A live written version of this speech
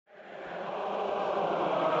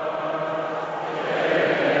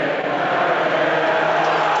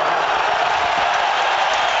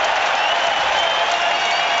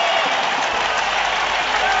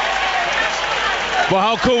Well,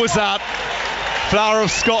 how cool was that? Flower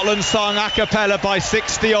of Scotland sung a cappella by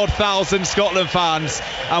 60-odd thousand Scotland fans,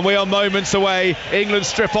 and we are moments away. England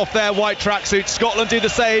strip off their white tracksuits, Scotland do the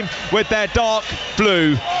same with their dark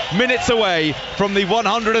blue. Minutes away from the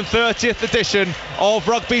 130th edition of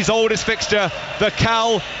rugby's oldest fixture, the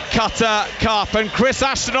Calcutta Cup, and Chris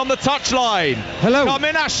Ashton on the touchline. Hello. Come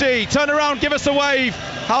in, Ashy, turn around, give us a wave.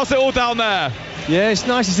 How's it all down there? Yeah, it's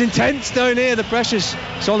nice, it's intense down here, the pressure's,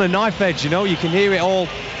 it's on the knife edge, you know, you can hear it all.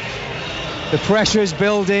 The pressure's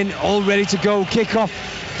building, all ready to go, kick-off,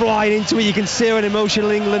 flying into it, you can see how emotional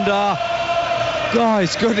England are. God,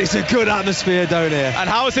 it's good, it's a good atmosphere down here. And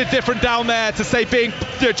how is it different down there to, say, being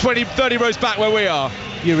 20, 30 rows back where we are?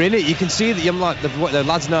 You're in it, you can see that, I'm like, the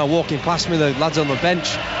lads now walking past me, the lads on the bench,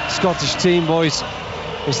 Scottish team boys.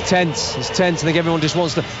 It's tense. I think everyone just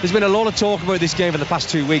wants to. There's been a lot of talk about this game for the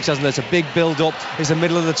past 2 weeks, hasn't there? It's a big build-up. It's the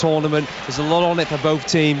middle of the tournament. There's a lot on it for both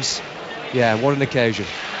teams. Yeah, what an occasion.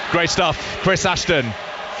 Great stuff. Chris Ashton,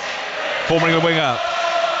 former England winger,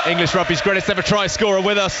 English rugby's greatest ever try scorer,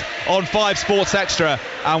 with us on 5 Sports Extra,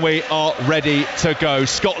 and we are ready to go.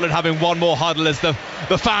 Scotland having one more huddle as the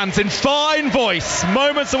fans in fine voice,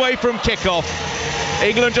 moments away from kick-off.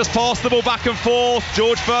 England just passed the ball back and forth.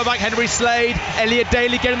 George Furbank, Henry Slade, Elliot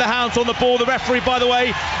Daly getting the hands on the ball. The referee, by the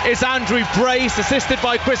way, is Andrew Brace, assisted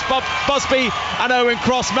by Chris Busby and Owen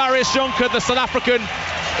Cross. Marius Jonker, the South African,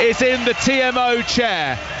 is in the TMO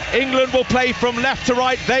chair. England will play from left to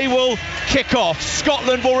right. They will kick off.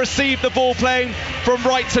 Scotland will receive the ball, playing from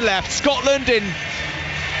right to left. Scotland in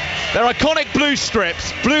their iconic blue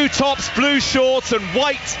strips, blue tops, blue shorts and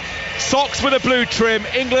white socks with a blue trim.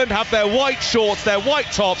 England have their white shorts, their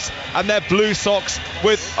white tops and their blue socks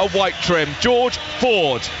with a white trim. George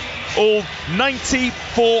Ford, all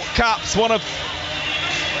 94 caps, one of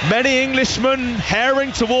many Englishmen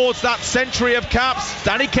herring towards that century of caps.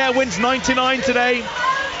 Danny Kerr wins 99 today.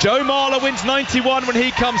 Joe Marler wins 91 when he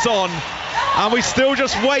comes on. And we still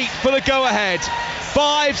just wait for the go-ahead.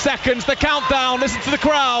 5 seconds, the countdown, listen to the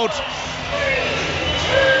crowd.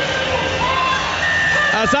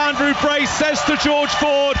 As Andrew Brace says to George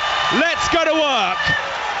Ford, let's go to work.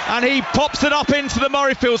 And he pops it up into the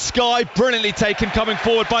Murrayfield sky. Brilliantly taken, coming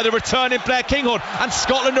forward by the returning Blair Kinghorn. And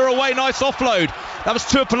Scotland are away, nice offload. That was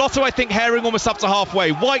Tuapoloto, I think, herring almost up to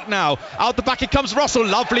halfway. White now, out the back here comes Russell.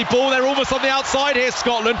 Lovely ball, they're almost on the outside here,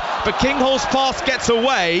 Scotland. But Kinghorn's pass gets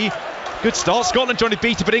away. Good start, Scotland, Johnnie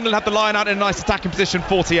Beattie, but England had the line out in a nice attacking position,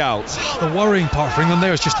 40 out. The worrying part for England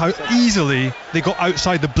there is just how easily they got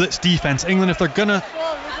outside the blitz defence. England, if they're going to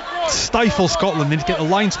stifle Scotland, they need to get the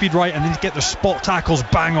line speed right and they need to get their spot tackles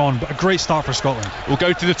bang on. But a great start for Scotland. We'll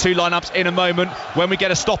go through the 2 lineups in a moment. When we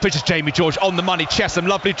get a stoppage, it's Jamie George on the money. Chesham,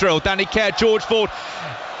 lovely drill. Danny Kerr, George Ford.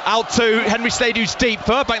 Out to Henry Slade, who's deep.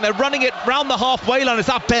 Furbank, they're running it round the halfway line. Is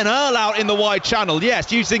that Ben Earl out in the wide channel?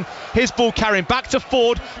 Yes, using his ball carrying. Back to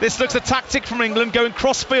Ford. This looks a tactic from England, going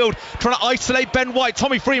cross-field, trying to isolate Ben White.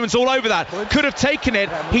 Tommy Freeman's all over that. Could have taken it.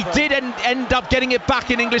 He did end up getting it back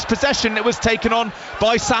in English possession. It was taken on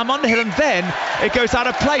by Sam Underhill, and then it goes out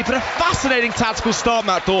of play. But a fascinating tactical start,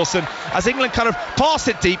 Matt Dawson, as England kind of pass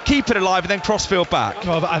it deep, keep it alive, and then cross-field back.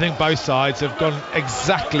 Well, I think both sides have gone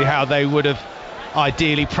exactly how they would have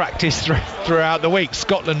ideally practiced throughout the week.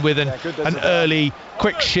 Scotland with an early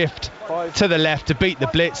quick shift to the left to beat the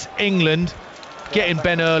blitz. England getting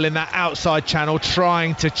Ben Earl in that outside channel,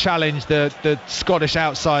 trying to challenge the Scottish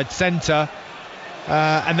outside centre,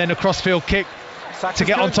 and then a crossfield kick to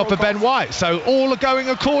get on top of Ben White. So all are going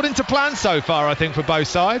according to plan so far, I think, for both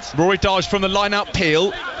sides. Rory Darge from the line-out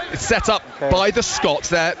peel. It's set up by the Scots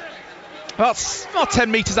there. About 10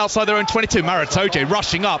 metres outside their own 22. Maritoje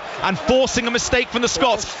rushing up and forcing a mistake from the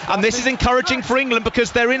Scots. And this is encouraging for England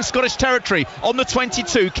because they're in Scottish territory on the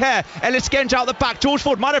 22. Kerr, Ellis Genge out the back. George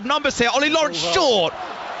Ford might have numbers here. Ollie Lawrence short.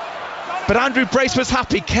 But Andrew Brace was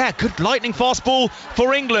happy. Kerr, good lightning fast ball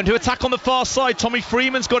for England, who attack on the far side. Tommy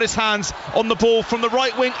Freeman's got his hands on the ball from the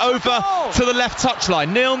right wing over to the left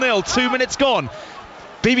touchline. 0-0, 2 minutes gone.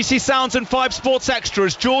 BBC Sounds and 5 Sports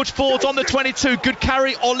Extras. George Ford's on the 22. Good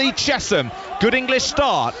carry, Ollie Chesham. Good English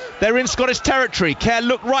start. They're in Scottish territory. Kerr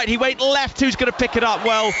looked right, he went left. Who's going to pick it up?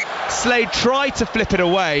 Well, Slade tried to flip it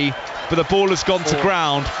away, but the ball has gone to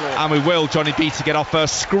ground. And we will, Johnnie Beattie, get our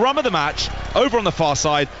first scrum of the match over on the far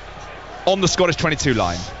side on the Scottish 22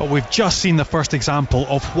 line. But we've just seen the first example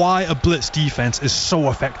of why a blitz defence is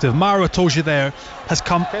so effective. Maritoje there has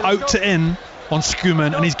come out to in on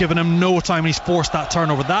Skuman, and he's given him no time, and he's forced that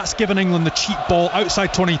turnover. That's given England the cheap ball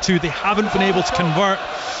outside 22. They haven't been able to convert.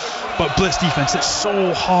 But blitz defence, it's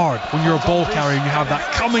so hard when you're a ball carrier and you have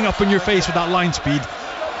that coming up in your face with that line speed.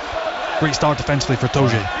 Great start defensively for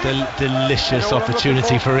Toje. Delicious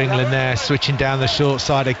opportunity for England there, switching down the short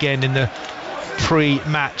side again in the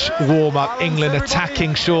pre-match warm-up. England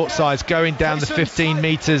attacking short sides, going down the 15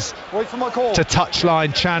 metres to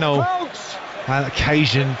touchline channel. On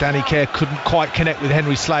occasion, Danny Care couldn't quite connect with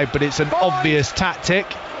Henry Slade, but it's an obvious tactic.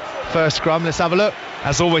 First scrum, let's have a look.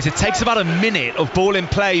 As always, it takes about a minute of ball in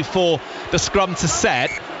play for the scrum to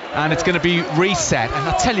set, and it's going to be reset. And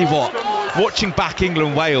I'll tell you what, watching back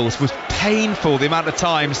England-Wales was painful, the amount of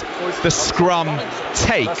times the scrum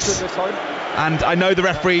takes. And I know the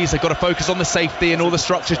referees have got to focus on the safety and all the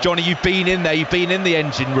structures. Johnny, you've been in there, you've been in the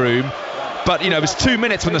engine room. But, it was 2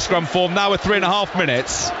 minutes when the scrum formed, now we're 3.5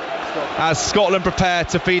 minutes as Scotland prepare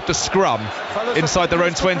to feed the scrum inside their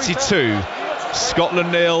own 22.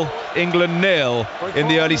 Scotland 0, England 0 in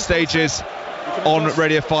the early stages on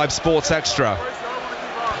Radio 5 Sports Extra.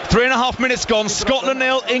 3.5 minutes gone, Scotland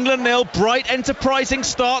 0, England 0, bright enterprising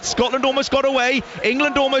start. Scotland almost got away,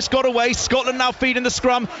 England almost got away. Scotland now feeding the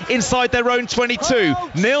scrum inside their own 22.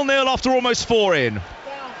 0-0 after almost 4 in.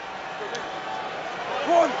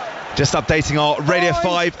 Just updating our Radio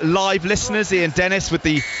 5 live listeners, Ian Dennis, with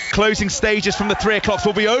the closing stages from the 3 o'clocks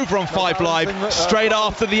will be over on 5 Live straight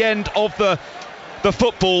after the end of the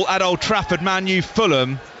football at Old Trafford, Man U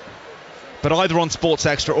Fulham. But either on Sports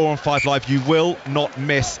Extra or on 5 Live, you will not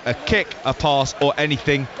miss a kick, a pass or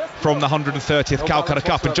anything from the 130th Calcutta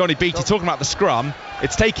Cup. And Johnny Beattie talking about the scrum,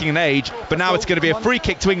 it's taking an age, but now it's going to be a free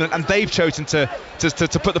kick to England, and they've chosen to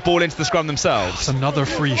put the ball into the scrum themselves. It's another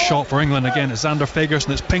free shot for England again. It's Xander Fagerson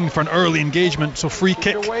that's pinged for an early engagement, so free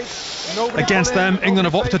kick against them. England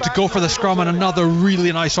have opted to go for the scrum, and another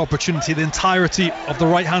really nice opportunity, the entirety of the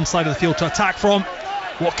right hand side of the field to attack from.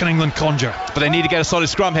 What can England conjure? But they need to get a solid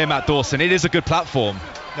scrum here, Matt Dawson. It is a good platform.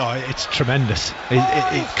 No, it's tremendous.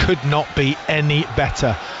 It could not be any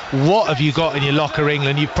better. What have you got in your locker,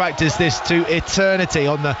 England? You've practiced this to eternity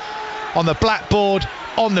on the blackboard,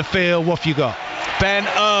 on the field. What have you got? Ben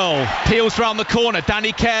Earl peels round the corner.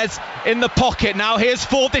 Danny Care's in the pocket. Now here's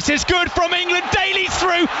Ford. This is good from England. Daly's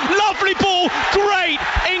through. Lovely ball. Great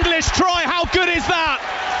English try. How good is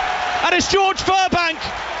that? And it's George Furbank,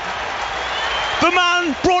 the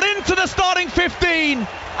man brought into the starting 15,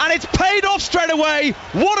 and it's paid off straight away.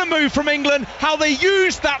 What a move from England, how they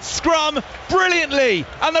used that scrum brilliantly,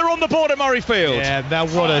 and they're on the board at Murrayfield. Yeah, now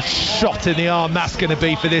what a shot in the arm that's going to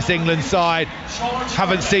be for this England side.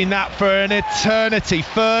 Haven't seen that for an eternity.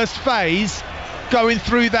 First phase, going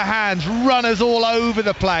through the hands, runners all over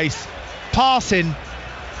the place, passing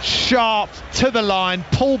sharp to the line,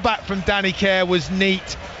 pull back from Danny Care was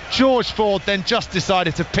neat. George Ford then just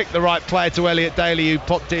decided to pick the right player to Elliot Daly, who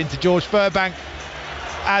popped it into George Furbank.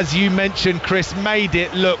 As you mentioned, Chris, made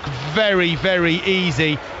it look very, very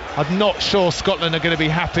easy. I'm not sure Scotland are going to be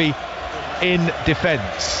happy in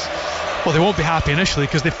defence. Well, they won't be happy initially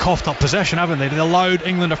because they've coughed up possession, haven't they? They allowed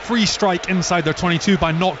England a free strike inside their 22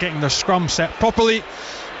 by not getting their scrum set properly.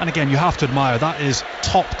 And again, you have to admire, that is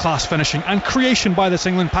top-class finishing and creation by this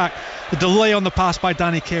England pack. The delay on the pass by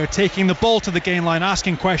Danny Care, taking the ball to the gain line,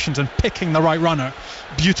 asking questions and picking the right runner.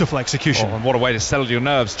 Beautiful execution. Oh, and what a way to settle your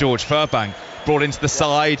nerves. George Furbank brought into the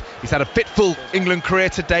side. He's had a fitful England career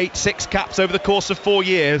to date, 6 caps over the course of 4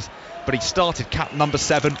 years. But he started cap number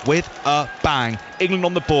 7 with a bang. England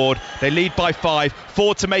on the board. They lead by 5.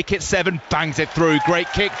 Ford to make it 7. Bangs it through.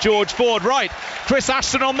 Great kick, George Ford. Right. Chris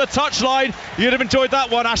Ashton on the touchline. You'd have enjoyed that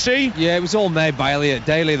one, Ashy. Yeah, it was all made by Elliot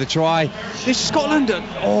Daly, the try. This Scotland are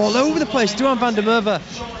all over the place. Duhan van der Merwe,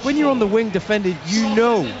 when you're on the wing defending, you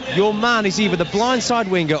know your man is either the blindside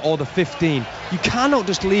winger or the 15. You cannot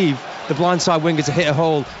just leave the blindside winger to hit a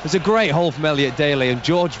hole. There's a great hole from Elliot Daly, and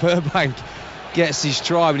George Furbank gets his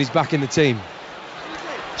try when he's back in the team.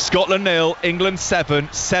 Scotland 0, England 7.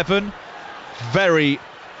 7 very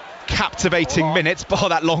captivating minutes, bar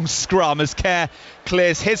that long scrum as Care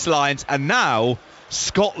clears his lines. And now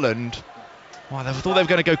Scotland, well, they thought they were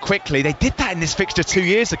going to go quickly. They did that in this fixture 2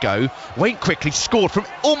 years ago. Went quickly, scored from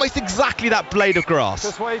almost exactly that blade of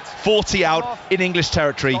grass. 40 out in English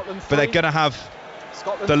territory, but they're going to have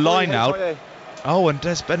the line out. Oh, and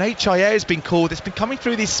an HIA has been called. It's been coming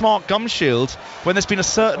through these smart gum shields. When there's been a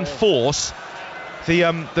certain force,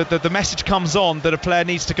 the message comes on that a player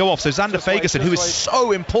needs to go off. So Xander Fagerson, who is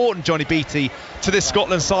so important, Johnny Beattie, to this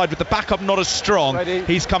Scotland side, with the backup not as strong,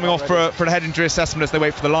 he's coming off for a head injury assessment as they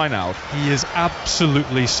wait for the line out. He is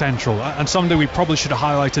absolutely central, and something we probably should have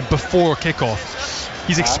highlighted before kickoff.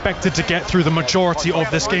 He's expected to get through the majority of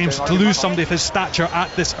this game, so to lose somebody of his stature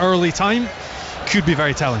at this early time could be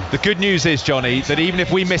very telling. The good news is, Johnny, that even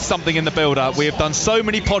if we miss something in the build-up, we have done so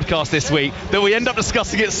many podcasts this week that we end up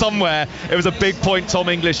discussing it somewhere. It was a big point Tom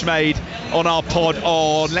English made on our pod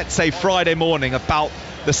on, let's say, Friday morning about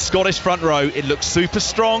the Scottish front row. It looks super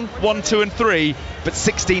strong, 1, 2 and 3, but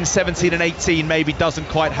 16, 17 and 18 maybe doesn't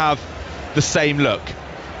quite have the same look.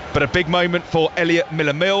 But a big moment for Elliot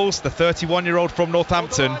Miller-Mills, the 31-year-old from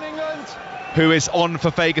Northampton, who is on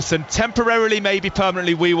for Fagerson. Temporarily, maybe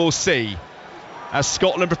permanently, we will see. As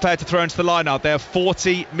Scotland prepare to throw into the line out, they're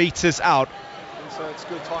 40 metres out.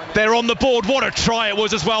 They're on the board. What a try it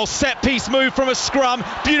was as well. Set piece move from a scrum.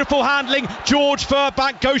 Beautiful handling. George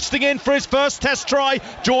Furbank ghosting in for his first test try.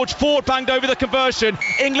 George Ford banged over the conversion.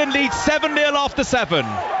 England leads 7-0 after 7.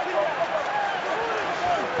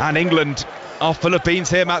 And England are full of beans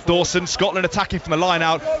here, Matt Dawson. Scotland attacking from the line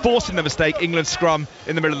out, forcing the mistake. England scrum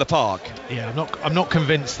in the middle of the park. Yeah, I'm not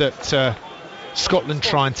convinced that Scotland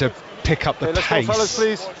trying to pick up the pace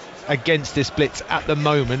fellas, against this blitz at the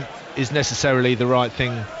moment is necessarily the right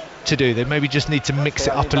thing to do. They maybe just need to mix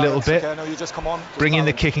it up a little bit. Bring in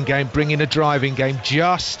the kicking game, bring in a driving game.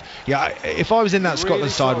 If I was in that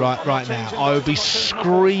Scotland side right now, I would be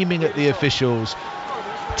screaming at the officials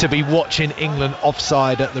to be watching England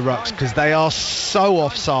offside at the rucks, because they are so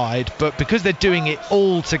offside, but because they're doing it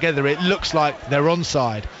all together, it looks like they're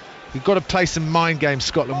onside. You've got to play some mind games,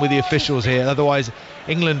 Scotland, with the officials here, otherwise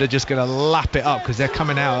England are just going to lap it up because they're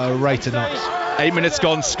coming out at a rate of knots. 8 minutes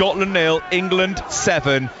gone, Scotland 0, England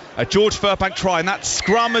 7. A George Furbank try, and that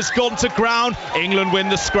scrum has gone to ground. England win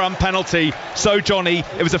the scrum penalty. So, Johnny,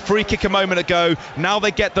 it was a free kick a moment ago. Now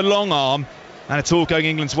they get the long arm, and it's all going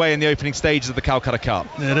England's way in the opening stages of the Calcutta Cup.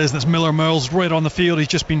 It is. That's Miller-Mills right on the field. He's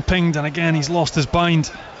just been pinged, and again he's lost his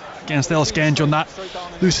bind against Ellis Genge on that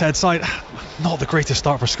loose head side. Not the greatest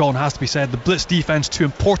start for Scotland, has to be said. The blitz defence, 2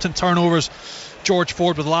 important turnovers. George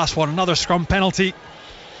Ford with the last one, another scrum penalty.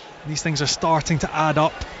 These things are starting to add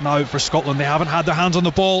up now for Scotland. They haven't had their hands on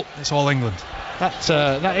the ball. It's all England.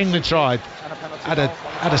 That England try had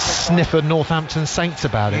a sniff of Northampton Saints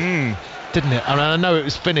about it, didn't it? I mean, I know it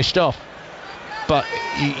was finished off, but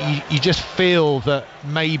you just feel that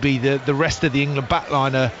maybe the rest of the England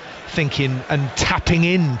backline are thinking and tapping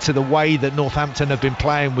into the way that Northampton have been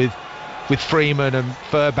playing with Freeman and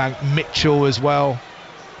Furbank, Mitchell as well.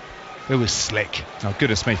 It was slick. Oh,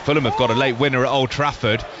 goodness me. Fulham have got a late winner at Old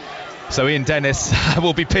Trafford. So Ian Dennis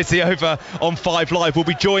will be busy over on 5 Live. We'll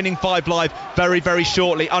be joining 5 Live very, very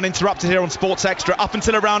shortly, uninterrupted here on Sports Extra up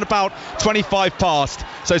until around about 25 past.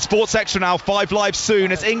 So Sports Extra now, 5 Live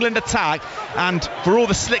soon as England attack. And for all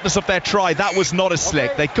the slickness of their try, that was not as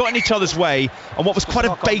slick. They got in each other's way on what was quite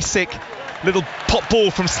a basic little pop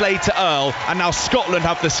ball from Slade to Earl. And now Scotland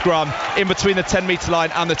have the scrum in between the 10-metre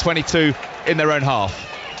line and the 22 in their own half.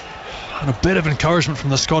 And a bit of encouragement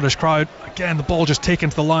from the Scottish crowd. Again, the ball just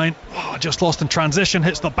taken to the line. Just lost in transition.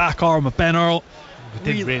 Hits the back arm of Ben Earl.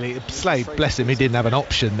 Didn't really. Slade, bless him, he didn't have an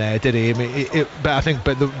option there, did he? I mean,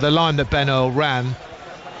 but the line that Ben Earl ran,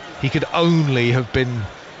 he could only have been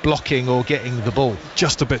blocking or getting the ball.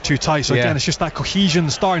 Just a bit too tight. So again, it's just that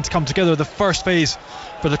cohesion starting to come together. The first phase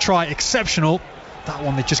for the try, exceptional. That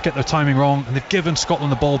one, they just get their timing wrong, and they've given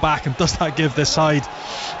Scotland the ball back. And does that give this side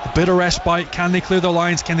a bit of respite? Can they clear their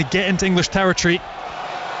lines? Can they get into English territory?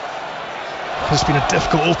 It's been a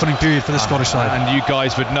difficult opening period for the Scottish side. And you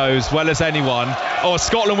guys would know as well as anyone.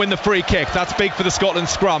 Scotland win the free kick. That's big for the Scotland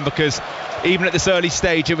scrum, because even at this early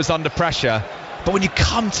stage it was under pressure. But when you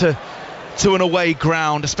come to an away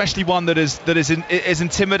ground, especially one that is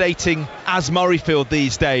intimidating as Murrayfield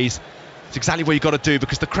these days, it's exactly what you've got to do,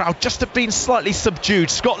 because the crowd just have been slightly subdued.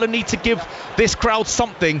 Scotland need to give this crowd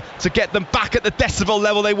something to get them back at the decibel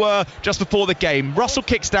level they were just before the game. Russell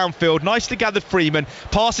kicks downfield, nicely gathered Freeman,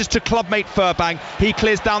 passes to clubmate Furbank. He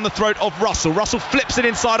clears down the throat of Russell. Russell flips it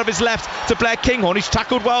inside of his left to Blair Kinghorn. He's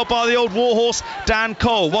tackled well by the old warhorse Dan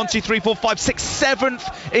Cole. 1, 2, 3, 4, 5, 6,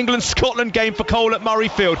 7th England-Scotland game for Cole at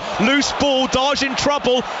Murrayfield. Loose ball, Darge in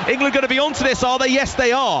trouble. England going to be onto this, are they? Yes,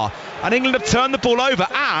 they are. And England have turned the ball over,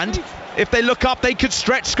 and if they look up, they could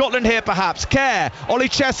stretch Scotland here perhaps. Kerr, Ollie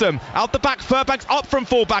Chesham, out the back, Furbank's up from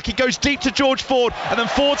fullback. He goes deep to George Ford, and then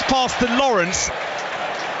Ford's pass to Lawrence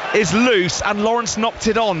is loose, and Lawrence knocked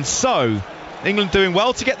it on. So, England doing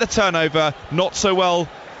well to get the turnover, not so well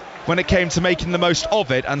when it came to making the most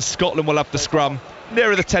of it, and Scotland will have the scrum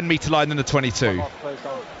nearer the 10-metre line than the 22.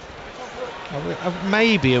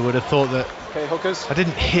 Maybe I would have thought that. I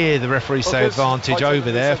didn't hear the referee say advantage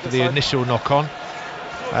over there for the initial knock-on.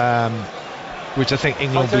 which I think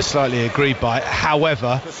England will be slightly aggrieved by.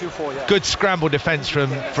 However, good scramble defence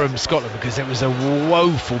from Scotland, because it was a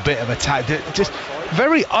woeful bit of attack. Just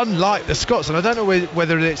very unlike the Scots, and I don't know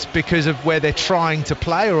whether it's because of where they're trying to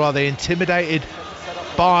play, or are they intimidated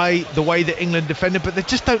by the way that England defended, but they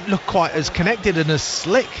just don't look quite as connected and as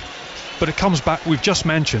slick. But it comes back, we've just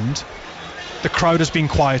mentioned, the crowd has been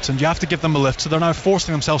quietened. You have to give them a lift, so they're now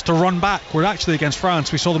forcing themselves to run back. We're actually against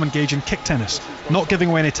France, we saw them engage in kick tennis, not giving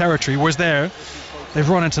away any territory, whereas there, they've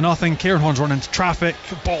run into nothing. Kieran Horn's run into traffic,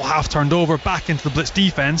 ball half turned over, back into the blitz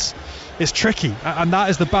defence. It's tricky, and that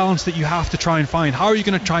is the balance that you have to try and find. How are you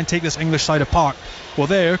going to try and take this English side apart? Well,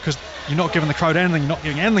 there, because you're not giving the crowd anything, you're not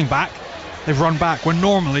giving anything back, they've run back when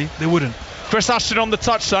normally they wouldn't. Chris Ashton on the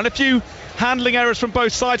touchline. A few handling errors from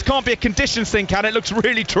both sides. Can't be a conditions thing, can it? It looks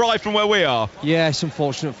really dry from where we are. Yeah, it's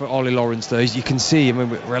unfortunate for Ollie Lawrence though. As you can see, I mean,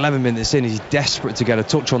 we're 11 minutes in, he's desperate to get a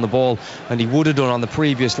touch on the ball, and he would have done on the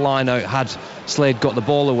previous line out had Slade got the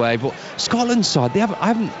ball away. But Scotland's side, I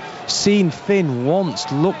haven't seen Finn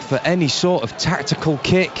once look for any sort of tactical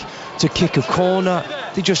kick to kick a corner.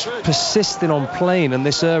 They're just persisting on playing in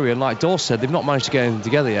this area, and like Dawson said, they've not managed to get anything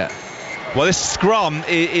together yet. Well, this scrum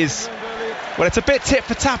is, well, it's a bit tit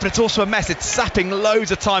for tat, but it's also a mess. It's sapping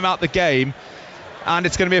loads of time out the game, and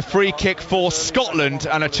it's going to be a free kick for Scotland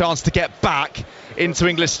and a chance to get back into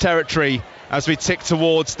English territory as we tick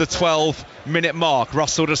towards the 12-minute mark.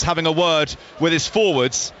 Russell just having a word with his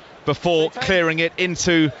forwards before clearing it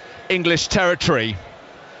into English territory.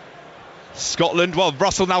 Scotland, well,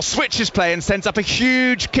 Russell now switches play and sends up a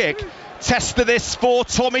huge kick. Test of this for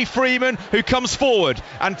Tommy Freeman, who comes forward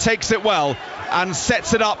and takes it well and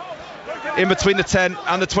sets it up in between the 10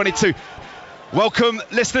 and the 22. Welcome,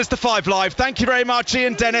 listeners, to 5 Live. Thank you very much,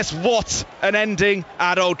 Ian Dennis. What an ending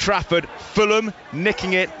at Old Trafford. Fulham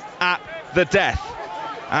nicking it at the death.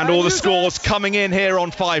 And all the scores coming in here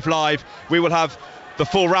on 5 Live. We will have the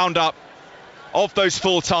full roundup of those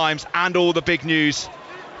full times and all the big news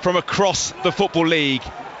from across the Football League.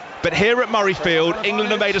 But here at Murrayfield,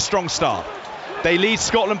 England have made a strong start. They lead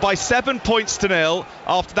Scotland by 7 points to 0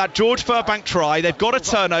 after that George Furbank try. They've got a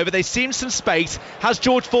turnover. They've seen some space. Has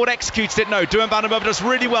George Ford executed it? No. Duhan van der Merwe does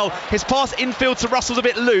really well. His pass infield to Russell's a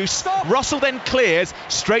bit loose. Russell then clears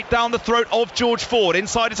straight down the throat of George Ford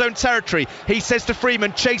inside his own territory. He says to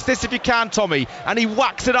Freeman, chase this if you can, Tommy. And he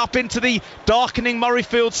whacks it up into the darkening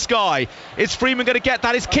Murrayfield sky. Is Freeman going to get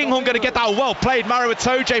that? Is Kinghorn going to get that? Oh, well played, Maro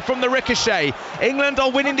Itoje from the ricochet. England are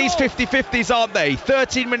winning these 50-50s, aren't they?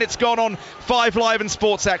 13 minutes gone on 5 Live and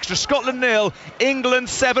Sports Extra. Scotland 0, England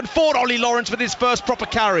 7. Ford Ollie Lawrence with his first proper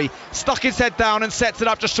carry. Stuck his head down and sets it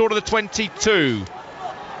up just short of the 22.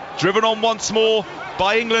 Driven on once more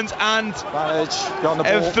by England and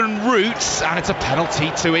Ethan Roots, and it's a penalty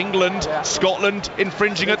to England. Scotland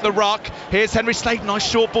infringing at the ruck. Here's Henry Slade, nice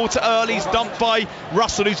short ball to Earl. He's dumped by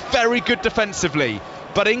Russell, who's very good defensively.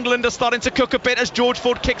 But England are starting to cook a bit as George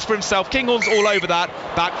Ford kicks for himself. Kinghorn's all over that.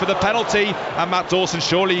 Back for the penalty. And Matt Dawson,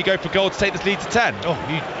 surely you go for goal to take this lead to 10. Oh,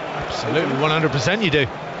 you absolutely 100% you do.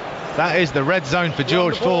 That is the red zone for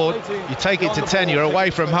George Ford. You take it to 10. You're away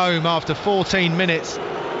from home after 14 minutes.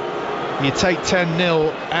 You take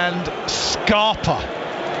 10-0 and Scarpa.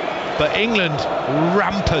 But England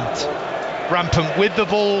rampant with the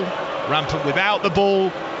ball, rampant without the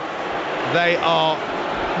ball. They are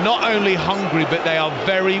not only hungry, but they are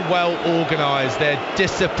very well organised. They're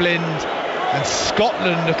disciplined, and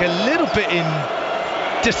Scotland look a little bit in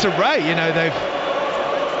disarray. You know,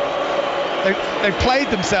 they've played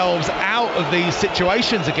themselves out of these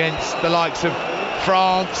situations against the likes of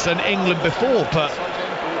France and England before, but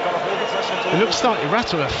it looks slightly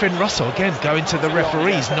rattled. Finn Russell again going to the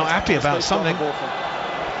referees, not happy about something.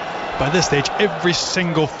 By this stage, every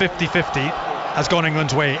single 50-50 has gone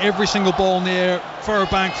England's way. Every single ball in the air,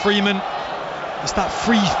 Furbank, Freeman, it's that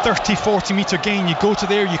free 30-40 metre gain. You go to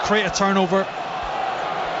there, you create a turnover.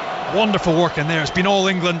 Wonderful work in there. It's been all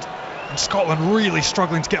England, and Scotland really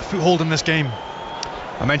struggling to get a foothold in this game.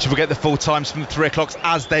 I mentioned we'll get the full times from the 3 o'clocks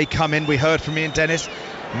as they come in. We heard from Ian Dennis.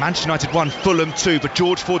 Manchester United 1, Fulham 2, but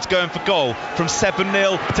George Ford's going for goal. From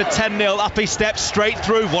 7-0 to 10-0, up he steps straight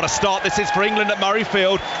through. What a start this is for England at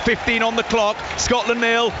Murrayfield. 15 on the clock, Scotland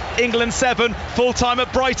 0, England 7, full time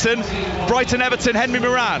at Brighton. Everton, Henry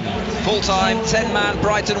Moran. Full time, 10-man,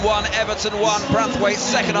 Brighton 1, Everton 1. Brathwaite's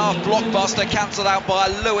second half blockbuster cancelled out by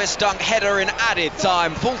a Lewis Dunk header in added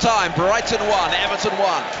time. Full time, Brighton 1, Everton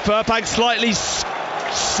 1. Furbank slightly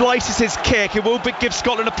slices his kick. It will give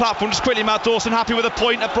Scotland a platform. Just quickly, Matt Dawson happy with a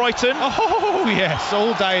point at Brighton. Oh yes,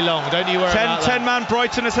 all day long, don't you worry about that. 10-man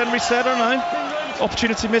Brighton, as Henry said. I don't know,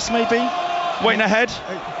 opportunity missed maybe, waiting ahead.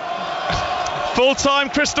 Full-time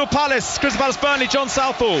Crystal Palace Burnley, John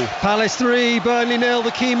Southall. Palace 3, Burnley 0.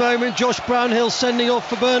 The key moment, Josh Brownhill sending off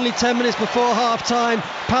for Burnley 10 minutes before half-time.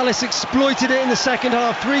 Palace exploited it in the second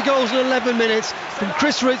half. 3 goals in 11 minutes from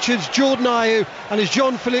Chris Richards, Jordan Ayew and his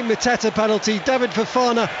Jean-Philippe Mateta penalty. David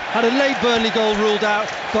Fofana had a late Burnley goal ruled out,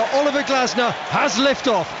 but Oliver Glasner has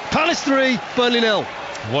lift-off. Palace 3, Burnley 0.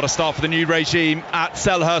 What a start for the new regime at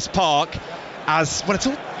Selhurst Park. As well, it's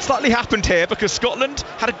all slightly happened here because Scotland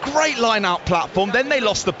had a great line-out platform, then they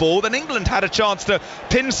lost the ball, then England had a chance to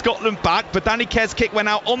pin Scotland back, but Danny Kerr's kick went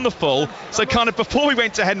out on the full. So kind of before we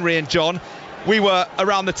went to Henry and John, we were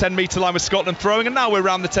around the 10-metre line with Scotland throwing, and now we're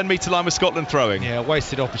around the 10-metre line with Scotland throwing. Yeah,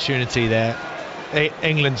 wasted opportunity there.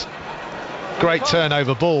 England's great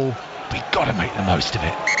turnover ball, but you've got to make the most of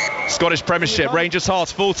it. Scottish Premiership, Rangers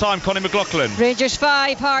Hearts, full-time, Connie McLaughlin. Rangers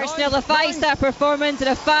 5, Hearts 0, a 5-star performance and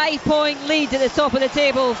a 5-point lead at the top of the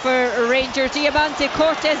table for Rangers. Diamante,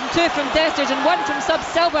 Cortez and 2 from Desters and 1 from Sub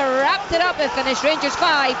Silva wrapped it up to finish. Rangers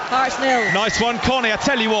 5, Hearts 0. Nice one, Connie. I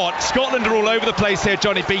tell you what, Scotland are all over the place here,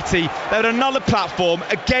 Johnny Beattie. They're at another platform.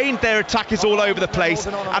 Again, their attack is all over the place,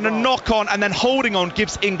 and a knock-on and then holding on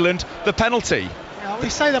gives England the penalty. Yeah, we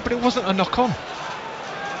say that, but it wasn't a knock-on.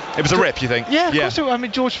 It was a rip, you think? Yeah, of course. I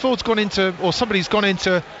mean, George Ford's gone into, or somebody's gone in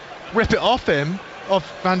to rip it off him,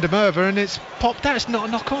 off Van der Merwe, and it's popped out. It's not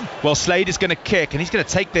a knock-on. Well, Slade is going to kick, and he's going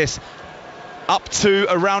to take this up to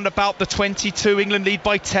around about the 22. England lead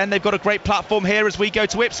by 10. They've got a great platform here as we go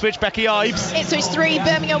to Ipswich. Becky Ives. Ipswich 3,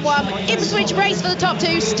 Birmingham 1. Ipswich race for the top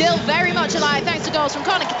 2, still very much alive thanks to goals from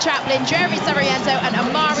Connor Chaplin, Jeremy Sarmiento and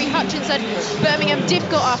Amari Hutchinson. Birmingham,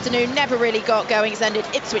 difficult afternoon, never really got going. It's ended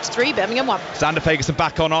Ipswich 3, Birmingham 1. Sander Ferguson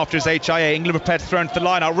back on after his HIA. England prepared to throw into the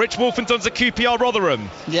line. Rich Wolfenton's at QPR Rotherham.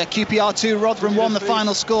 Yeah, QPR 2, Rotherham 1, the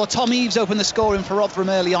final score. Tom Eaves opened the scoring for Rotherham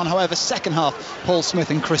early on. However, second half, Paul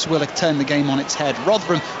Smith and Chris Willock turned the game on its head.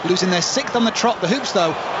 Rotherham losing their 6th on the trot. The Hoops,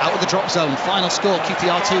 though, out of the drop zone. Final score,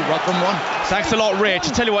 QPR 2, Rotherham 1. Thanks a lot, Rich. I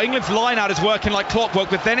tell you what, England's line-out is working like clockwork,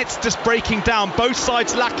 but then it's just breaking down. Both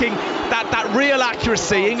sides lacking that real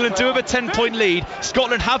accuracy. England do have a 10-point lead.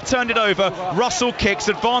 Scotland have turned it over. Russell kicks,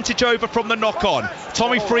 advantage over from the knock-on.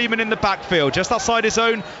 Tommy Freeman in the backfield, just outside his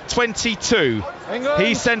own 22.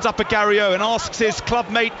 He sends up a Gary Owen, asks his club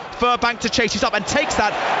mate Furbank to chase. He's up and takes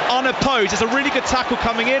that unopposed. It's a really good tackle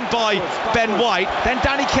coming in by Ben White. Then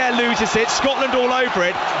Danny Kerr loses it. Scotland all over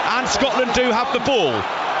it, and Scotland do have the ball.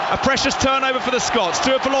 A precious turnover for the Scots.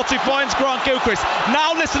 Stuart Pilotu finds Grant Gilchrist.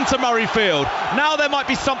 Now listen to Murrayfield. Now there might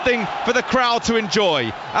be something for the crowd to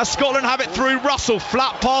enjoy. As Scotland have it through, Russell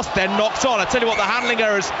flat pass, then knocked on. I tell you what, the handling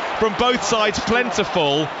errors from both sides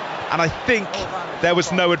plentiful, and I think there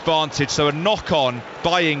was no advantage. So a knock-on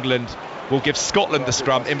by England will give Scotland the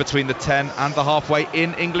scrum in between the 10 and the halfway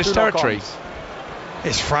in English territory.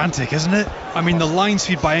 It's frantic, isn't it? I mean, the line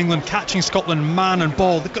speed by England catching Scotland man and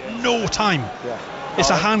ball, they've got no time. It's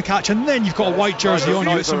a hand catch, and then you've got a white jersey on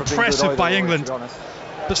you. It's impressive by England.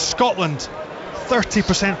 But Scotland,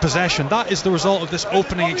 30% possession. That is the result of this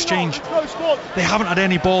opening exchange. They haven't had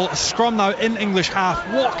any ball. A scrum now in English half.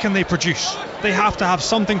 What can they produce? They have to have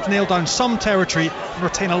something to nail down some territory and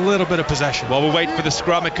retain a little bit of possession. Well, we'll wait for the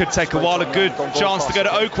scrum. It could take a while. A good chance to go to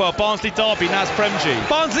Oakwell. Barnsley Derby, Naz Premji.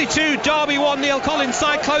 Barnsley 2, Derby 1. Neil Collins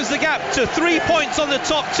side closed the gap to 3 points on the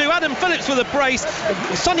top 2. Adam Phillips with a brace.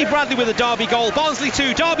 Sonny Bradley with a Derby goal. Barnsley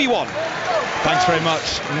 2, Derby 1. Thanks very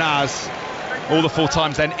much, Naz. All the full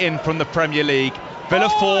times then in from the Premier League. Villa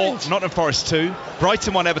 4, Nottingham Forest 2,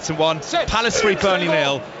 Brighton 1, Everton 1, Palace 3, Burnley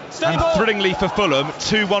 0, and thrillingly for Fulham,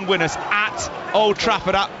 2-1 winners at Old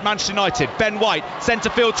Trafford at Manchester United. Ben White, centre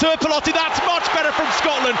field to Pilotti. That's much better from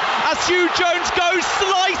Scotland as Hugh Jones goes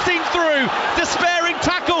slicing through. Despairing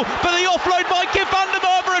tackle, but the offload might give Van der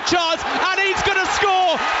Merwe a chance, and he's going to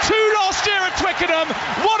score. 2 last year at Twickenham,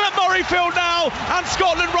 1 at Murrayfield now, and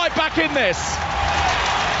Scotland right back in this.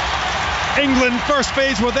 England first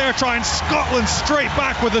phase were there trying, Scotland straight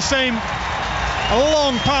back with the same. A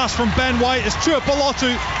long pass from Ben White as Stuart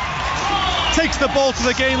Pilotu takes the ball to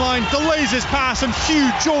the gain line, delays his pass, and Hugh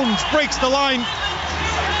Jones breaks the line.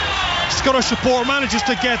 Scottish support manages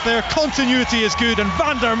to get there, continuity is good, and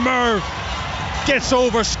Van der Merwe gets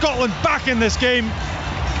over. Scotland back in this game.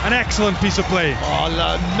 An excellent piece of play.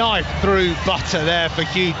 Oh, knife through butter there for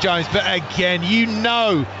Hugh Jones, but again, you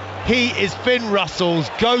know he is Finn Russell's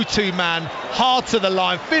go-to man, hard to the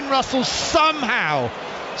line. Finn Russell somehow,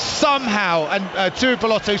 and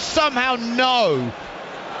Tuipulotu somehow know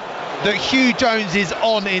that Hugh Jones is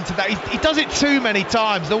on into that. He does it too many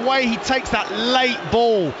times. The way he takes that late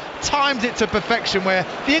ball, times it to perfection, where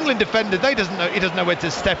the England defender, he doesn't know where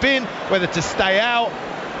to step in, whether to stay out,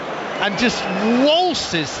 and just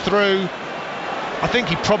waltzes through I think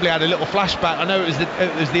he probably had a little flashback. I know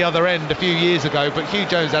it was the other end a few years ago, but Hugh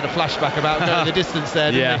Jones had a flashback about going the distance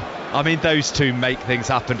there, didn't he? I mean, those two make things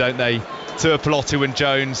happen, don't they? Tuipulotu and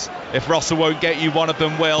Jones. If Russell won't get you, one of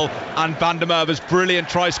them will. And Van der Merwe's brilliant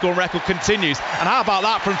try-scoring record continues. And how about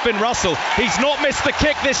that from Finn Russell? He's not missed the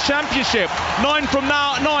kick this championship. 9 from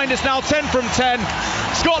 9 is now 10 from 10.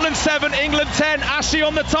 Scotland 7, England 10. Ashley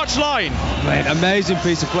on the touchline. Mate, amazing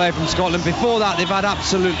piece of play from Scotland. Before that, they've had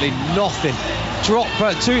absolutely nothing.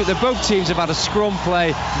 Both teams have had a scrum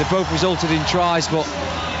play. They both resulted in tries, but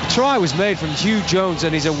the try was made from Hugh Jones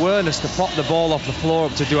and his awareness to pop the ball off the floor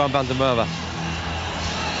up to Duhan van der Merwe.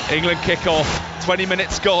 England kick off, 20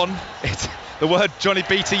 minutes gone. It's the word Johnny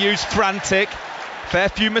Beattie used, frantic. Fair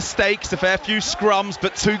few mistakes, a fair few scrums,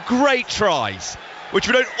 but 2 great tries, which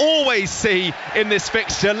we don't always see in this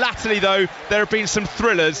fixture. Latterly, though, there have been some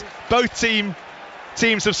thrillers. Both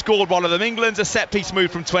teams have scored one of them. England's a set-piece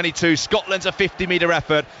move from 22. Scotland's a 50-metre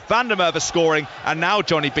effort. Van der Merwe scoring. And now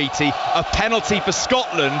Johnny Beattie, a penalty for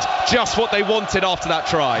Scotland. Just what they wanted after that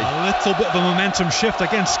try. A little bit of a momentum shift.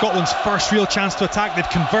 Again, Scotland's first real chance to attack. They've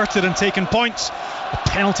converted and taken points. A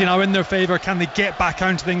penalty now in their favour. Can they get back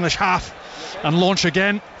out to the English half and launch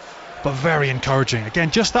again? But very encouraging.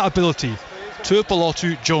 Again, just that ability.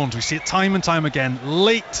 Tuipulotu, Jones. We see it time and time again.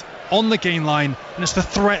 Late on the gain line, and it's the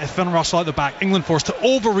threat of Finn Russell at the back. England forced to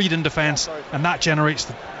overread in defence, and that generates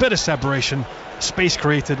the bit of separation, space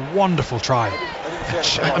created. Wonderful try.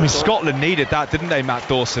 I mean, Scotland needed that, didn't they, Matt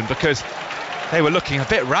Dawson? Because they were looking a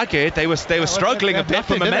bit ragged. They were struggling a bit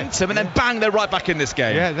for momentum, and then bang, they're right back in this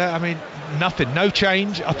game. Yeah, I mean, nothing, no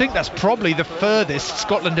change. I think that's probably the furthest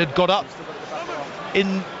Scotland had got up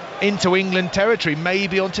into England territory,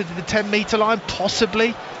 maybe onto the 10-metre line,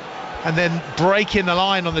 possibly. And then breaking the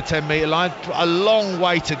line on the 10-metre line, a long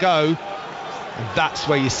way to go. And that's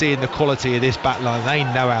where you're seeing the quality of this back line. They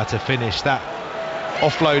know how to finish. That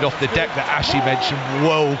offload off the deck that Ashley mentioned,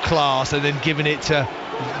 world class, and then giving it to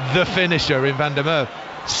the finisher in Van der Merwe.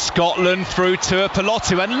 Scotland through to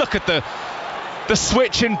Tuipulotu, and look at the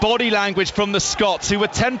switch in body language from the Scots, who were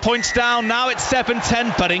 10 points down. Now it's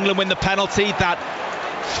 7-10, but England win the penalty. That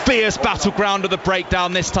fierce battleground of the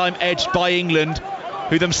breakdown, this time edged by England,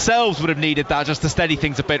 who themselves would have needed that just to steady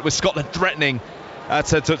things a bit, with Scotland threatening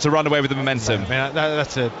to run away with the momentum. I mean,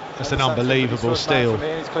 that's an unbelievable steal.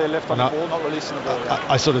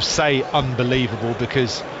 I sort of say unbelievable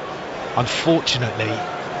because, unfortunately,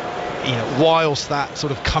 whilst that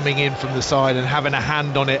sort of coming in from the side and having a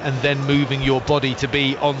hand on it and then moving your body to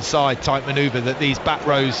be onside type manoeuvre that these back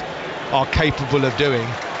rows are capable of doing,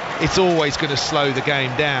 it's always going to slow the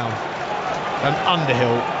game down. And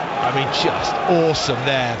Underhill, I mean, just awesome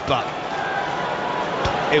there, but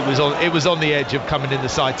it was on the edge of coming in the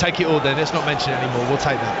side. Take it all then, let's not mention it anymore, we'll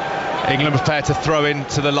take that. England prepared to throw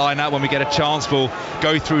into the line out when we get a chance. We'll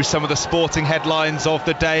go through some of the sporting headlines of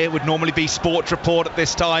the day. It would normally be Sports Report at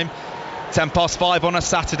this time, 5:10 on a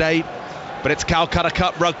Saturday. But it's Calcutta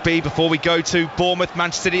Cup rugby before we go to Bournemouth,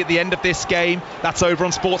 Manchester City at the end of this game. That's over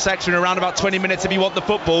on Sports Extra in around about 20 minutes if you want the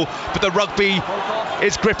football. But the rugby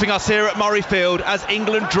is gripping us here at Murrayfield as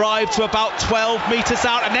England drive to about 12 metres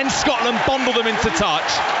out, and then Scotland bundle them into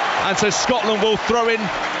touch. And so Scotland will throw in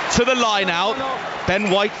to the line out. Ben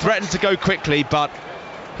White threatened to go quickly, but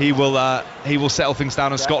he will settle things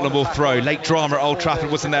down, and Scotland will throw. Late drama at Old Trafford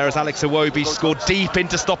wasn't there as Alex Iwobi scored deep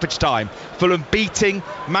into stoppage time. Fulham beating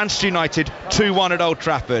Manchester United 2-1 at Old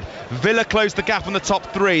Trafford. Villa closed the gap on the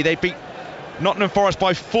top 3. They beat Nottingham Forest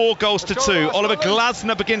by 4-2. Oliver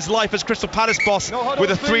Glasner begins life as Crystal Palace boss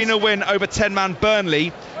with a 3-0 win over 10-man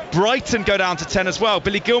Burnley. Brighton go down to 10 as well.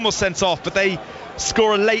 Billy Gilmour sent off, but they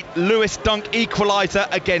score a late Lewis Dunk equaliser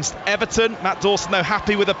against Everton. Matt Dawson, though,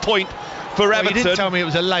 happy with a point for Everton. You didn't tell me it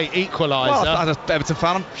was a late equaliser. Well, as an Everton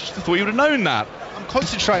fan, I thought you would have known that. I'm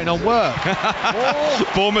concentrating on work.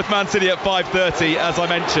 Bournemouth Man City at 5:30, as I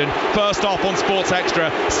mentioned. First half on Sports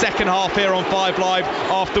Extra, second half here on 5 Live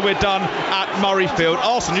after we're done at Murrayfield.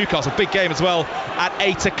 Arsenal Newcastle, big game as well at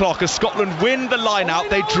 8 o'clock as Scotland win the line out.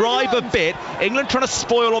 They drive a bit. England trying to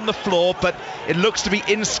spoil on the floor, but it looks to be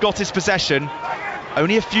in Scottish possession.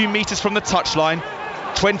 Only a few metres from the touchline.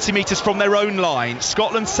 20 metres from their own line.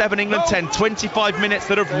 Scotland 7, England 10. 25 minutes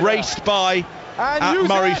that have raced by at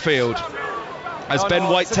Murrayfield. As Ben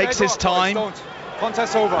White takes his time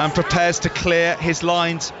and prepares to clear his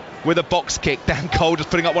lines with a box kick. Dan Cole just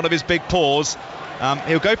putting up one of his big paws.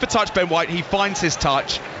 He'll go for touch, Ben White. He finds his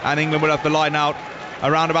touch, and England will have the line out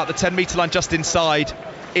around about the 10-metre line, just inside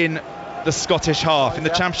in the Scottish half. In the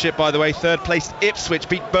Championship, by the way, third placed Ipswich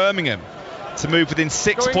beat Birmingham to move within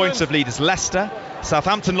 6 points of leaders Leicester.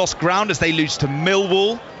 Southampton lost ground as they lose to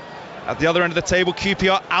Millwall. At the other end of the table,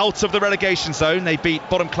 QPR out of the relegation zone. They beat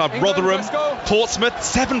bottom club Rotherham. Portsmouth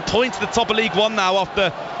 7 points at the top of League One now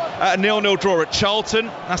after a 0-0 draw at Charlton.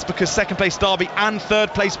 That's because second place Derby and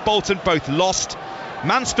third place Bolton both lost.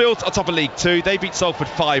 Mansfield are top of League Two. They beat Salford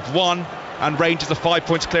 5-1. And Rangers are 5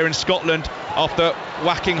 points clear in Scotland after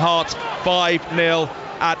whacking Hearts 5-0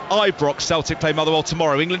 at Ibrox. Celtic play Motherwell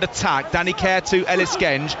tomorrow. England attack. Danny Kerr to Ellis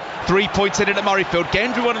Genge. 3 points in it at Murrayfield.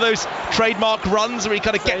 Genge with one of those trademark runs where he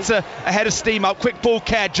kind of gets ahead of steam up. Quick ball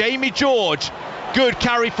Kerr. Jamie George. Good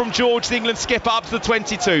carry from George, the England skipper, up to the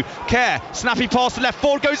 22. Kerr, snappy pass to left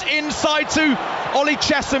forward, goes inside to Ollie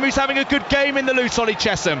Chesham, who's having a good game in the loose. Ollie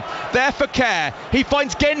Chesham there for Kerr. He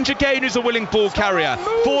finds Genge again, who's a willing ball carrier.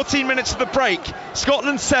 14 minutes of the break.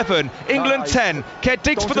 Scotland 7, England 10. Kerr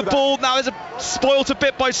digs for the ball. Now is spoilt a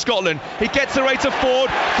bit by Scotland. He gets the way to Ford.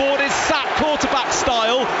 Ford is sacked quarterback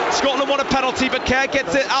style. Scotland want a penalty, but Kerr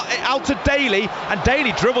gets it out to Daly, and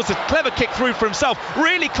Daly dribbles a clever kick through for himself.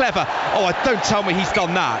 Really clever. Oh, don't tell me he's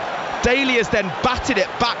done that. Daly has then batted it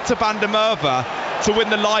back to Van der Merwe to win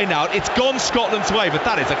the line out. It's gone Scotland's way, but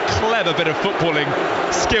that is a clever bit of footballing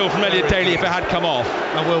skill from Elliot Daly if it had come off.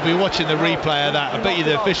 And we'll be watching the replay of that. I bet you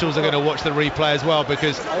the officials are going to watch the replay as well,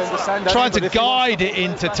 because trying to guide it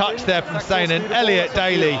into touch there from Stain, and Elliot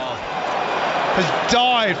Daly has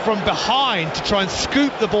dived from behind to try and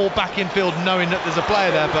scoop the ball back in field, knowing that there's a player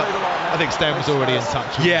there, but I think Stain was already in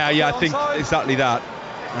touch. Yeah, I think exactly that.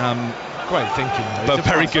 Great thinking, but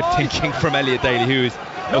very good thinking from Elliot Daly, who is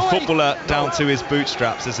a footballer down to his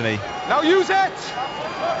bootstraps, isn't he? Now use it!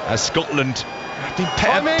 As Scotland have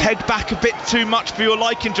been pegged back a bit too much for your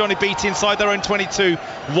liking, Johnny Beattie, inside their own 22.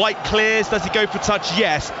 White clears, does he go for touch?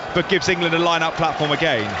 Yes, but gives England a line-out platform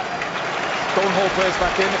again. Don't hold players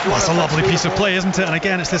back in. That's a lovely piece of play, isn't it? And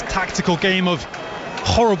again, it's this tactical game of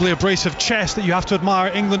horribly abrasive chess that you have to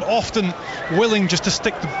admire. England often willing just to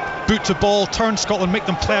stick the boot to ball, turn Scotland, make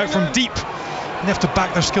them play out from deep. And they have to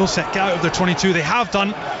back their skill set, get out of their 22. They have done,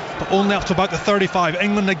 but only up to about the 35.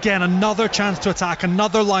 England again, another chance to attack,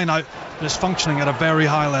 another line out that is functioning at a very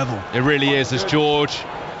high level. It really is, as George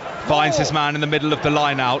finds his man in the middle of the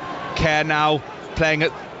line out. Kerr now playing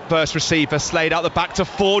at first receiver, Slade out the back to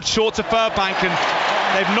Ford, short to Furbank,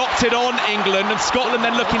 and they've knocked it on England, and Scotland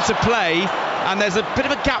then looking to play. And there's a bit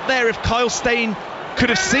of a gap there if Kyle Stain could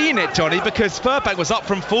have seen it, Johnny, because Furbank was up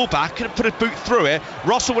from fullback, could have put a boot through it.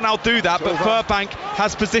 Russell will now do that, but Furbank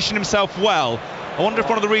has positioned himself well. I wonder if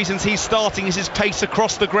one of the reasons he's starting is his pace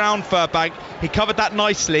across the ground, Furbank. He covered that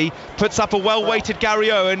nicely, puts up a well-weighted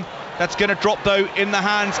Gary Owen. That's going to drop, though, in the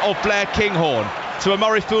hands of Blair Kinghorn. To a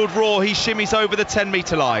Murrayfield Roar, he shimmies over the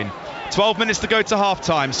 10-metre line. 12 minutes to go to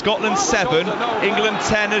half-time. Scotland 7, England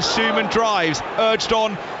 10 as Schumann drives, urged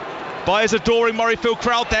on by his adoring Murrayfield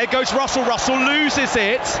crowd. There goes Russell. Russell loses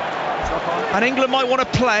it, and England might want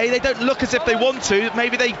to play. They don't look as if they want to.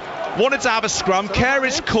 Maybe they wanted to have a scrum. Kerr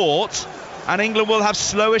is caught, and England will have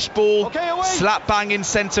slowish ball slap bang in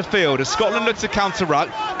centre field as Scotland look to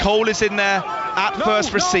counter-ruck. Cole is in there at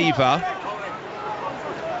first receiver,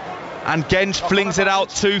 and Genge flings it out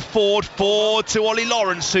to Ford to Ollie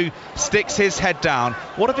Lawrence, who sticks his head down.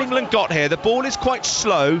 What have England got here? The ball is quite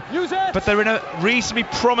slow, but they're in a reasonably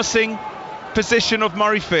promising position of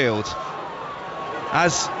Murrayfield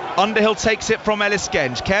as Underhill takes it from Ellis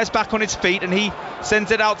Genge. Kerr's back on his feet, and he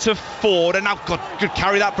sends it out to Ford, and now good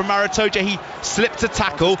carry that from Maritoja. He slipped a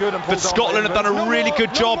tackle, but Scotland have done a really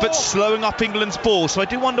good job at slowing up England's ball, so I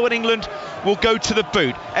do wonder when England will go to the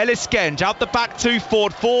boot. Ellis Genge out the back to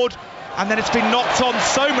Ford, and then it's been knocked on.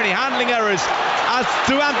 So many handling errors as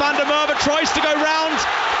Duhan van der Merwe tries to go round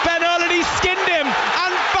Ben Earl, and he skinned him,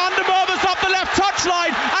 and van der Merwe's up the left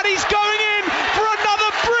touchline, and he's going in for another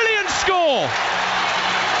brilliant score.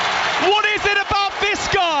 What is it about this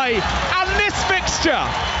guy and this fixture?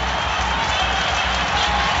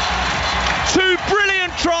 2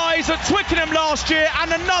 brilliant tries at Twickenham last year,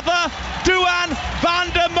 and another Duhan van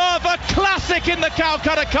der Merwe classic in the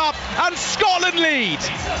Calcutta Cup, and Scotland lead.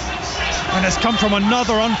 And it's come from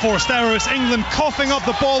another unforced error. It's England coughing up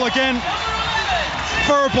the ball again.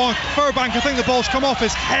 Furbank, I think the ball's come off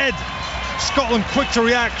his head. Scotland quick to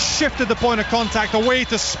react, shifted the point of contact away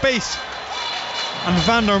to space. And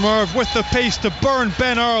Van der Merwe with the pace to burn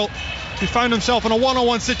Ben Earl, who found himself in a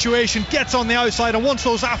one-on-one situation, gets on the outside, and once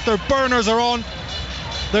those afterburners are on,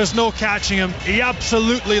 there's no catching him. He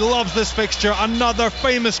absolutely loves this fixture. Another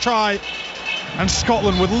famous try, and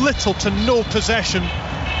Scotland with little to no possession,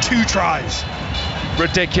 2 tries.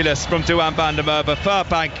 Ridiculous from Duhan van der Merwe.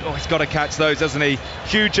 Furbank, he's got to catch those, hasn't he?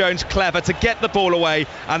 Hugh Jones clever to get the ball away,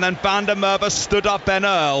 and then van der Merwe stood up Ben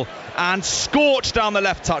Earl and scorched down the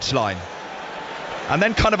left touchline. and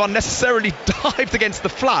then kind of unnecessarily dived against the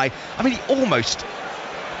flag. I mean, he almost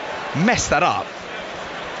messed that up.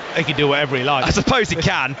 He can do whatever he likes. I suppose he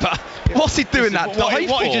can, but what's he doing that dive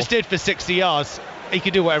what for? he just did for 60 yards, he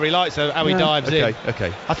can do whatever he likes, how he dives in.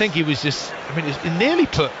 Okay. I think he was just, I mean, it nearly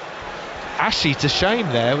put Ashley to shame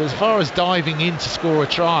there. As far as diving in to score a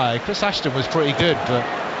try, Chris Ashton was pretty good, but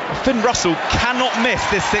Finn Russell cannot miss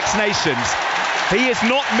this Six Nations. He is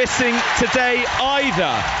not missing today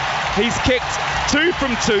either. He's kicked 2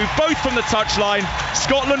 from 2, both from the touchline.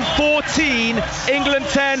 Scotland 14, England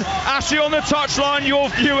 10. Ashley on the touchline, your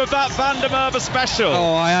view of that Van der Merwe special.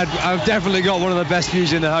 Oh, I've definitely got one of the best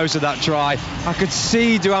views in the house of that try. I could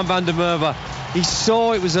see Duhan van der Merwe. He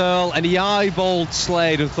saw it was Earl and he eyeballed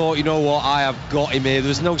Slade and thought, you know what, I have got him here. There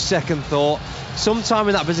was no second thought. Sometime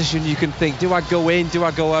in that position you can think, do I go in, do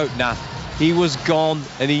I go out? Nah, he was gone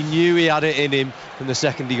and he knew he had it in him from the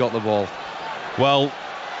second he got the ball. Well,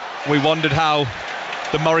 we wondered how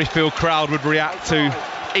the Murrayfield crowd would react to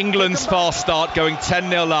England's fast start, going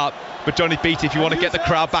 10-0 up. But Johnnie Beattie, if you want to get the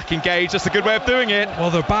crowd back engaged, that's a good way of doing it.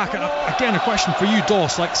 Well, they're back. Again, a question for you,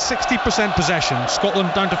 Doss. Like 60% possession,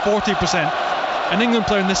 Scotland down to 40%. An England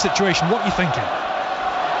player in this situation, what are you thinking?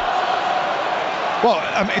 Well,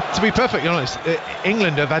 I mean, to be perfectly honest,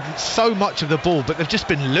 England have had so much of the ball, but they've just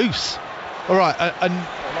been loose. All right,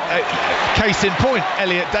 case in point,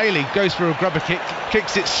 Elliot Daly goes for a grubber kick,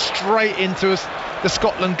 kicks it straight into the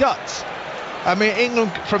Scotland guts. I mean,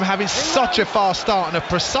 England, from having such a fast start and a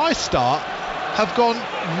precise start, have gone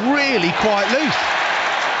really quite loose.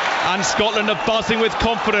 And Scotland are buzzing with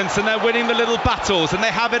confidence and they're winning the little battles and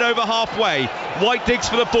they have it over halfway. White digs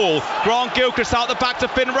for the ball. Grant Gilchrist out the back to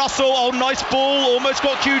Finn Russell. Oh, nice ball. Almost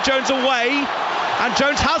got Hugh Jones away. And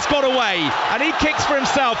Jones has got away. And he kicks for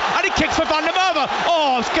himself. And he kicks for Van der Merwe.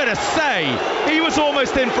 Oh, I was going to say, he was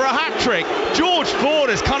almost in for a hat-trick. George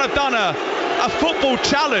Ford has kind of done a football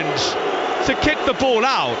challenge to kick the ball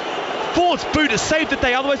out. Ford's boot has saved the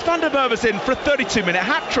day, otherwise Van der Merwe's in for a 32-minute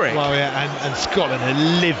hat-trick. Well, yeah, and Scotland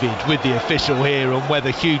are livid with the official here on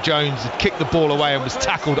whether Hugh Jones had kicked the ball away and was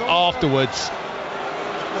tackled afterwards.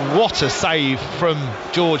 What a save from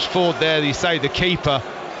George Ford there. You say the keeper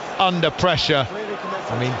under pressure.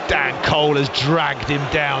 I mean, Dan Cole has dragged him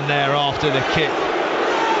down there after the kick.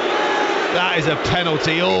 That is a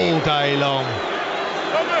penalty all day long.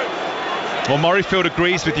 Well, Murrayfield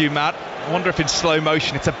agrees with you, Matt. I wonder if in slow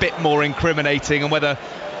motion it's a bit more incriminating and whether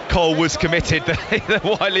Cole was committed.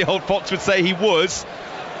 The wily old fox would say he was.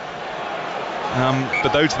 But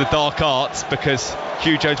those are the dark arts because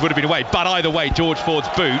Hugh Jones would have been away. But either way, George Ford's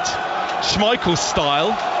boot, Schmeichel's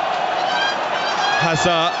style,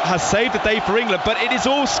 has saved the day for England. But it is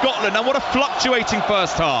all Scotland, and what a fluctuating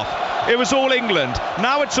first half. It was all England.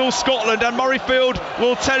 Now it's all Scotland, and Murrayfield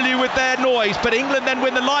will tell you with their noise. But England then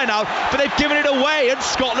win the line out, but they've given it away, and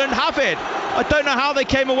Scotland have it. I don't know how they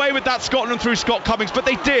came away with that, Scotland, through Scott Cummings, but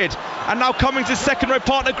they did. And now Cummings' second row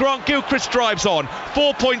partner Grant Gilchrist drives on.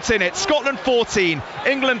 4 points in it. Scotland 14,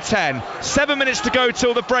 England 10. 7 minutes to go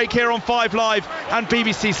till the break here on 5 Live and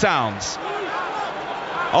BBC Sounds.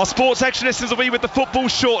 Our sports extra listeners will be with the football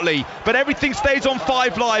shortly, but everything stays on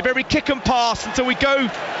 5 Live, every kick and pass until we go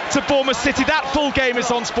to Bournemouth City. That full game is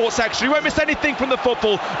on Sports Extra. You won't miss anything from the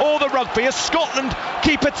football or the rugby as Scotland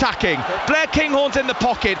keep attacking. Blair Kinghorn's in the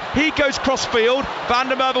pocket. He goes cross-field. Van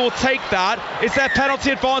der Merwe will take that. Is there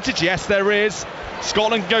penalty advantage? Yes, there is.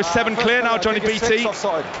 Scotland goes 7 clear now, Johnnie Beattie.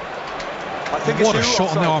 What a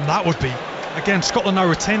shot on the arm that would be. Again, Scotland now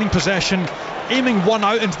retaining possession, aiming one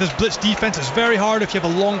out into this blitz defence. It's very hard if you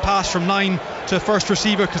have a long pass from 9 to the first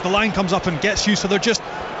receiver because the line comes up and gets you, so they're just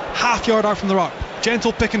half yard out from the ruck.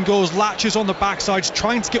 Gentle pick and goes, latches on the backsides,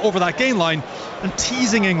 trying to get over that gain line and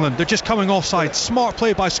teasing England. They're just coming offside. Smart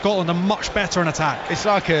play by Scotland and much better in attack. It's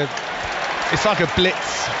like a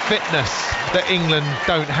blitz fitness that England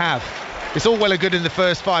don't have. It's all well and good in the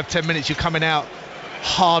first 5-10 minutes you're coming out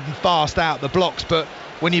hard and fast out the blocks, but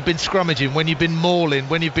when you've been scrummaging, when you've been mauling,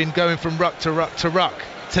 when you've been going from ruck to ruck to ruck,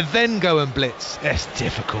 to then go and blitz, it's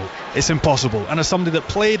difficult. It's impossible. And as somebody that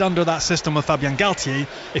played under that system with Fabien Galtier,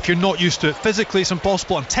 if you're not used to it physically, it's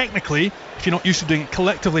impossible, and technically, if you're not used to doing it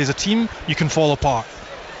collectively as a team, you can fall apart.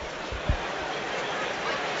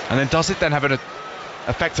 And then does it then have an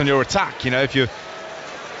effect on your attack? You know, if your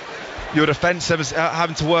defence is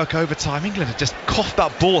having to work overtime. England have just coughed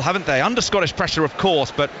that ball, haven't they? Under Scottish pressure, of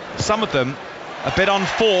course, but some of them a bit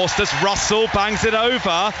unforced as Russell bangs it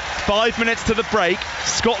over. 5 minutes to the break.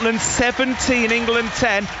 Scotland 17, England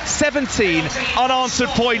 10. 17 unanswered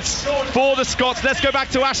points for the Scots. Let's go back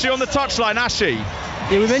to Ashley on the touchline. Ashley.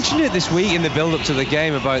 Yeah, we mentioned it this week in the build-up to the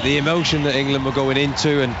game about the emotion that England were going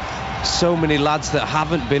into and so many lads that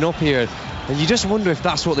haven't been up here. And you just wonder if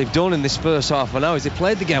that's what they've done in this first half an hour, is they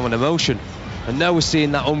played the game on emotion. And now we're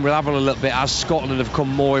seeing that unravel a little bit as Scotland have come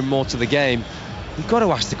more and more to the game. You've got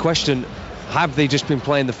to ask the question, have they just been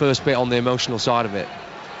playing the first bit on the emotional side of it?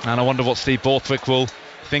 And I wonder what Steve Borthwick will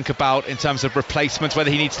think about in terms of replacements,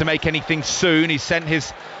 whether he needs to make anything soon. He sent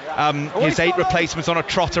his 8 replacements on a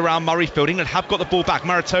trot around Murrayfield. England have got the ball back.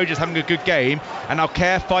 Maritoja's having a good game, and now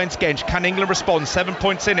Kerr finds Gench. Can England respond? 7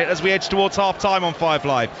 points in it as we edge towards half time on 5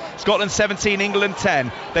 Live. Scotland 17, England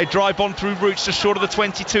 10. They drive on through routes just short of the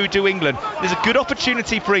 22 do England. There's a good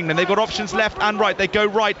opportunity for England. They've got options left and right. They go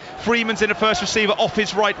right. Freeman's in a first receiver off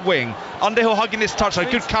his right wing. Underhill hugging this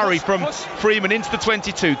touchline. Good carry from Freeman into the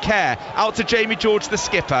 22. Kerr out to Jamie George, the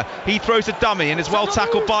skipper. He throws a dummy and is well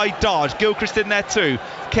tackled by Darge. Gilchrist in there too.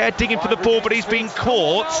 Kerr digging for the ball, but he's been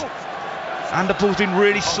caught, and the ball's been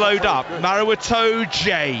really slowed up.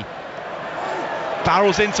 Maritoja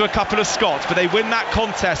barrels into a couple of Scots, but they win that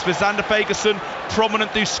contest for Xander Fagerson,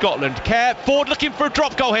 prominent through Scotland. Kerr, Ford looking for a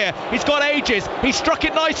drop goal here. He's got ages. He struck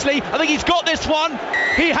it nicely. I think he's got this one.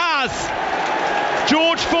 He has.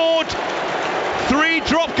 George Ford, 3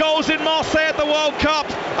 drop goals in Marseille at the World Cup.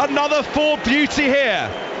 Another Ford beauty here.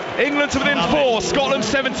 England to within 4, Scotland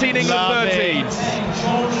 17, England 13.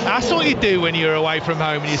 That's what you do when you're away from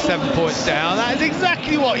home and you're 7 points down. That is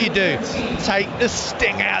exactly what you do. Take the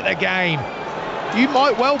sting out of the game. You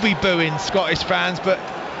might well be booing Scottish fans, but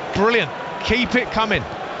brilliant. Keep it coming.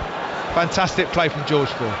 Fantastic play from George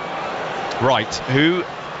Ford. Right, who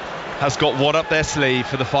has got what up their sleeve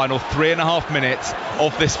for the final 3.5 minutes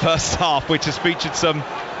of this first half, which has featured some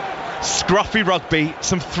scruffy rugby,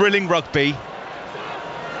 some thrilling rugby,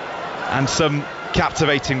 and some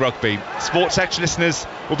captivating rugby. Sports Extra listeners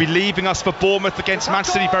will be leaving us for Bournemouth against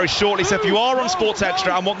Manchester City very shortly, so if you are on Sports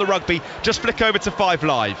Extra and want the rugby, just flick over to 5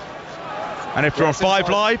 Live. And if you're on 5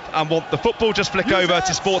 Live and want the football, just flick over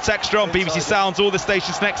to Sports Extra on BBC Sounds, all the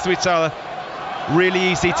stations next to each other.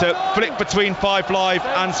 Really easy to flick between 5 Live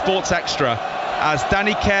and Sports Extra. As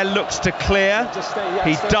Danny Kerr looks to clear,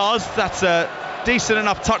 he does. That's a decent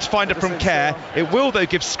enough touch finder from Kerr. It will though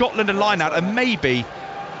give Scotland a line out and maybe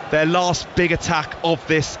their last big attack of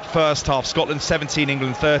this first half. Scotland 17,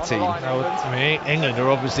 England 13. I mean, England are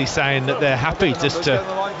obviously saying that they're happy just to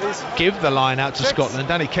give the line out to Scotland.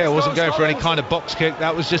 Danny Kerr wasn't going for any kind of box kick.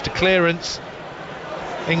 That was just a clearance.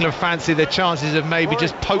 England fancy their chances of maybe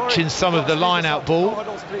just poaching some of the line out ball.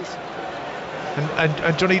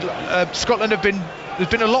 And Johnny, Scotland have been. There's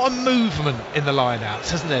been a lot of movement in the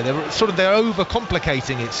line-outs, hasn't there? They're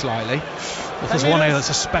overcomplicating it slightly. If there's one area that's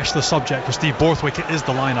a specialist subject for Steve Borthwick, it is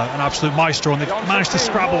the line-out, an absolute maestro, and they've managed to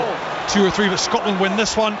scrabble 2 or 3, but Scotland win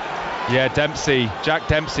this one. Yeah, Jack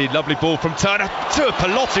Dempsey, lovely ball from Turner to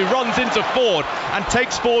Pilotu, runs into Ford and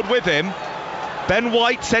takes Ford with him. Ben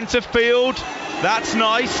White, centre field, that's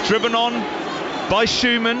nice, driven on by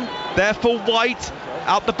Schumann, there for White.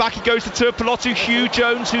 Out the back he goes to Tuipulotu. Hugh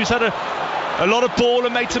Jones, who's had a lot of ball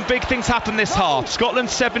and made some big things happen this half. Scotland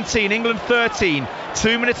 17, England 13.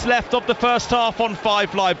 2 minutes left of the first half on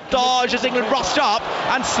 5 Live. Darge as England rushed up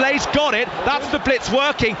and Slay's got it. That's the blitz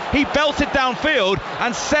working. He belted downfield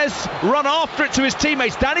and says run after it to his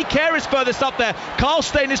teammates. Danny Kerr is furthest up there. Carl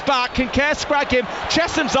Steyn is back. Can Kerr scrag him?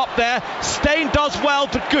 Chesham's up there. Steyn does well,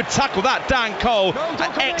 but good tackle that Dan Cole.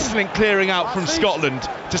 An excellent clearing out from Scotland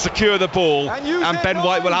to secure the ball, and Ben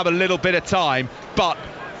White will have a little bit of time, but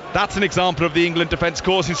that's an example of the England defence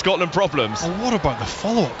causing Scotland problems. And what about the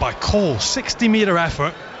follow-up by Cole? 60-metre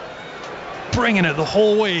effort, bringing it the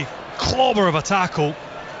whole way, clobber of a tackle.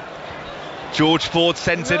 George Ford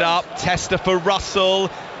sends it up, Tester for Russell.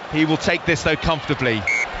 He will take this though comfortably.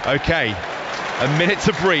 Okay, a minute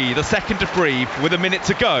to breathe, a second to breathe with a minute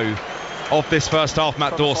to go of this first half.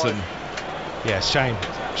 Matt Dawson. Yeah, shame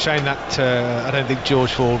that I don't think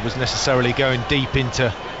George Ford was necessarily going deep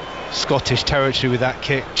into Scottish territory with that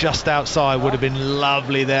kick. Just outside would have been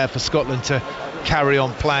lovely there for Scotland to carry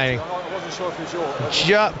on playing.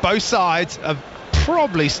 Both sides have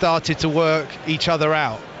probably started to work each other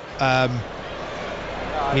out.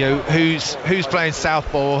 Who's playing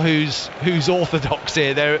southpaw, who's orthodox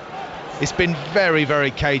here. It's been very,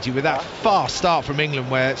 very cagey with that fast start from England,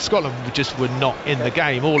 where Scotland just were not in the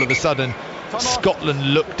game. All of a sudden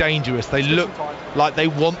Scotland look dangerous. They look like they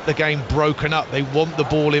want the game broken up. They want the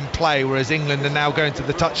ball in play, whereas England are now going to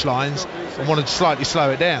the touchlines and want to slightly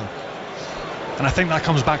slow it down. And I think that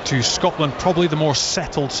comes back to Scotland, probably the more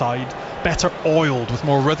settled side, better oiled with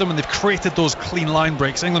more rhythm, and they've created those clean line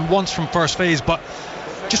breaks. England once from first phase, but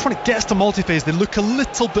just when it gets to multi-phase they look a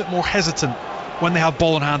little bit more hesitant when they have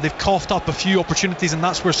ball in hand. They've coughed up a few opportunities, and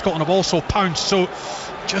that's where Scotland have also pounced. So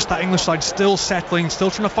just that English side still settling,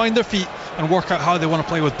 still trying to find their feet and work out how they want to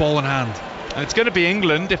play with ball in hand. And it's going to be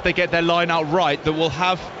England, if they get their line out right, that will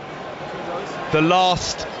have the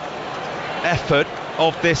last effort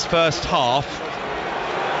of this first half.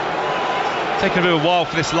 Taken a bit of a while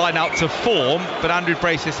for this line out to form, but Andrew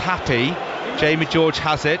Brace is happy. Jamie George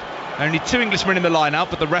has it. Only 2 Englishmen in the line out,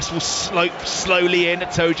 but the rest will slope slowly in.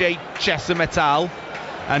 Toje, Chesham et al.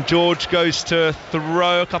 And George goes to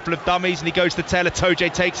throw a couple of dummies, and he goes to Taylor.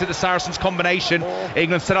 Toje takes it, the Saracens combination.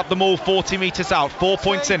 England set up the maul 40 metres out, 4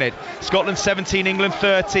 points in it. Scotland 17, England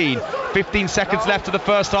 13. 15 seconds left of the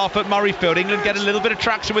first half at Murrayfield. England get a little bit of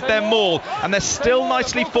traction with their maul, and they're still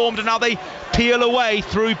nicely formed, and now they peel away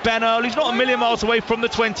through Ben Earl, who's not a million miles away from the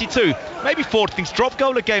 22. Maybe Ford thinks drop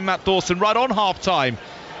goal again, Matt Dawson, right on half-time.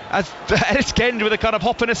 As Ellis Kend with a kind of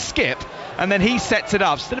hop and a skip, and then he sets it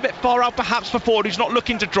up. Still a bit far out perhaps for Ford, who's not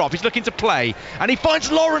looking to drop, he's looking to play, and he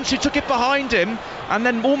finds Lawrence, who took it behind him and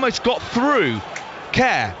then almost got through.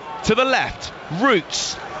 Kerr to the left,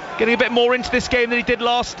 Roots getting a bit more into this game than he did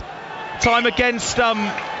last time against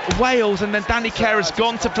Wales, and then Danny Kerr has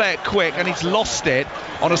gone to play it quick, and he's lost it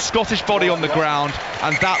on a Scottish body on the ground,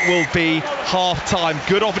 and that will be half-time.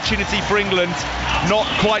 Good opportunity for England, not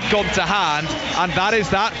quite gone to hand, and that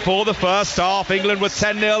is that for the first half. England were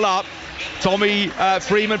 10-0 up. Tommy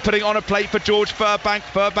Freeman putting on a plate for George Furbank.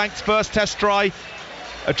 Furbank's first test try,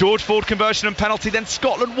 a George Ford conversion and penalty. Then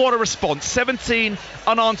Scotland, what a response. 17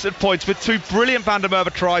 unanswered points with 2 brilliant Van der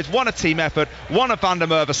Merwe tries, 1 a team effort, 1 a Van der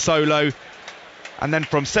Merwe solo. And then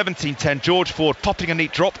from 17-10, George Ford popping a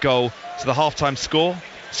neat drop goal to the half-time score.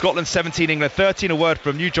 Scotland 17, England 13. A word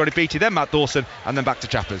from you, Johnny Beattie, then Matt Dawson, and then back to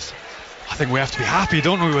Chappers. I think we have to be happy,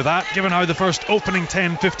 don't we, with that, given how the first opening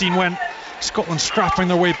 10-15 went. Scotland scrapping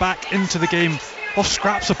their way back into the game off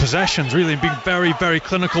scraps of possessions, really, and being very, very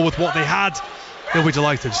clinical with what they had. They'll be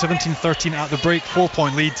delighted. 17-13 at the break,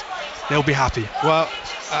 4-point lead. They'll be happy. Well,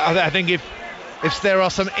 I think if there are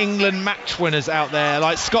some England match winners out there,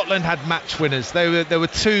 like Scotland had match winners, there were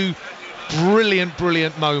 2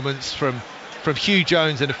 brilliant moments from Hugh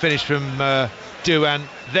Jones and a finish from Duan,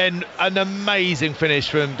 then an amazing finish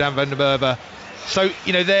from Dan van der Merwe. So,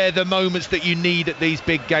 they're the moments that you need at these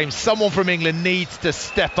big games. Someone from England needs to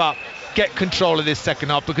step up, get control of this second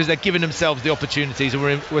half, because they're giving themselves the opportunities,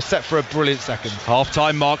 and we're set for a brilliant second.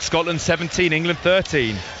 Half-time mark, Scotland 17, England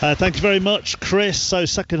 13. Thank you very much, Chris. So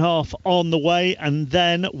second half on the way, and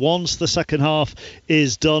then once the second half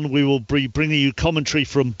is done, we will be bringing you commentary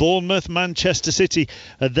from Bournemouth, Manchester City.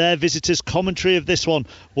 Their visitors' commentary of this one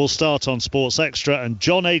will start on Sports Extra, and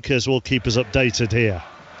John Akers will keep us updated here.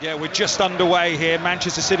 Yeah, we're just underway here.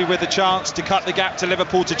 Manchester City with a chance to cut the gap to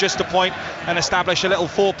Liverpool to just a point and establish a little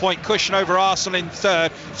 4-point cushion over Arsenal in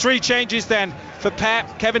third. 3 changes then for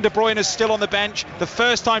Pep. Kevin De Bruyne is still on the bench. The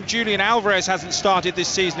first time Julian Alvarez hasn't started this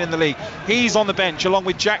season in the league. He's on the bench along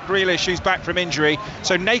with Jack Grealish, who's back from injury.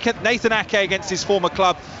 So Nathan Ake against his former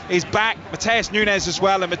club is back. Mateus Nunes as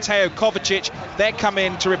well, and Mateo Kovacic. They come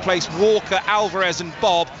in to replace Walker, Alvarez and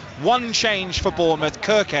Bob. 1 change for Bournemouth.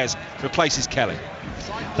 Kirkes replaces Kelly.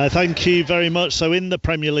 Thank you very much. So in the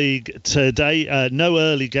Premier League today, no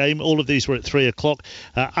early game. All of these were at 3 o'clock.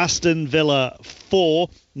 Aston Villa 4,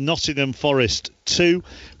 Nottingham Forest 2,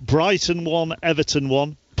 Brighton 1, Everton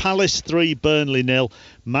 1, Palace 3, Burnley 0,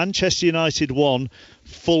 Manchester United 1,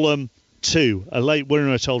 Fulham 2. A late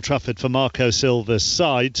winner at Old Trafford for Marco Silva's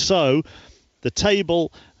side. So the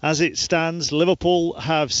table as it stands, Liverpool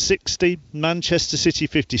have 60, Manchester City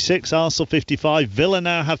 56, Arsenal 55, Villa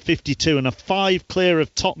now have 52 and are 5 clear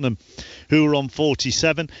of Tottenham, who are on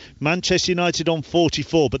 47, Manchester United on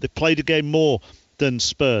 44, but they've played a game more than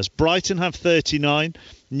Spurs. Brighton have 39,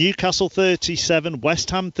 Newcastle 37, West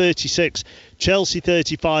Ham 36, Chelsea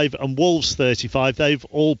 35 and Wolves 35. They've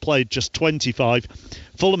all played just 25.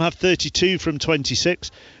 Fulham have 32 from 26,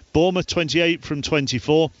 Bournemouth 28 from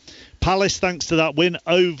 24. Palace, thanks to that win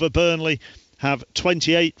over Burnley, have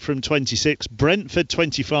 28 from 26. Brentford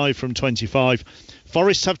 25 from 25.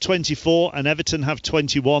 Forest have 24 and Everton have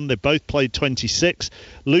 21. They've both played 26.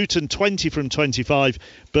 Luton 20 from 25.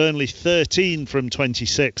 Burnley 13 from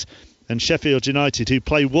 26. And Sheffield United, who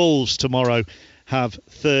play Wolves tomorrow, have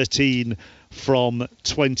 13 from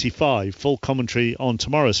 25. Full commentary on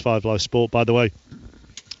tomorrow's 5 Live Sport, by the way,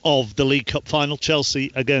 of the League Cup final,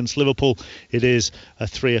 Chelsea against Liverpool. It is a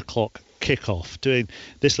 3 o'clock kickoff. Doing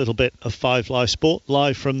this little bit of 5 Live Sport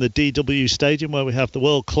live from the DW Stadium, where we have the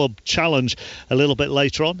World Club Challenge a little bit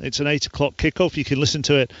later on. It's an 8 o'clock kickoff. You can listen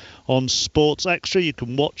to it on Sports Extra. You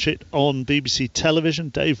can watch it on BBC Television.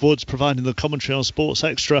 Dave Woods providing the commentary on Sports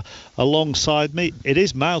Extra alongside me. It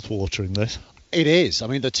is mouth-watering, this. It is. I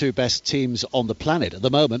mean, the two best teams on the planet at the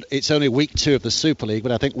moment. It's only week 2 of the Super League,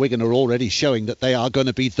 but I think Wigan are already showing that they are going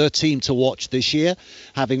to be the team to watch this year,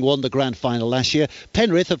 having won the grand final last year.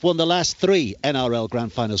 Penrith have won the last 3 NRL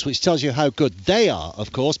grand finals, which tells you how good they are,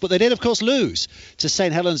 of course. But they did, of course, lose to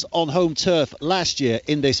St Helens on home turf last year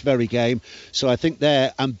in this very game. So I think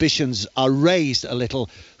their ambitions are raised a little.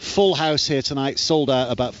 Full house here tonight, sold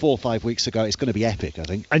out about 4 or 5 weeks ago. It's going to be epic, I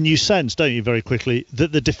think. And you sense, don't you, very quickly,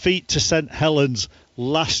 that the defeat to St Helens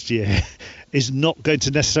last year is not going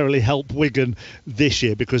to necessarily help Wigan this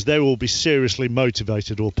year, because they will be seriously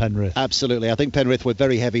motivated, or Penrith. Absolutely. I think Penrith were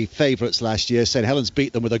very heavy favourites last year. St Helens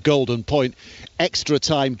beat them with a golden point extra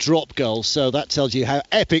time drop goal, so that tells you how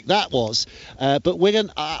epic that was. But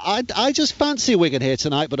Wigan, I just fancy Wigan here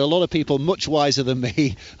tonight, but a lot of people much wiser than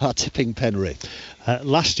me are tipping Penrith.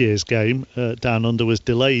 Last year's game down under was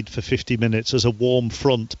delayed for 50 minutes as a warm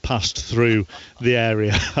front passed through the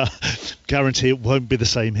area. Guarantee it won't be the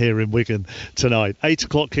same here in Wigan tonight. 8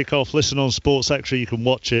 o'clock kick-off. Listen on Sports Extra. You can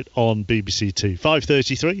watch it on BBC Two.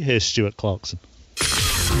 5:33. Here's Stuart Clarkson.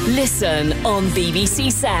 Listen on BBC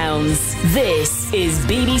Sounds. This is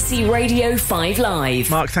BBC Radio 5 Live.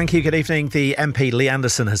 Mark, thank you. Good evening. The MP Lee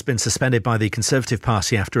Anderson has been suspended by the Conservative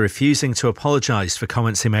Party after refusing to apologise for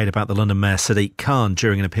comments he made about the London Mayor Sadiq Khan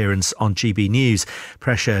during an appearance on GB News.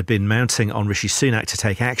 Pressure had been mounting on Rishi Sunak to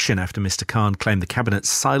take action after Mr Khan claimed the Cabinet's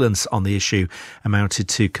silence on the issue amounted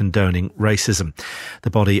to condoning racism. The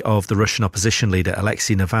body of the Russian opposition leader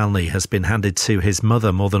Alexei Navalny has been handed to his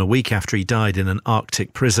mother more than a week after he died in an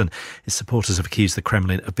Arctic prison. His supporters have accused the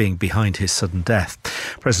Kremlin of being behind his sudden death.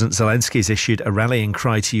 President Zelensky has issued a rallying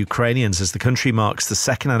cry to Ukrainians as the country marks the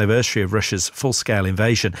second anniversary of Russia's full-scale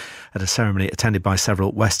invasion. At a ceremony attended by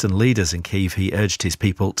several Western leaders in Kyiv, he urged his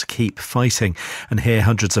people to keep fighting. And here,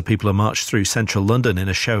 hundreds of people have marched through central London in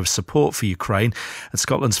a show of support for Ukraine. And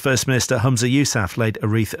Scotland's First Minister Humza Yousaf laid a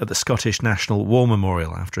wreath at the Scottish National War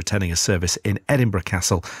Memorial after attending a service in Edinburgh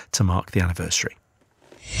Castle to mark the anniversary.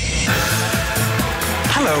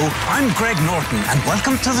 Hello, I'm Greg Norton and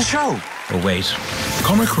welcome to the show. Oh wait,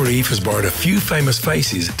 Cormac Reeve has borrowed a few famous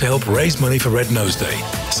faces to help raise money for Red Nose Day,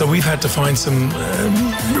 so we've had to find some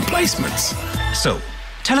replacements. So,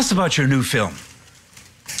 tell us about your new film.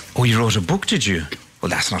 Oh, you wrote a book, did you? Well,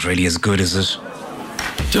 that's not really as good, is it?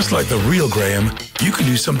 Just like the real Graham, you can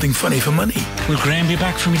do something funny for money. Will Graham be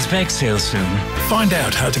back from his bake sale soon? Find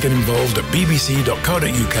out how to get involved at bbc.co.uk/Red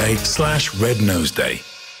Nose Day.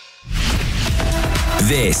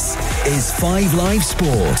 This is 5 Live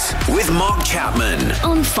Sport with Mark Chapman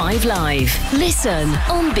on 5 Live. Listen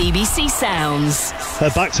on BBC Sounds.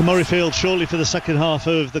 Back to Murrayfield shortly for the second half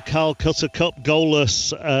of the Calcutta Cup.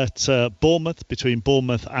 Goalless at Bournemouth, between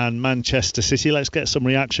Bournemouth and Manchester City. Let's get some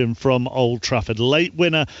reaction from Old Trafford. Late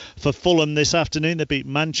winner for Fulham this afternoon. They beat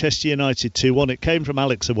Manchester United 2-1. It came from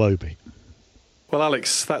Alex Iwobi. Well,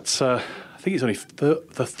 Alex, that's I think it's only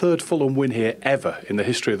the third Fulham win here ever in the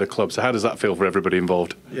history of the club. So how does that feel for everybody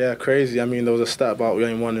involved? Yeah, crazy. I mean, there was a stat about we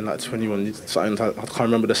only won in like 21. Something, I can't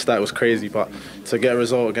remember the stat. It was crazy. But to get a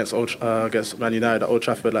result against Man United at Old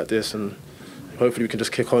Trafford like this, and hopefully we can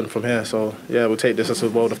just kick on from here. So yeah, we'll take this as a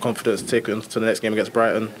world of confidence, take it into the next game against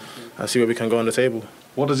Brighton, and see where we can go on the table.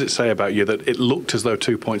 What does it say about you that it looked as though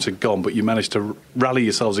 2 points had gone, but you managed to rally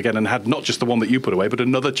yourselves again and had not just the one that you put away, but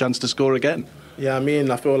another chance to score again? Yeah, I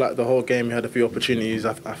mean, I feel like the whole game we had a few opportunities.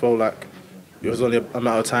 I felt like it was only a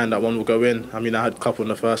matter of time that one would go in. I mean, I had a couple in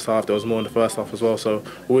the first half. There was more in the first half as well. So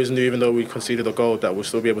always knew, even though we conceded a goal, that we'll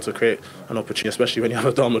still be able to create an opportunity, especially when you have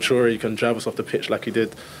a Dharma Traore, you can drive us off the pitch like he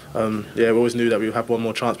did. Yeah, we always knew that we would have one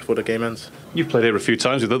more chance before the game ends. You've played here a few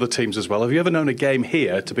times with other teams as well. Have you ever known a game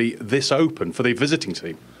here to be this open for the visiting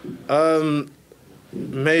team?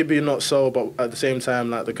 Maybe not so, but at the same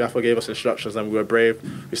time, like the gaffer gave us instructions and we were brave.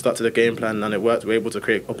 We stuck to the game plan and it worked. We were able to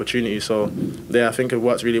create opportunities. So yeah, I think it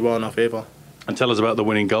worked really well in our favour. And tell us about the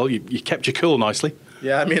winning goal. You kept your cool nicely.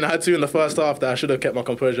 Yeah, I mean, I had two in the first half that I should have kept my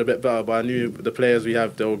composure a bit better, but I knew the players we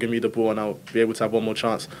have, they'll give me the ball and I'll be able to have one more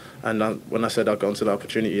chance. And when I said I got into the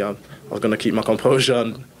opportunity, I was going to keep my composure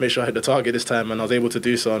and make sure I hit the target this time, and I was able to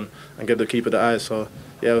do so and give the keeper the eyes. So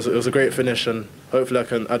yeah, it was a great finish, and hopefully I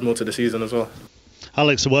can add more to the season as well.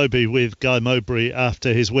 Alex Iwobi with Guy Mowbray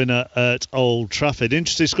after his winner at Old Trafford.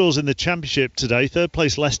 Interesting scores in the Championship today. Third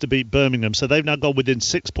place Leicester beat Birmingham, so they've now gone within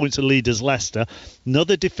 6 points of leaders Leicester.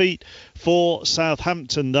 Another defeat for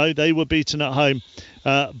Southampton, though. They were beaten at home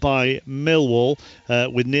by Millwall,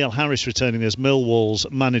 with Neil Harris returning as Millwall's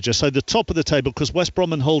manager. So the top of the table, because West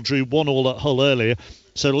Brom and Hull drew 1-1 at Hull earlier.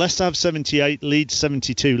 So Leicester have 78, Leeds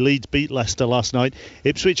 72. Leeds beat Leicester last night.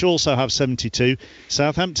 Ipswich also have 72.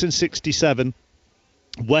 Southampton 67.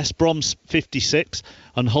 West Brom's 56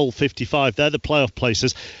 and Hull 55. They're the playoff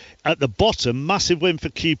places. At the bottom, massive win for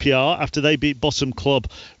QPR after they beat bottom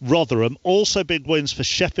club Rotherham. Also big wins for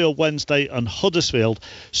Sheffield Wednesday and Huddersfield.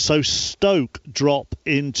 So Stoke drop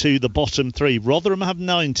into the bottom three. Rotherham have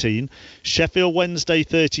 19, Sheffield Wednesday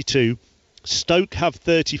 32, Stoke have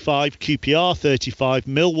 35, QPR 35,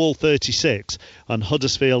 Millwall 36 and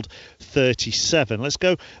Huddersfield 37. Let's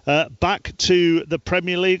go back to the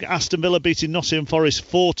Premier League. Aston Villa beating Nottingham Forest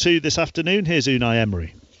 4-2 this afternoon. Here's Unai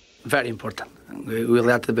Emery. Very important. We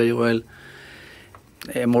reacted very well.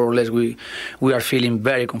 More or less, we are feeling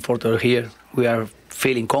very comfortable here. We are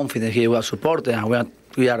feeling confident here. We are supported, and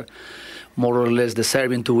we are more or less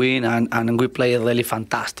deserving to win. And we played a really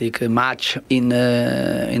fantastic match in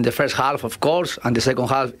the first half, of course, and the second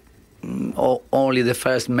half. Only the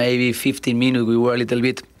first maybe 15 minutes we were a little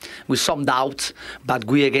bit with some doubts, but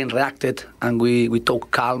we again reacted and we took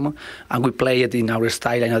calm and we played in our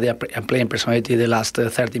style. I know they are playing personality the last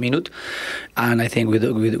 30 minutes, and I think we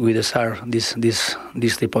deserve this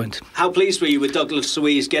 3 points. How pleased were you with Douglas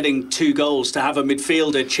Luiz getting 2 goals, to have a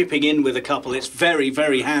midfielder chipping in with a couple? It's very,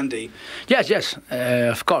 very handy. Yes,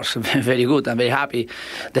 of course, very good. I'm very happy.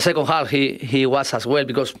 The second half he was as well,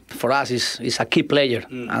 because for us he's a key player,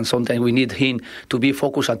 and sometimes we need him to be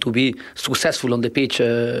focused and to be successful on the pitch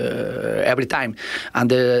every time. And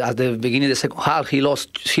at the beginning of the second half, he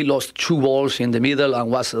lost 2 balls in the middle, and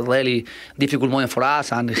was a really difficult moment for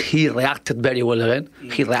us. And he reacted very well again.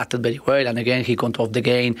 He reacted very well, and again he controlled the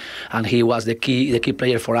game, and he was the key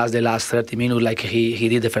player for us the last 30 minutes, like he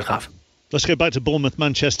did the first half. Let's go back to Bournemouth,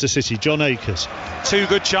 Manchester City. John Akers. 2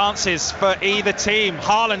 good chances for either team.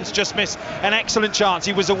 Haaland's just missed an excellent chance.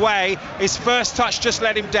 He was away. His first touch just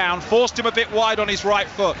let him down, forced him a bit wide on his right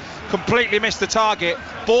foot, completely missed the target.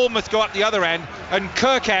 Bournemouth go up the other end, and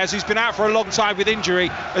Kerkers, who's been out for a long time with injury,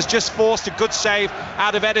 has just forced a good save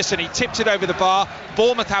out of Edison. He tipped it over the bar.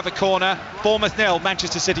 Bournemouth have a corner. Bournemouth 0,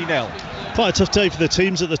 Manchester City 0. Quite a tough day for the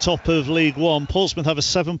teams at the top of League One. Portsmouth have a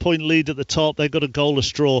 7-point lead at the top. They've got a goalless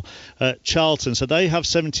draw at Charlton, so they have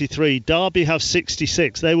 73. Derby have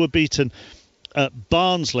 66. They were beaten at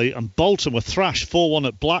Barnsley, and Bolton were thrashed 4-1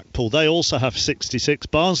 at Blackpool. They also have 66.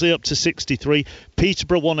 Barnsley up to 63.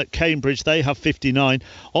 Peterborough won at Cambridge. They have 59.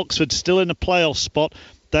 Oxford still in a playoff spot.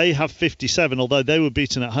 They have 57, although they were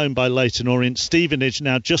beaten at home by Leyton Orient. Stevenage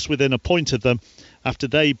now just within a point of them after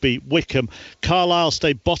they beat Wickham. Carlisle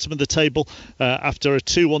stay bottom of the table after a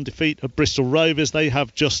 2-1 defeat at Bristol Rovers. They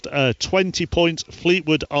have just 20 points.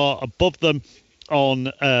 Fleetwood are above them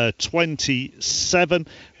on 27.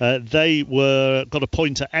 They got a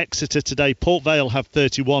point at Exeter today. Port Vale have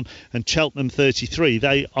 31 and Cheltenham 33.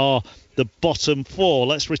 They are the bottom 4.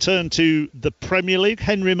 Let's return to the Premier League.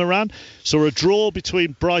 Henry Moran saw a draw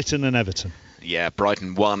between Brighton and Everton. Yeah,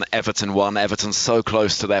 Brighton won, Everton won. Everton so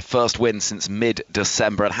close to their first win since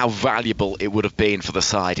mid-December, and how valuable it would have been for the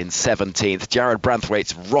side in 17th. Jared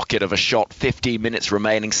Branthwaite's rocket of a shot, 15 minutes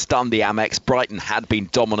remaining, stunned the Amex. Brighton had been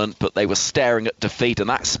dominant, but they were staring at defeat,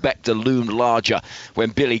 and that spectre loomed larger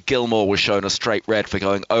when Billy Gilmore was shown a straight red for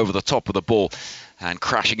going over the top of the ball and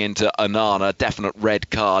crashing into Onana. Definite red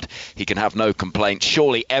card. He can have no complaint.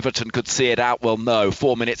 Surely Everton could see it out. Well, no.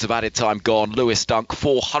 4 minutes of added time gone. Lewis Dunk,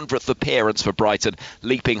 400th appearance for Brighton,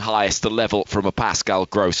 leaping highest to level from a Pascal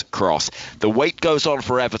Gross cross. The wait goes on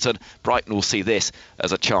for Everton. Brighton will see this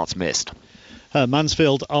as a chance missed.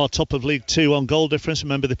 Mansfield are top of League 2 on goal difference.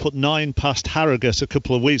 Remember, they put 9 past Harrogate a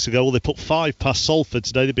couple of weeks ago. Well, they put 5 past Salford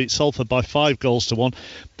today. They beat Salford by 5 goals to 1.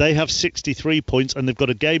 They have 63 points, and they've got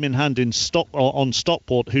a game in hand on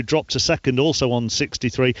Stockport, who dropped to second, also on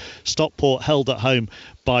 63. Stockport held at home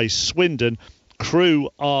by Swindon. Crewe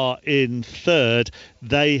are in third.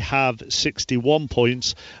 They have 61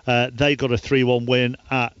 points. They got a 3-1 win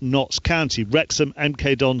at Notts County. Wrexham,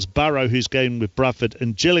 MK Dons, Barrow, who's game with Bradford,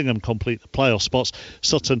 and Gillingham complete the playoff spots.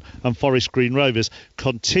 Sutton and Forest Green Rovers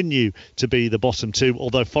continue to be the bottom 2,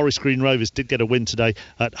 although Forest Green Rovers did get a win today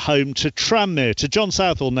at home to Tranmere. To John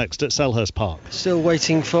Southall next at Selhurst Park. Still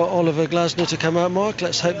waiting for Oliver Glasner to come out, Mark.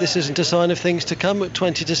 Let's hope this isn't a sign of things to come at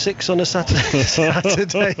 20-6 on a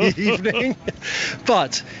Saturday evening.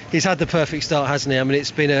 But he's had the perfect start, hasn't he? I mean, it's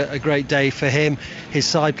been a great day for him. His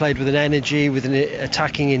side played with an energy, with an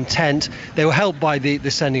attacking intent. They were helped by the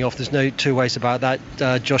sending off. There's no two ways about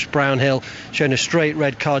that. Josh Brownhill shown a straight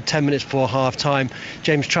red card 10 minutes before half-time.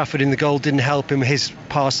 James Trafford in the goal didn't help him. His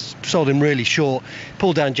pass sold him really short.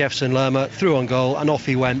 Pulled down Jefferson Lerma, threw on goal, and off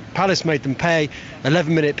he went. Palace made them pay.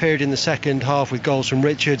 11-minute period in the second half with goals from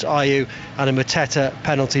Richards, Ayew, and a Mateta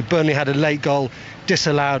penalty. Burnley had a late goal.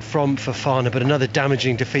 disallowed from Fofana, but another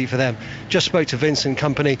damaging defeat for them. Just spoke to Vincent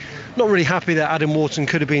Kompany, not really happy that Adam Wharton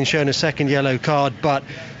could have been shown a second yellow card, but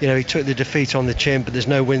he took the defeat on the chin. But there's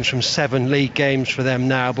no wins from 7 league games for them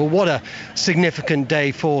now. But what a significant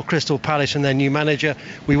day for Crystal Palace and their new manager.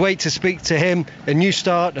 We wait to speak to him. A new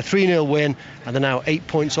start, a 3-0 win, and they're now 8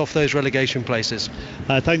 points off those relegation places.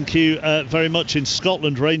 Thank you very much. In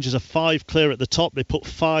Scotland, Rangers are 5 clear at the top. They put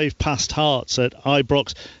 5 past Hearts at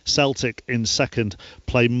Ibrox. Celtic in second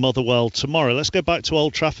play Motherwell tomorrow. Let's go back to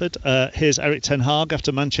Old Trafford. Here's Eric Ten Hag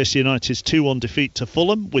after Manchester United's 2-1 defeat to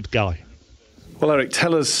Fulham with Guy. Well, Eric,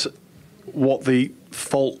 tell us where the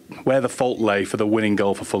fault lay for the winning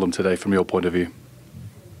goal for Fulham today from your point of view.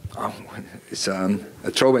 It's a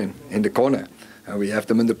throw-in the corner. We have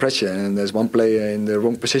them under pressure and there's one player in the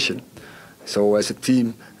wrong position. So as a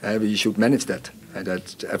team, we should manage that, and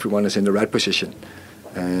that everyone is in the right position.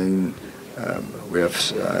 And we have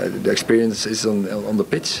the experience is on the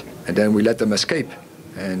pitch, and then we let them escape,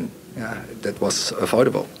 and that was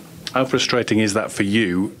avoidable. How frustrating is that for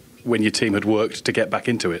you when your team had worked to get back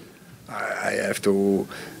into it? I have to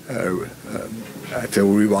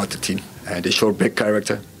reward the team. They showed big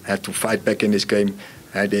character, had to fight back in this game,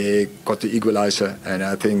 and they got the equaliser, and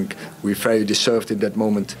I think we very deserved in that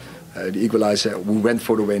moment. The equaliser, we went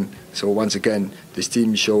for the win. So once again, this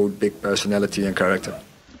team showed big personality and character.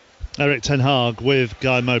 Eric Ten Hag with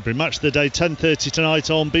Guy Mowbray. Match of the day, 10:30 tonight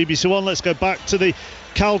on BBC One. Let's go back to the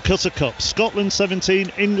Calcutta Cup. Scotland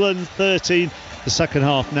 17, England 13. The second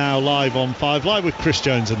half now live on 5 Live with Chris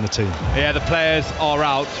Jones and the team. Yeah, the players are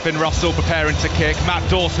out. Finn Russell preparing to kick. Matt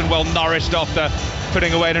Dawson well nourished after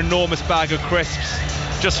putting away an enormous bag of crisps.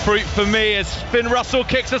 Just fruit for me as Finn Russell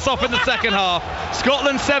kicks us off in the second half.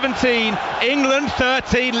 Scotland 17, England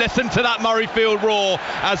 13. Listen to that Murrayfield roar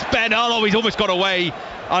as Ben Earl, he's almost got away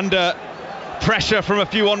under pressure from a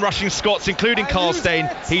few on-rushing Scots, including Carlstein.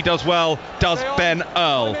 He does well, does Ben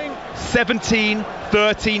Earl.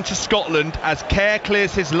 17-13 to Scotland as Kerr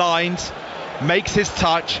clears his lines, makes his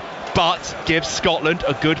touch, but gives Scotland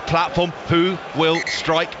a good platform. Who will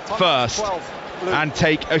strike first and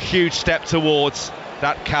take a huge step towards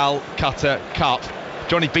that Calcutta Cup?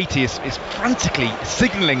 Johnny Beattie is frantically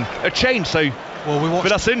signalling a change, so we watched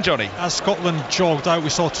with us in, Johnny. As Scotland jogged out, we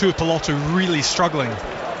saw Tuipulotu really struggling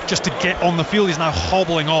just to get on the field. He's now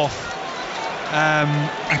hobbling off,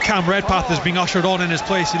 and Cam Redpath is being ushered on in his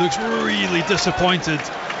place. He looks really disappointed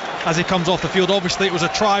as he comes off the field. Obviously it was a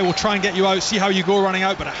try, we'll try and get you out, see how you go running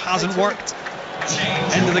out, but it hasn't worked.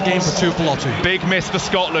 End of the game for Tuipulotu. Big miss for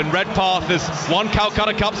Scotland. Redpath has won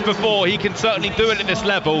Calcutta Cups before. He can certainly do it at this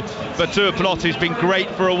level, but Tuipulotu's been great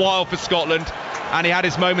for a while for Scotland, and he had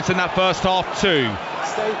his moments in that first half too.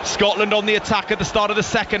 Scotland on the attack at the start of the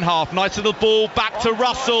second half. Nice little ball back to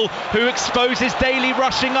Russell, who exposes Daly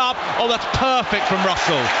rushing up. Oh, that's perfect from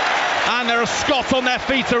Russell. And there are Scots on their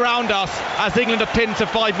feet around us as England are pinned to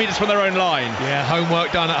 5 metres from their own line. Yeah,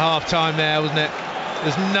 homework done at half-time there, wasn't it?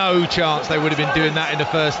 There's no chance they would have been doing that in the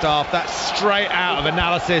first half. That's straight out of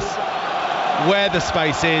analysis where the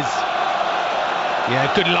space is.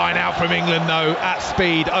 Yeah, good line out from England though, at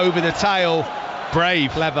speed, over the tail.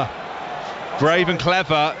 Brave. Clever. Brave and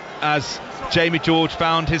clever as Jamie George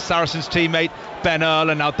found his Saracens teammate Ben Earl,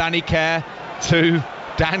 and now Danny Kerr to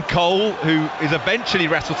Dan Cole, who is eventually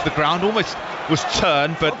wrestled to the ground, almost was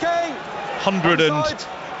turned, but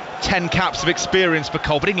 110 caps of experience for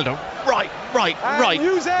Cole. But England are right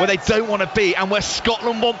where they don't want to be and where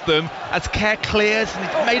Scotland want them, as Kerr clears and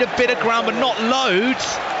he's made a bit of ground but not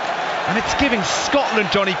loads, and it's giving Scotland,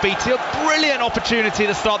 Johnny Beattie, a brilliant opportunity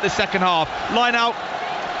to start this second half. Line out,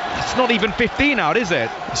 it's not even 15 out, is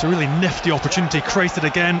it? It's a really nifty opportunity created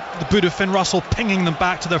again. The boot of Finn Russell pinging them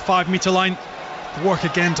back to their 5 metre line. Work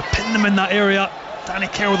again to pin them in that area. Danny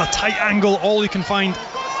Kerr with a tight angle, all he can find.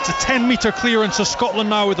 It's a 10 metre clearance, so Scotland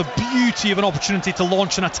now with a beauty of an opportunity to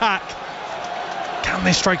launch an attack. Can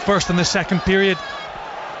they strike first in the second period?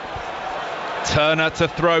 Turner to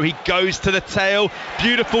throw, he goes to the tail.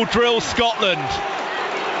 Beautiful drill, Scotland.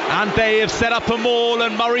 And they have set up a maul,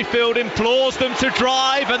 and Murrayfield implores them to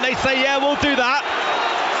drive, and they say, yeah, we'll do that.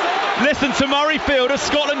 Listen to Murrayfield as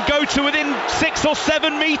Scotland go to within 6 or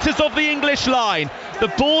 7 metres of the English line. The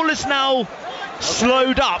ball is now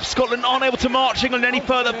slowed up. Scotland aren't able to march England any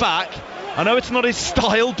further back. I know it's not his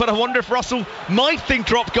style, but I wonder if Russell might think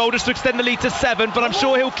drop goal just to extend the lead to 7, but I'm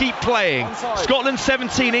sure he'll keep playing. Scotland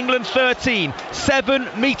 17, England 13. 7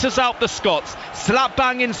 metres out the Scots. Slap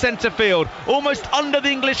bang in centre field, almost under the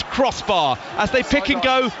English crossbar as they pick and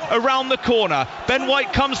go around the corner. Ben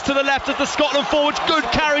White comes to the left of the Scotland forwards. Good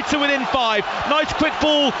carry to within 5. Nice quick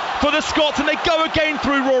ball for the Scots, and they go again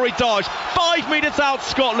through Rory Darge. 5 metres out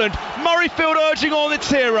Scotland. Murrayfield urging on its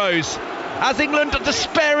heroes as England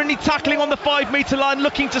despairingly tackling on the 5 metre line,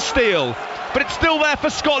 looking to steal. But it's still there for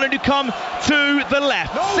Scotland, who come to the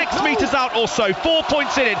left. 6 metres out or so, 4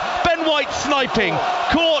 points in it. Ben White sniping,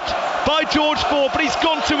 caught by George Ford, but he's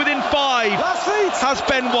gone to within 5. Has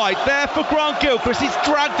Ben White there for Grant Gilchrist. He's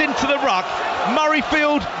dragged into the ruck.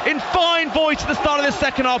 Murrayfield in fine voice at the start of the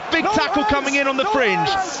second half. Big tackle coming in on the fringe,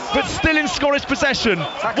 but still in Scottish possession.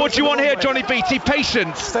 What do you want here, Johnny Beattie?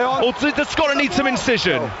 Patience, or does Scotland need some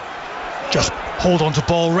incision? Just hold on to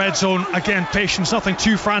ball, red zone, again patience, nothing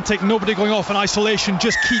too frantic, nobody going off in isolation,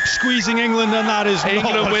 just keep squeezing England, and that is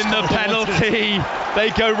England win the penalty. They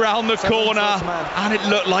go round the corner, and it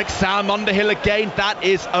looked like Sam Underhill again. That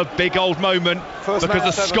is a big old moment,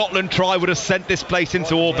 because a Scotland try would have sent this place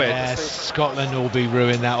into orbit. Yes, Scotland will be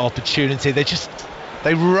ruining that opportunity.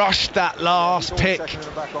 They rushed that last pick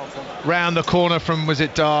round the corner from, was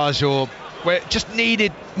it Darge, or where it just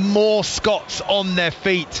needed more Scots on their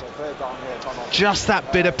feet. Just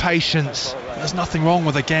that bit of patience. There's nothing wrong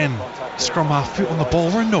with, again, scrum half foot on the ball.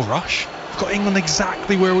 We're in no rush. We've got England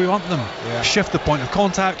exactly where we want them. Yeah. Shift the point of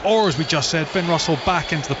contact, or as we just said, Finn Russell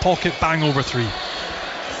back into the pocket, bang over 3.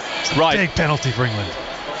 It's a big penalty for England.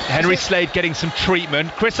 Henry Slade getting some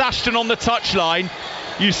treatment. Chris Ashton on the touchline.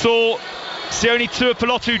 You saw Sione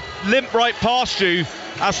Tuipulotu limp right past you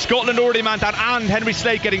as Scotland already man down, and Henry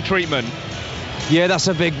Slade getting treatment. Yeah, that's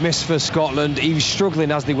a big miss for Scotland. He was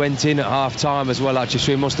struggling as they went in at half-time as well, actually,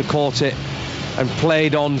 so he must have caught it and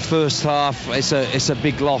played on first half. It's a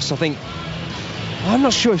big loss. I'm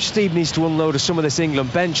not sure if Steve needs to unload some of this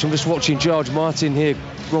England bench. I'm just watching George Martin here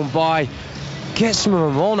run by. Get some of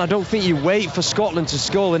them on. I don't think you wait for Scotland to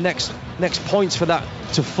score the next points for that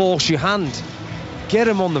to force your hand. Get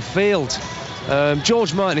them on the field.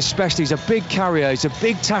 George Martin especially, he's a big carrier, he's a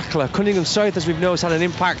big tackler. Cunningham South, as we've noticed, had an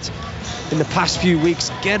impact in the past few weeks.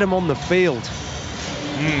 Get him on the field.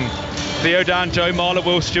 Theo Dan, Joe Marler,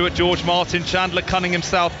 Will Stewart, George Martin, Chandler Cunningham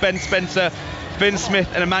South, Ben Spencer, Finn Smith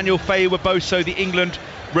and Emmanuel Faye were both so the England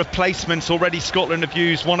replacements. Already Scotland have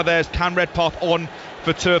used one of theirs. Cam Redpath on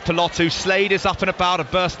for Tuipulotu. Slade is up and about. A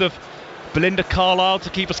burst of Belinda Carlisle to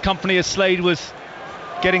keep us company as Slade was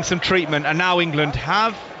getting some treatment. And now England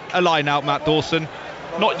have a line out, Matt Dawson.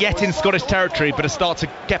 Not yet in Scottish territory, but a start to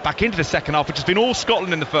get back into the second half, which has been all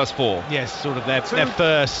Scotland in the first 4. Yes, sort of their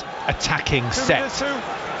first attacking set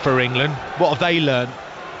for England. What have they learned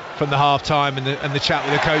from the half-time and the chat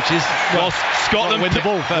with the coaches? Well, Scotland win the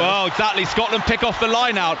ball first. Well, exactly. Scotland pick off the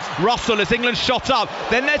line out. Russell as England shot up.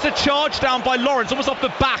 Then there's a charge down by Lawrence, almost off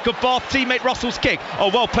the back of Bath teammate Russell's kick.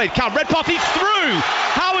 Oh, well played. Cam Redpath, he's through.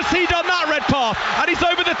 How has he done that, Redpath? And he's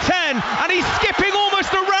over the 10, and he's skipping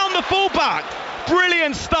almost around the fullback.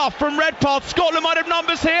 Brilliant stuff from Redpath. Scotland might have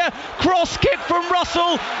numbers here. Cross kick from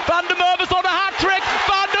Russell. Van der Merwe's on a hat-trick.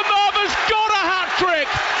 Van der Merwe's got a hat-trick.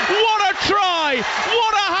 What a try.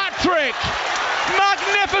 What a hat-trick.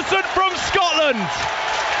 Magnificent from Scotland.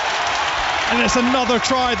 And it's another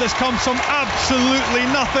try that's come from absolutely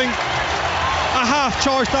nothing. A half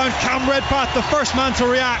charge down. Cam Redpath, the first man to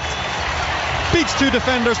react. Beats 2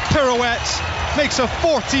 defenders, pirouettes, makes a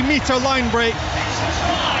 40-metre line break.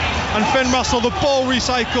 And Finn Russell, the ball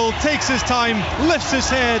recycled, takes his time, lifts his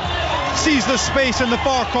head, sees the space in the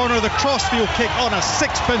far corner, the crossfield kick on a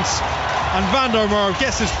sixpence, and Van der Merwe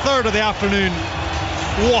gets his 3rd of the afternoon.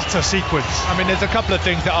 What a sequence. I mean, there's a couple of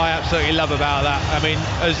things that I absolutely love about that. I mean,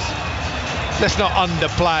 let's not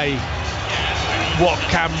underplay what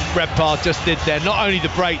Cam Redpath just did there. Not only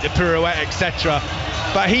the break, the pirouette, etc.,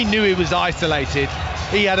 but he knew he was isolated.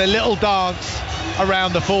 He had a little dance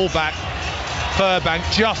around the fullback,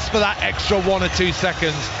 Furbank, just for that extra 1 or 2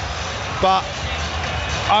 seconds. But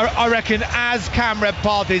I reckon as Cam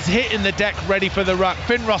Redpath is hitting the deck ready for the ruck,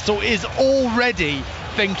 Finn Russell is already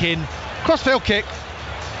thinking, crossfield kick,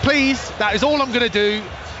 please, that is all I'm going to do.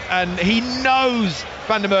 And he knows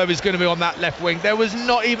Van der Merwe is going to be on that left wing. There was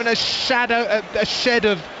not even a shed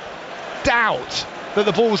of doubt that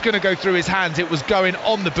the ball was going to go through his hands. It was going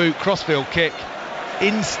on the boot, crossfield kick.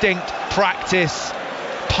 Instinct, practice,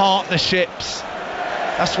 partnerships.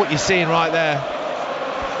 That's what you're seeing right there.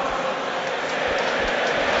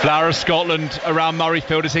 Flower of Scotland around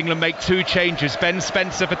Murrayfield as England make 2 changes. Ben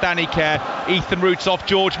Spencer for Danny Kerr. Ethan Roots off,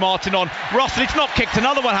 George Martin on. Russell, he's not kicked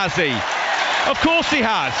another one, has he? Of course he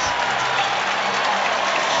has.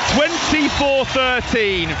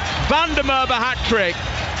 24-13. Van der Merwe hat-trick.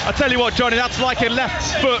 I tell you what, Johnny, that's like a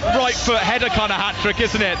left foot, right foot header kind of hat-trick,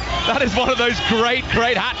 isn't it? That is one of those great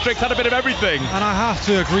hat-tricks, had a bit of everything. And I have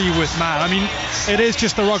to agree with Matt. I mean, it is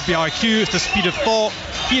just the rugby IQ, it's the speed of thought.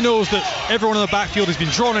 He knows that everyone in the backfield has been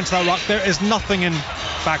drawn into that ruck. There is nothing in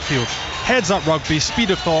backfield. Heads up rugby, speed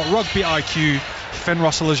of thought, rugby IQ. Finn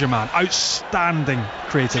Russell is your man. Outstanding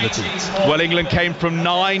creativity. Well, England came from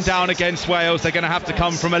 9 down against Wales. They're going to have to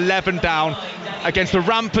come from 11 down against a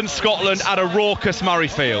rampant Scotland at a raucous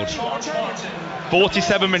Murrayfield.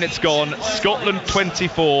 47 minutes gone. Scotland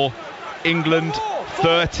 24, England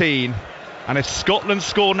 13. And if Scotland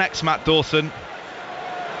score next, Matt Dawson,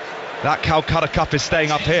 that Calcutta Cup is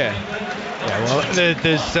staying up here. Yeah, well,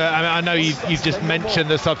 there's. I know you've just mentioned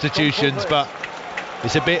the substitutions, but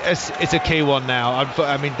it's a key one now.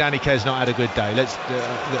 I mean, Danny Kerr's not had a good day.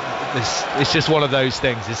 It's just one of those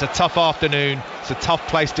things. It's a tough afternoon. It's a tough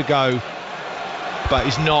place to go, but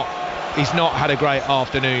he's not had a great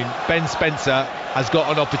afternoon. Ben Spencer has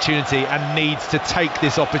got an opportunity and needs to take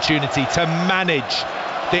this opportunity to manage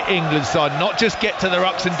the England side, not just get to the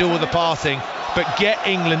rucks and do all the passing, but get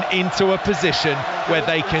England into a position where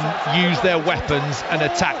they can use their weapons and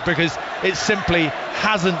attack, because it simply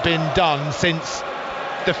hasn't been done since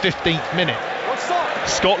the 15th minute.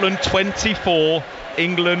 Scotland 24,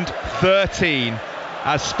 England 13,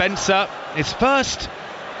 as Spencer, his first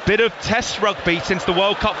bit of test rugby since the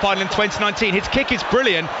World Cup final in 2019. His kick is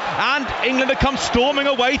brilliant, and England have come storming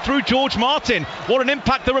away through George Martin. What an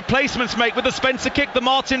impact the replacements make with the Spencer kick, the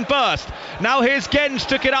Martin burst. Now here's Genge,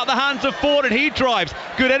 took it out the hands of Ford, and he drives.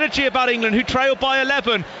 Good energy about England, who trail by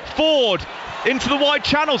 11. Ford into the wide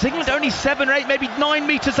channels. England only 7 or 8, maybe 9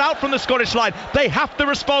 metres out from the Scottish line. They have to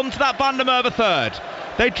respond to that Van der Merwe third.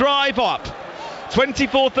 They drive up.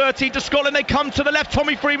 24-13 to Scotland. They come to the left.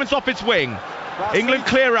 Tommy Freeman's off his wing. England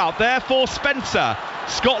clear out. Therefore Spencer.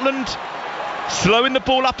 Scotland slowing the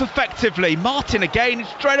ball up effectively. Martin again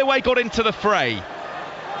straight away got into the fray.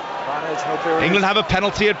 England have a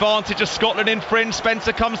penalty advantage as Scotland in fringe.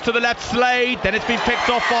 Spencer comes to the left, Slade, then it's been picked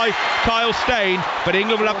off by Kyle Steyn, but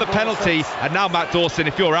England will have the penalty. And now, Matt Dawson,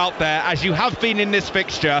 if you're out there, as you have been in this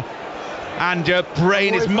fixture, and your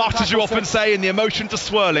brain is much, as you often say, and the emotions are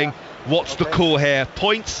swirling, what's the call here?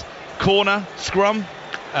 Points, corner, scrum?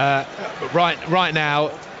 Right now,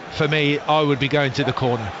 for me, I would be going to the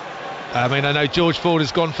corner. I mean, I know George Ford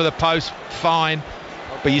has gone for the post, fine,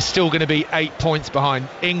 but you're still going to be 8 points behind.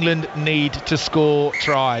 England need to score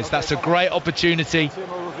tries. That's a great opportunity.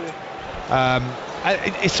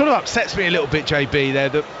 It sort of upsets me a little bit, JB, there,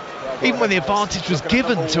 that even when the advantage was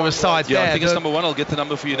given to a side there. I think it's number 1. I'll get the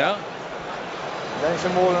number for you now.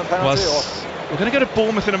 Well, we're going to go to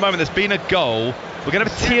Bournemouth in a moment. There's been a goal. We're going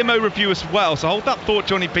to have a TMO review as well, so hold that thought,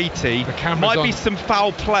 Johnny Beattie. Might be some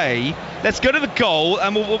foul play. Let's go to the goal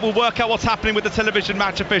and we'll work out what's happening with the television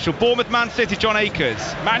match official. Bournemouth, Man City, John Akers.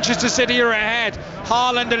 Manchester City are ahead.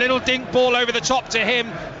 Haaland, a little dink ball over the top to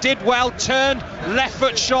him. Did well, turned, left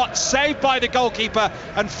foot shot, saved by the goalkeeper,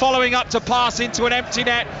 and following up to pass into an empty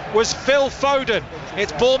net was Phil Foden.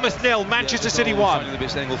 It's Bournemouth 0, Manchester City 1. The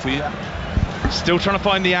best angle for you. Still trying to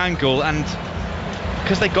find the angle, and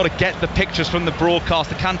because they've got to get the pictures from the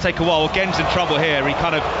broadcast, it can take a while. Gen's in trouble here. He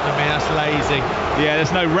kind of, I mean, that's lazy. Yeah,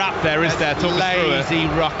 there's no wrap there, is there? Lazy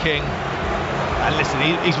rucking. And listen,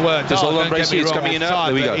 he's worked Does hard. Holland Bracey, it's coming in out.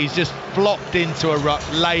 There we go. He's just flopped into a ruck,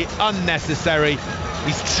 late, unnecessary.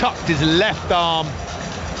 He's tucked his left arm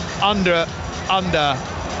under, and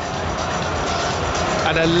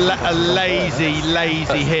a lazy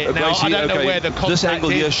hit. Now, I don't know where the contact is. This angle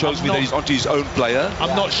here shows me that he's onto his own player.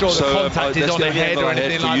 I'm not sure the contact is on the head or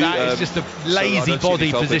anything like that. It's just a lazy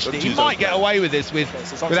body position. He might get away with this with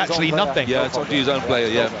actually nothing. Yeah, it's onto his own player,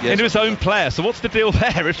 yeah. Yes. Into his own player. So what's the deal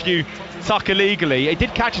there if you tuck illegally? He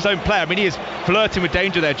did catch his own player. I mean, he is flirting with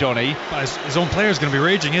danger there, Johnny. His own player's going to be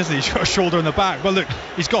raging, isn't he? He's got a shoulder in the back. Well, look,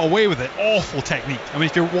 he's got away with it. Awful technique. I mean,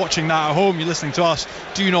 if you're watching that at home, you're listening to us,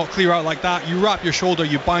 do not clear out like that. You wrap your shoulder,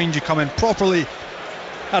 you bind, you come in properly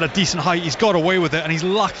at a decent height. He's got away with it, and he's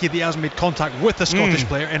lucky that he hasn't made contact with the Scottish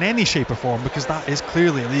player in any shape or form, because that is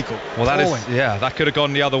clearly illegal. Well, that could have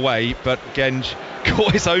gone the other way, but Genge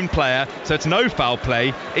caught his own player, so it's no foul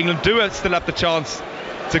play. England do still have the chance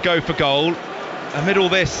to go for goal. Amid all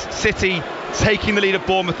this, City taking the lead at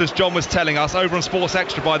Bournemouth, as John was telling us, over on Sports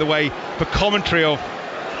Extra, by the way, for commentary of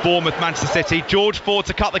Bournemouth, Manchester City. George Ford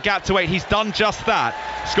to cut the gap to 8. He's done just that.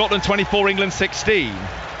 Scotland 24, England 16.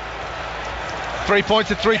 3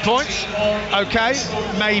 points are 3 points. Okay,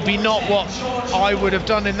 maybe not what I would have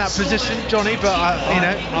done in that position, Johnny, but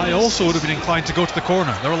I also would have been inclined to go to the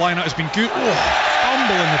corner. Their line-out has been good.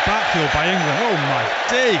 Fumble in the backfield by England. Oh my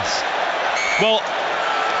days. Well,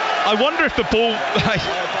 I wonder if the ball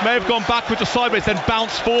may have gone backwards or sideways, then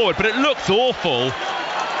bounced forward, but it looks awful.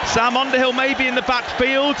 Sam Underhill maybe in the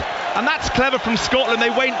backfield, and that's clever from Scotland. They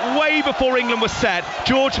went way before England was set.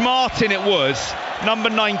 George Martin it was, number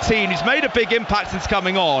 19. He's made a big impact since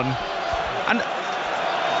coming on. And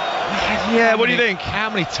what do you think? How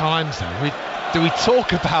many times though do we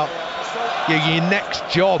talk about your next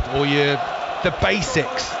job or the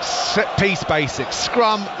basics, set piece basics,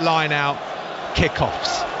 scrum, line out,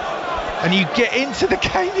 kickoffs? And you get into the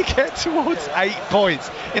game, you get towards 8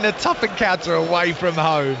 points in a tough encounter away from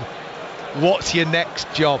home. What's your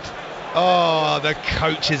next job? Oh, the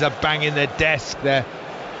coaches are banging their desk, they're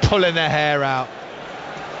pulling their hair out.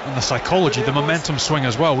 And the psychology, the momentum swing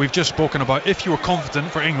as well. We've just spoken about if you were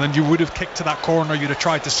confident for England, you would have kicked to that corner, you'd have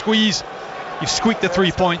tried to squeeze. You've squeaked the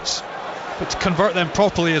 3 points. But to convert them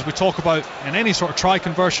properly, as we talk about in any sort of try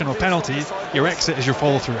conversion or penalty, your exit is your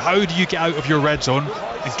follow through. How do you get out of your red zone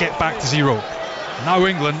and get back to zero? Now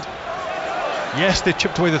England, yes, they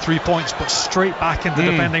chipped away the 3 points, but straight back into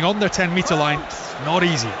defending on their 10-metre line. Not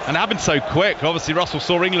easy. And it happened so quick. Obviously Russell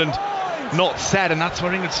saw England not set, and that's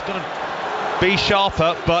where England's got to be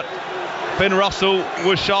sharper. But Finn Russell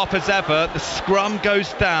was sharp as ever. The scrum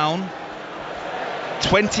goes down.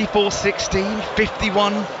 24-16,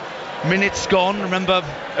 51 minutes gone. Remember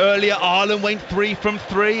earlier Ireland went 3 from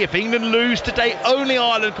 3. If England lose today, only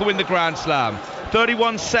Ireland can win the Grand Slam.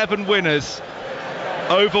 31-7 winners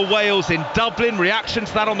over Wales in Dublin. Reaction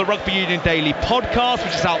to that on the Rugby Union Daily podcast,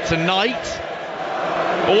 which is out tonight.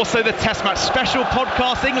 Also the Test Match Special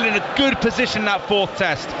podcast. England in a good position in that 4th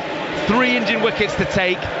Test. 3 Indian wickets to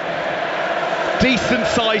take. Decent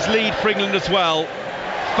sized lead for England as well.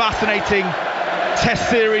 Fascinating Test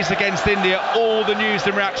series against India. All the news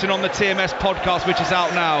and reaction on the TMS podcast, which is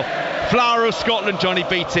out now. Flower of Scotland, Johnny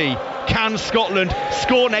Beattie. Can Scotland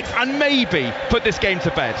score next and maybe put this game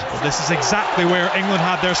to bed? Well, this is exactly where England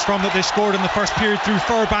had their scrum that they scored in the first period through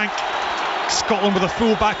Furbank. Scotland with a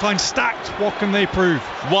full backline stacked. What can they prove?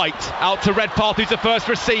 White out to Redpath, who's the first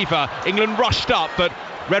receiver. England rushed up, but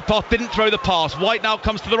Redpath didn't throw the pass. White now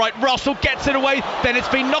comes to the right. Russell gets it away. Then it's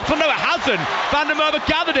been knocked on. No, it hasn't. Van der Merwe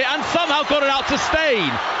gathered it and somehow got it out to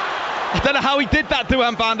Steyn. I don't know how he did that,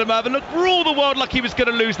 Duhan van der Merwe. Look, for all the world, like he was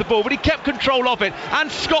going to lose the ball, but he kept control of it.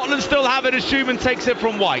 And Scotland still have it as Schumann takes it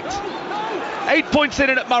from White. 8 points in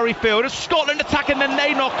it at Murrayfield. As Scotland attacking, then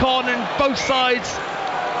they knock on, and both sides,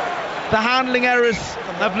 the handling errors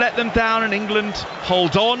have let them down, and England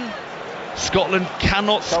hold on. Scotland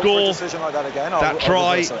cannot score that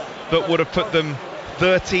try that would have put them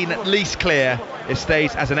 13 at least clear. It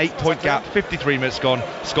stays as an 8-point gap. 53 minutes gone.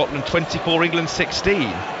 Scotland 24, England 16.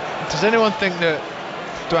 Does anyone think that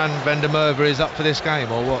Duhan van der Merwe is up for this game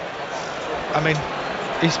or what? I mean,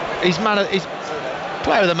 he's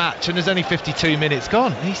player of the match and there's only 52 minutes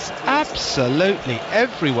gone. He's absolutely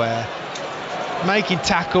everywhere, making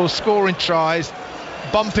tackles, scoring tries,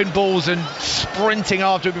 bumping balls and sprinting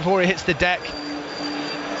after it before it hits the deck.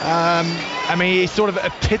 I mean, he sort of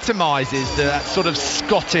epitomises that sort of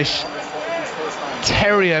Scottish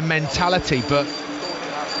terrier mentality, but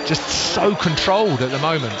just so controlled at the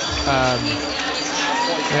moment.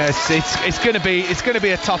 It's going to be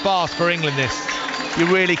a tough ask for England. This, you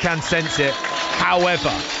really can sense it. However,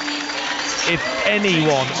 if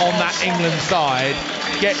anyone on that England side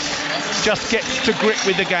gets to grip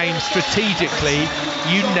with the game strategically,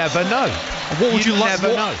 you never know. What would you like?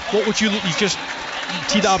 Never know. What would you just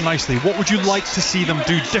teed up nicely? What would you like to see them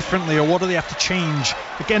do differently, or what do they have to change?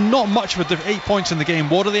 Again, not much of a 8 points in the game.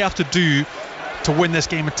 What do they have to do to win this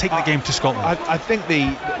game and take the game to Scotland? I think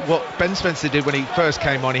what Ben Spencer did when he first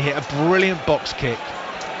came on, he hit a brilliant box kick,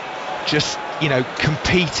 just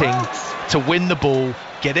competing to win the ball,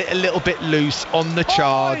 get it a little bit loose on the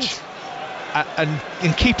charge,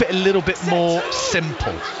 and keep it a little bit more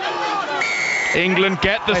simple. England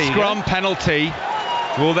get the scrum penalty.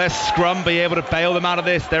 Will their scrum be able to bail them out of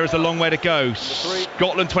this? There is a long way to go.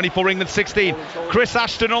 Scotland 24, England 16. Chris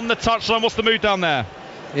Ashton on the touchline. What's the mood down there?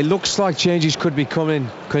 It looks like changes could be coming.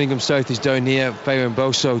 Cunningham South is down here, Fagan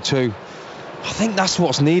Boso too. I think that's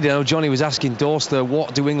what's needed. I know Johnny was asking Dawson,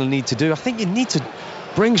 what do England need to do? I think you need to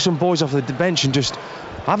bring some boys off the bench and just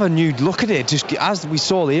have a new look at it. Just as we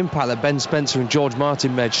saw the impact that Ben Spencer and George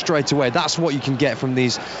Martin made straight away, that's what you can get from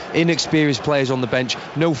these inexperienced players on the bench.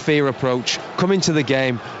 No fear approach, come into the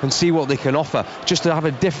game and see what they can offer, just to have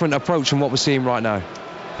a different approach from what we're seeing right now.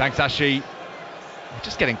 Thanks, Ashi.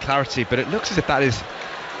 Just getting clarity, but it looks as if that is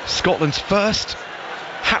Scotland's first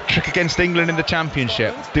hat-trick against England in the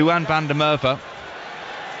Championship. Duhan van der Merwe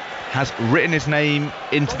has written his name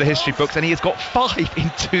into the history books, and he has got 5 in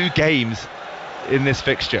 2 games in this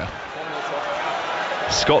fixture.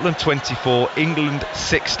 Scotland 24, England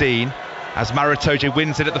 16, as Maro Itoje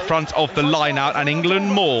wins it at the front of the line-out, and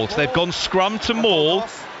England mauled. They've gone scrum to maul,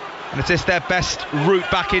 and it's just their best route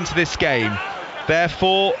back into this game.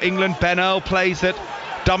 Therefore, England, Ben Earl plays it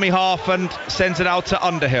dummy half and sends it out to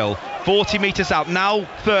Underhill. 40 metres out, now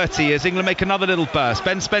 30 as England make another little burst.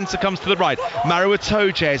 Ben Spencer comes to the right. Maro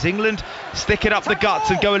Itoje as England stick it up the guts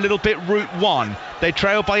and go a little bit route 1. They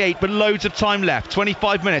trail by 8, but loads of time left.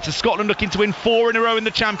 25 minutes as Scotland looking to win 4 in a row in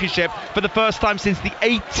the Championship for the first time since the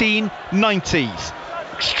 1890s.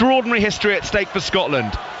 Extraordinary history at stake for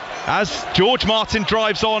Scotland. As George Martin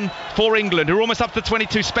drives on for England, who are almost up to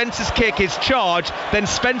 22. Spencer's kick is charged, then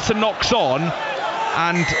Spencer knocks on,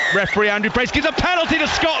 and referee Andrew Brace gives a penalty to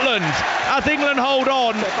Scotland as England hold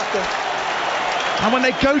on. And when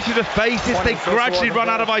they go through the faces, they gradually run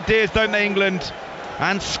out of ideas, don't they, England?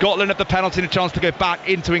 And Scotland at the penalty and a chance to go back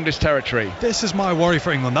into English territory. This is my worry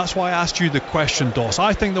for England. That's why I asked you the question, Doss.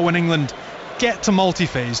 I think that when England get to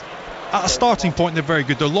multi-phase, at a starting point they're very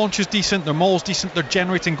good. Their launch is decent, their maul's decent, they're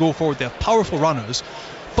generating go forward, they have powerful runners,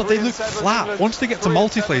 but they look flat. Once they get to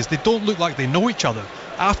multi-phase, they don't look like they know each other.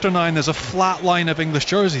 After 9, there's a flat line of English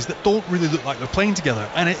jerseys that don't really look like they're playing together,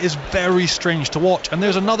 and it is very strange to watch. And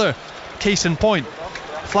there's another case in point.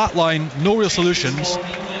 Flat line, no real solutions.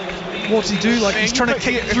 What's he do? Like, he's trying to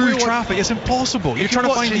kick through traffic. It's impossible. You're trying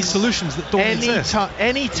to find these solutions that don't exist.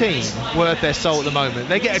 Any team worth their salt at the moment,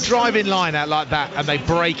 they get a driving line out like that and they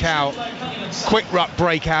break out, quick ruck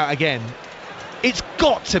break out again. It's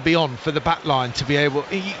got to be on for the back line to be able...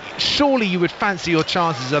 Surely you would fancy your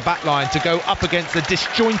chances as a back line to go up against the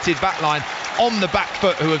disjointed back line on the back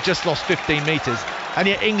foot who have just lost 15 metres. And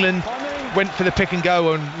yet England went for the pick and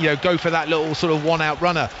go and go for that little sort of one-out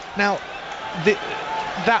runner. Now,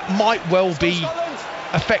 that might well be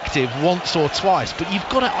effective once or twice, but you've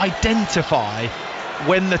got to identify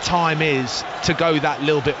when the time is to go that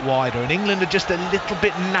little bit wider. And England are just a little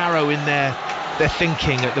bit narrow in their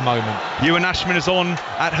thinking at the moment. Ewan Ashman is on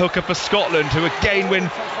at hooker for Scotland, who again win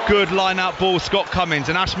good line-out ball. Scott Cummins,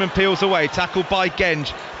 and Ashman peels away, tackled by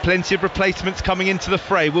Genge. Plenty of replacements coming into the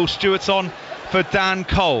fray. Will Stewart's on for Dan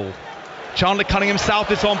Cole. Chandler Cunningham South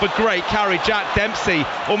is on, but great carry. Jack Dempsey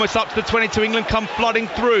almost up to the 22. England come flooding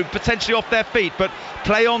through, potentially off their feet, but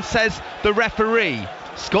play on, says the referee.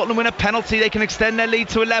 Scotland win a penalty, they can extend their lead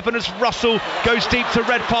to 11 as Russell goes deep to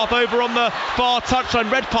Redpath over on the far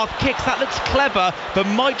touchline. Redpath kicks, that looks clever, but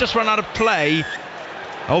might just run out of play.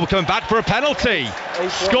 Oh, we're coming back for a penalty.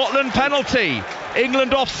 Scotland penalty.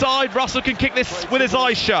 England offside. Russell can kick this with his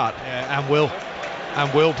eyes shut. Yeah, and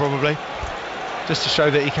will probably, just to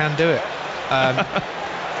show that he can do it.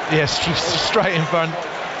 Yes, straight in front.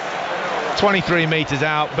 23 metres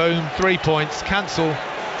out. Boom, 3 points. Cancel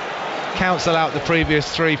out the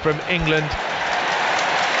previous 3 from England,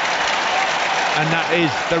 and that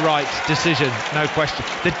is the right decision, no question.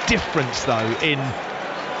 The difference though in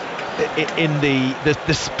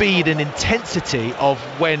the speed and intensity of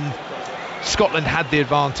when Scotland had the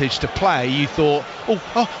advantage to play, you thought,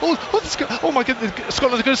 oh my goodness,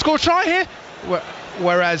 Scotland's going to score a try here,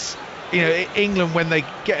 whereas England, when they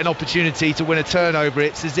get an opportunity to win a turnover,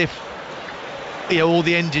 it's as if all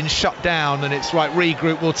the engines shut down and it's right,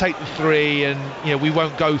 regroup, we'll take the 3 and we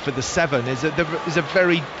won't go for the 7. There's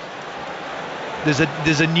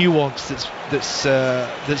a nuance that's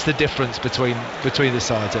the difference between the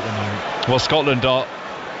sides at the moment. Well, Scotland are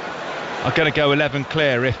going to go 11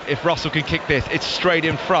 clear if Russell can kick this. It's straight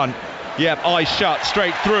in front. Yep, eyes shut,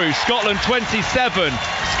 straight through. Scotland 27,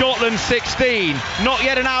 Scotland 16. Not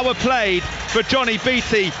yet an hour played for Johnnie,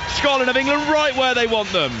 Beattie. Scotland of England right where they want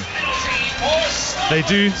them. They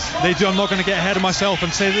do. I'm not going to get ahead of myself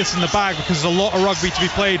and say this in the bag because there's a lot of rugby to be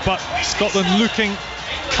played, but Scotland looking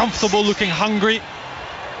comfortable, looking hungry.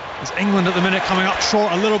 There's England at the minute coming up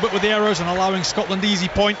short a little bit with the errors and allowing Scotland easy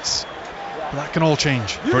points. But that can all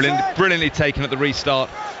change. Brilliantly taken at the restart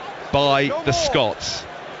by the Scots,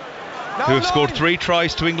 who have scored 3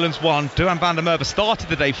 tries to England's 1. Duhan van der Merwe started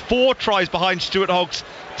the day 4 tries behind Stuart Hogg's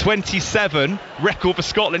 27 record for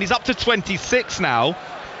Scotland. He's up to 26 now.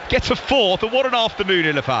 Gets a 4th, and what an afternoon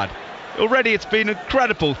he'll have had. Already it's been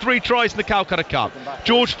incredible. 3 tries in the Calcutta Cup.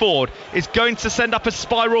 George Ford is going to send up a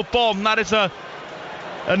spiral bomb. That is a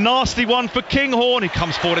nasty one for Kinghorn, who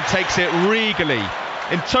comes forward and takes it regally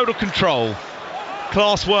in total control.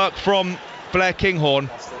 Class work from Blair Kinghorn.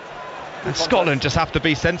 And Scotland just have to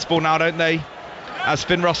be sensible now, don't they? as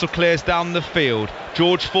Finn Russell clears down the field.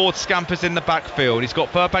 George Ford scampers in the backfield. He's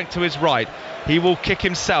got Furbank to his right. He will kick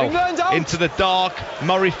himself into the dark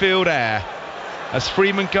Murrayfield air. As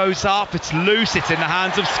Freeman goes up, it's loose, it's in the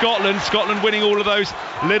hands of Scotland. Scotland winning all of those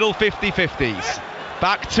little 50-50s.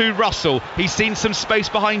 Back to Russell. He's seen some space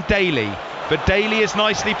behind Daly, but Daly is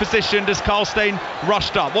nicely positioned as Carl Steyn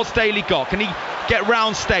rushed up. What's Daly got? Can he get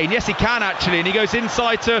round Steyn? Yes, he can actually, and he goes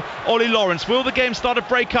inside to Ollie Lawrence. Will the game start to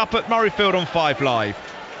break up at Murrayfield on 5 Live?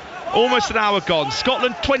 Almost an hour gone.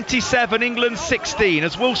 Scotland 27, England 16,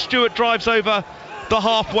 as Will Stewart drives over the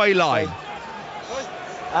halfway line.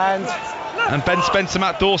 And Ben Spencer,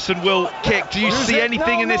 Matt Dawson will kick. Do you see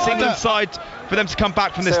anything in this England side for them to come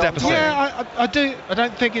back from this deficit? Yeah, I do. I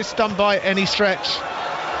don't think it's done by any stretch.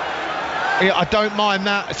 I don't mind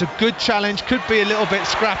that. It's a good challenge. Could be a little bit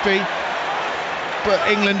scrappy. But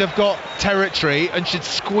England have got territory and should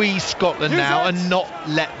squeeze Scotland now and not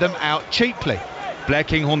let them out cheaply. Blair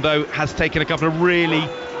Kinghorn, though, has taken a couple of really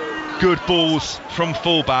good balls from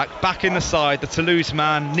fullback. Back in the side, the Toulouse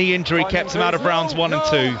man. Knee injury kept him out of rounds 1 and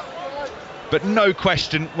 2. But no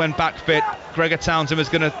question, when back fit, Gregor Townsend is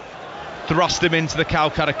going to thrust him into the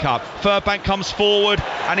Calcutta Cup. Furbank comes forward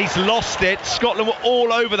and he's lost it. Scotland were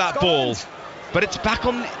all over that ball. But it's back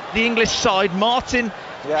on the English side. Martin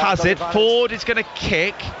has it. Ford is going to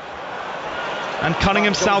kick. And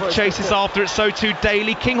Cunningham South chases after it, so too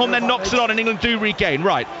Daly. Kinghorn then knocks it on and England do regain.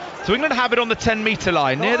 Right, so England have it on the 10-metre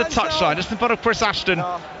line, near the touchline, just in front of Chris Ashton,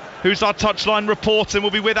 who's our touchline reporter and will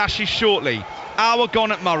be with Ashley shortly. Hour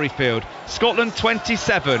gone at Murrayfield. Scotland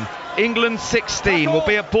 27, England 16. We'll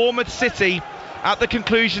be at Bournemouth City at the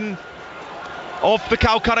conclusion of the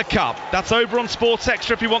Calcutta Cup. That's over on Sports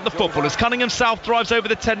Extra if you want the football. As Cunningham South drives over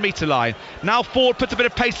the 10-metre line. Now Ford puts a bit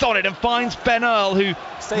of pace on it and finds Ben Earl, who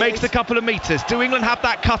makes a couple of metres. Do England have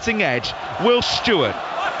that cutting edge? Will Stewart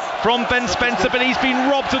from Ben Spencer, but he's been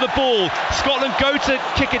robbed of the ball. Scotland go to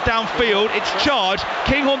kick it downfield. It's charged.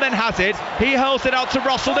 Kinghorn then has it. He hurls it out to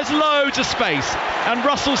Russell. There's loads of space, and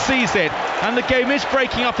Russell sees it, and the game is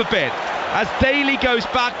breaking up a bit as Daly goes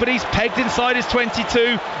back, but he's pegged inside his 22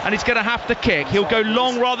 and he's going to have to kick. He'll go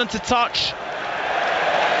long rather than to touch.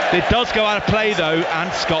 It does go out of play though,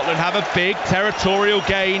 and Scotland have a big territorial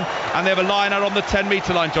gain, and they have a line out on the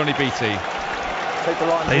 10-metre line, Johnny Beattie.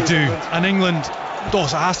 They do, and England,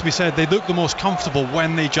 Dawson, it has to be said, they look the most comfortable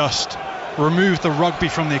when they just remove the rugby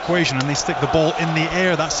from the equation and they stick the ball in the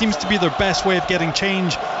air. That seems to be their best way of getting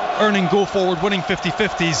change, earning go forward, winning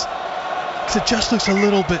 50-50s. It just looks a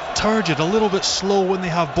little bit turgid, a little bit slow when they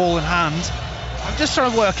have ball in hand. I'm just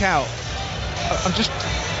trying to work out, I'm just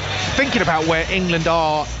thinking about where England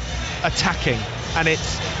are attacking, and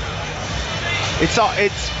it's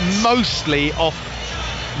mostly off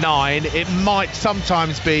 9. It might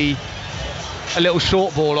sometimes be a little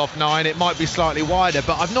short ball off 9, it might be slightly wider,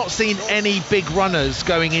 but I've not seen any big runners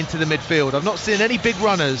going into the midfield. I've not seen any big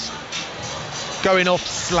runners going off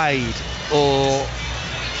Slade or...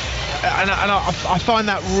 And I find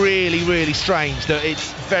that really, really strange, that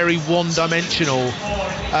it's very one-dimensional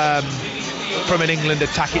from an England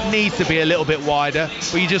attack. It needs to be a little bit wider,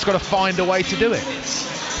 but you just got to find a way to do it.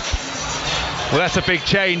 Well, that's a big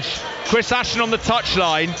change. Chris Ashton on the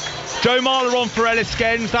touchline. Joe Marler on for Ellis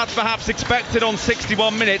Gens. That's perhaps expected on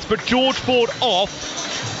 61 minutes, but George Ford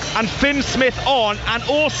off and Finn Smith on, and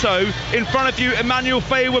also in front of you Emmanuel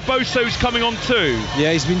Faye-Weboso's coming on too.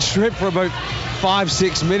 Yeah, he's been stripped for about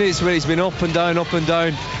 5-6 minutes when he's been up and down.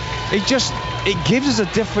 It gives us a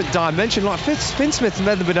different dimension. Like Finn Smith's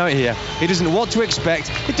never been out here. He doesn't know what to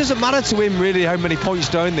expect. It doesn't matter to him really how many points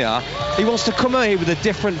down they are. He wants to come out here with a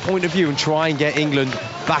different point of view and try and get England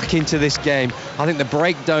back into this game. I think the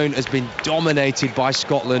breakdown has been dominated by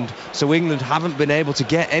Scotland, so England haven't been able to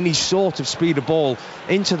get any sort of speed of ball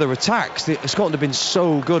into their attacks. Scotland have been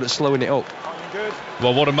so good at slowing it up.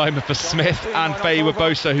 Well, what a moment for Smith and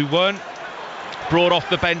Faye-Weboso, who weren't brought off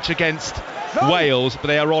the bench against Wales, but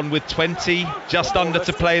they are on with 20 just under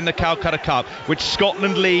to play in the Calcutta Cup, which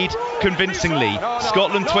Scotland lead convincingly.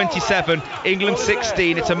 Scotland 27, England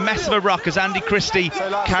 16. It's a mess of a ruck as Andy Christie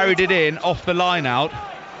carried it in off the line out.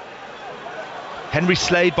 Henry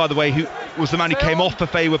Slade, by the way, who was the man who came off for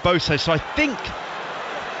Faye-Weboso, so I think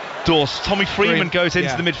Tommy Freeman goes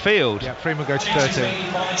into the midfield. Yeah, Freeman goes to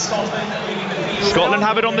 13. Scotland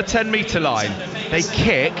have it on the 10-metre line. They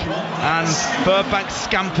kick, and Furbank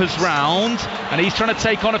scampers round, and he's trying to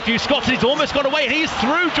take on a few Scots. He's almost got away, and he's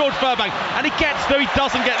through George Furbank, and he gets, though he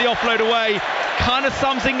doesn't get the offload away. Kind of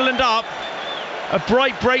sums England up. A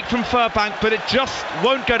bright break from Furbank, but it just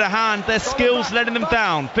won't go to hand. Their skills letting them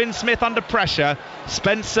down. Finn Smith under pressure.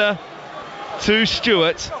 Spencer to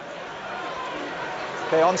Stewart.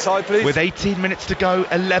 Okay, onside, please. With 18 minutes to go,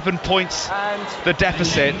 11 points the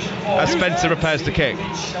deficit as Spencer repairs the kick.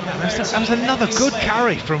 That was another good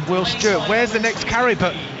carry from Will Stewart. Where's the next carry?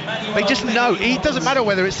 But they just know. It doesn't matter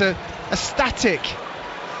whether it's a static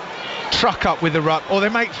truck up with the ruck or they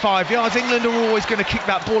make 5 yards. England are always going to kick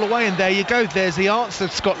that ball away, and there you go. There's the answer.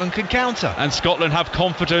 Scotland can counter. And Scotland have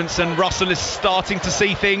confidence, and Russell is starting to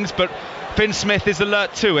see things, but Finn Smith is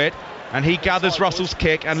alert to it, and he gathers Russell's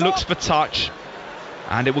kick and looks for touch.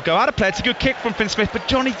 And it will go out of play. It's a good kick from Finn Smith, but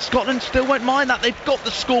Johnnie, Scotland still won't mind that. They've got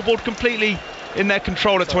the scoreboard completely in their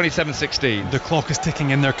control at 27-16. The clock is ticking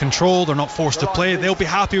in their control. They're not forced to play. They'll be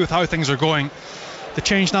happy with how things are going. The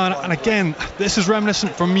change now, and again, this is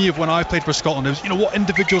reminiscent for me of when I played for Scotland. It was, what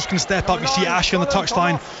individuals can step up. You see Ashton on the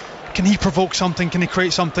touchline. Can he provoke something? Can he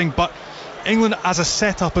create something? But England as a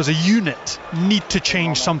setup, as a unit, need to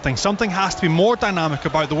change something. Something has to be more dynamic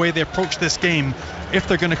about the way they approach this game if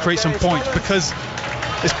they're going to create some points, because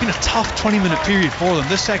it's been a tough 20-minute period for them.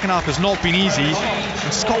 This second half has not been easy,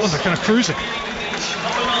 and Scotland are kind of cruising.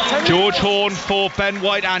 George Horne for Ben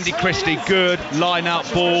White, Andy Christie. Good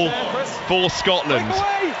line-out ball for Scotland,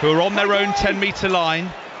 who are on their own 10-metre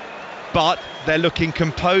line, but they're looking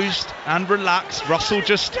composed and relaxed. Russell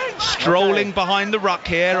just strolling behind the ruck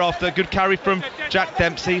here after a good carry from Jack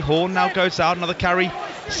Dempsey. Horne now goes out, another carry.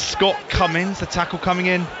 Scott Cummins, the tackle coming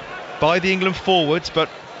in by the England forwards, but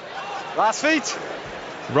last feet.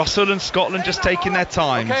 Russell and Scotland just taking their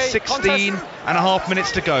time. 16 and a half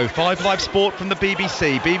minutes to go. 5 Live Sport from the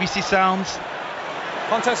BBC. BBC Sounds.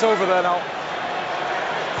 Contest over there now.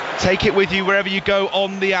 Take it with you wherever you go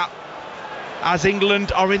on the app. As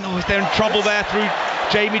England are they're in trouble there through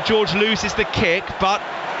Jamie George loses the kick, but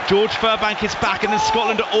George Furbank is back, and then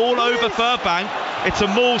Scotland are all over Furbank. It's a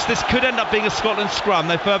maul. This could end up being a Scotland scrum,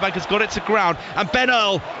 though Furbank has got it to ground, and Ben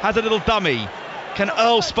Earl has a little dummy. Can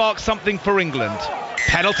Earl spark something for England?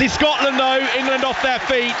 Penalty Scotland though. England off their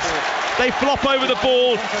feet. They flop over the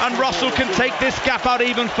ball, and Russell can take this gap out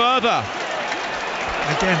even further.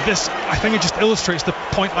 Again, this, I think it just illustrates the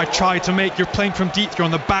point I tried to make. You're playing from deep, you're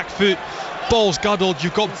on the back foot, ball's guddled,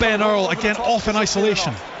 you've got Ben Earl again off in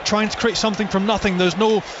isolation, trying to create something from nothing. There's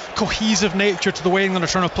no cohesive nature to the way England are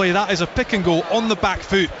trying to play. That is a pick and go on the back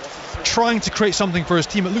foot, trying to create something for his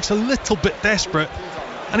team. It looks a little bit desperate,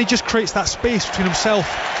 and he just creates that space between himself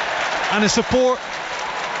and his support.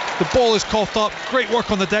 The ball is coughed up. Great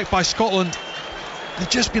work on the deck by Scotland. They've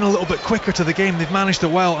just been a little bit quicker to the game. They've managed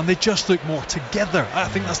it well, and they just look more together. I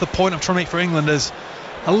think that's the point I'm trying to make for England, is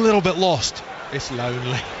a little bit lost. It's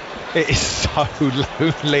lonely. It is so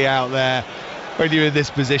lonely out there when you're in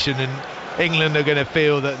this position, and England are going to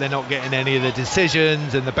feel that they're not getting any of the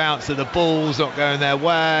decisions, and the bounce of the ball's not going their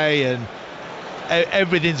way, and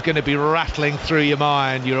everything's going to be rattling through your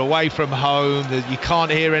mind. You're away from home. You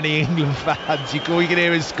can't hear any England fans. All you can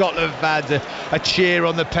hear is Scotland fans, a cheer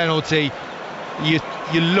on the penalty.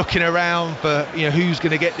 You're looking around for who's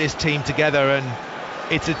going to get this team together, and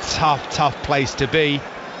it's a tough place to be.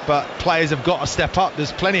 But players have got to step up.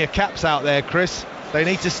 There's plenty of caps out there, Chris. They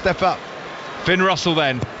need to step up. Finn Russell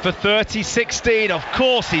then for 30-16. Of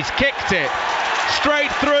course, he's kicked it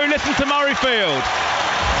straight through. Listen to Murrayfield.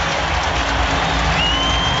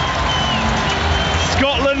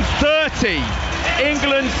 Scotland 30,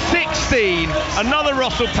 England 16. Another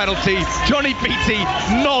Russell penalty. Johnnie Beattie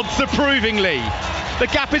nods approvingly. The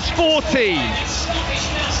gap is 14.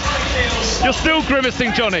 You're still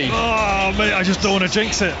grimacing, Johnny. Oh, mate, I just don't want to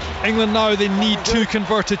jinx it. England now, they need 2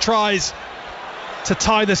 converted tries to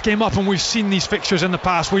tie this game up, and we've seen these fixtures in the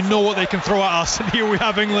past. We know what they can throw at us, and here we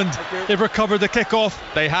have England. They've recovered the kick-off.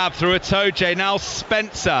 They have through a toe, Jay. Now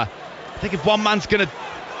Spencer. I think if one man's going to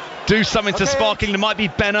do something to spark England, might be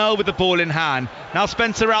Ben Earl with the ball in hand. Now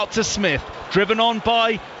Spencer out to Smith, driven on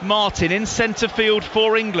by Martin in centre field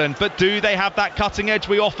for England, but do they have that cutting edge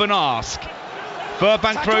we often ask?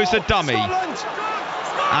 Furbank throws a dummy,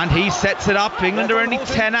 and he sets it up. England are only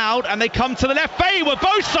 10 out, and they come to the left. Faye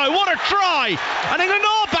Weboso, what a try, and England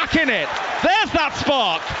are back in it. There's that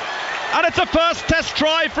spark, and it's a first test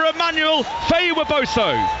try for Emmanuel Faye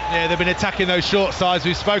Weboso. Yeah, they've been attacking those short sides.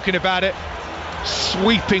 We've spoken about it.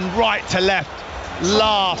 Sweeping right to left,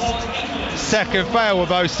 last second. Faye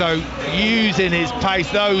Weboso using his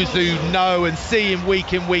pace. Those who know and see him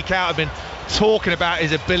week in, week out have been talking about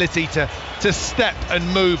his ability to step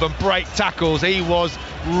and move and break tackles. He was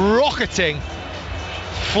rocketing,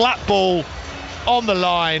 flat ball on the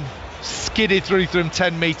line, skidded through from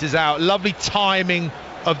 10 metres out. Lovely timing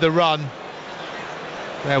of the run.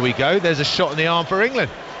 There we go. There's a shot in the arm for England.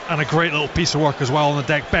 And a great little piece of work as well on the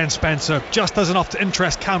deck. Ben Spencer just does enough to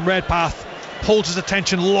interest Cam Redpath, holds his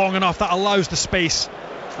attention long enough, that allows the space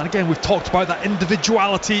And again, we've talked about that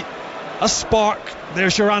individuality. A spark,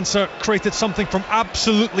 there's your answer, created something from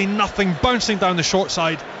absolutely nothing, bouncing down the short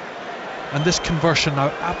side. And this conversion now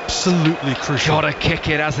absolutely crucial. Gotta kick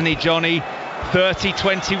it, hasn't he, Johnnie?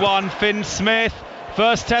 30-21, Finn Smith.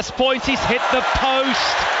 First test point, he's hit the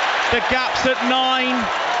post. The gap's at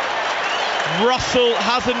 9. Russell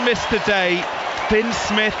hasn't missed a day. Finn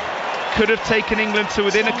Smith could have taken England to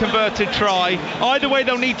within a converted try. Either way,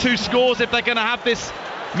 they'll need 2 scores if they're going to have this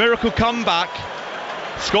miracle comeback.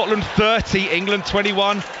 Scotland 30, England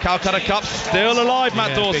 21. Calcutta Cup still alive,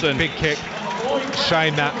 Matt Dawson. Big kick.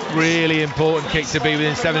 Shame that really important kick to be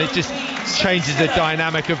within 7. It just changes the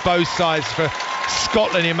dynamic of both sides. For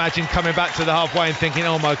Scotland, imagine coming back to the halfway and thinking,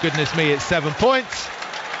 oh my goodness me, it's 7 points.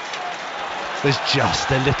 There's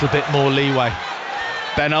just a little bit more leeway.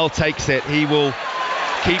 Ben Earl takes it. He will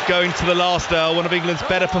keep going to the last, Earl, one of England's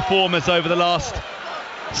better performers over the last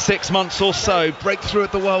 6 months or so. Breakthrough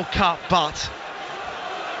at the World Cup, but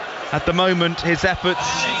at the moment his efforts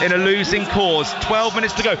in a losing cause. 12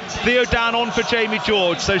 minutes to go. Theo Dan on for Jamie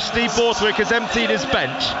George, so Steve Borthwick has emptied his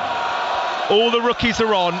bench. All the rookies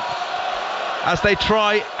are on as they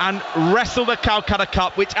try and wrestle the Calcutta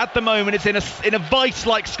Cup, which at the moment is in a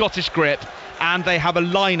vice-like Scottish grip, and they have a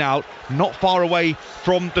line out not far away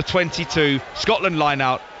from the 22. Scotland line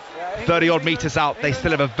out 30 odd metres out. They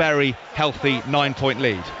still have a very healthy 9-point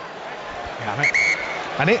lead. Yeah,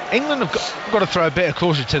 and England have got to throw a bit of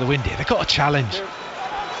caution to the wind here. They've got a challenge.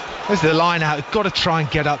 There's the line out. They've got to try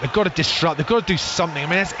and get up. They've got to disrupt. They've got to do something. I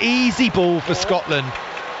mean, that's easy ball for Scotland.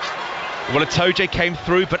 Well, Itoje came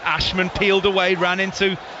through, but Ashman peeled away, ran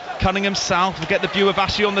into Cunningham South. We'll get the view of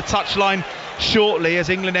Ashley on the touchline shortly as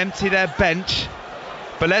England empty their bench.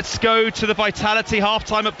 But let's go to the Vitality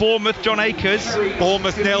half-time at Bournemouth. John Akers.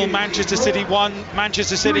 Bournemouth 0, Manchester City 1.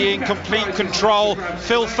 Manchester City in complete control.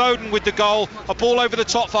 Phil Foden with the goal. A ball over the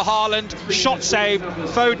top for Haaland. Shot saved.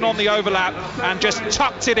 Foden on the overlap and just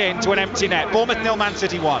tucked it into an empty net. Bournemouth 0, Man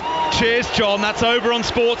City 1. Cheers, John. That's over on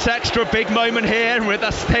Sports Extra. Big moment here. We're at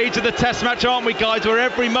that stage of the Test match, aren't we, guys, where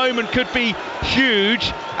every moment could be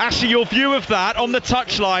huge. Actually, your view of that on the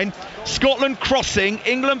touchline. Scotland crossing,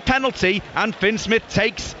 England penalty, and Finn Smith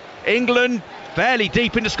takes England fairly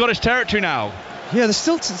deep into Scottish territory now. Yeah, there's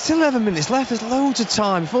still 11 minutes left. There's loads of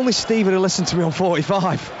time. If only Steve would have listened to me on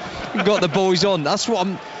 45 and got the boys on. That's what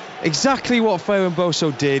exactly what Fairham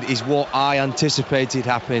Boso did is what I anticipated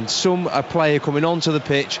happening. A player coming onto the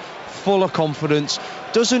pitch full of confidence,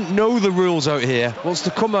 doesn't know the rules out here, wants to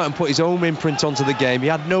come out and put his own imprint onto the game. He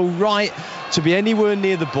had no right to be anywhere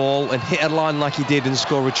near the ball and hit a line like he did and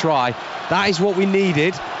score a try. That is what we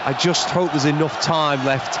needed. I just hope there's enough time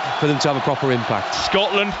left for them to have a proper impact.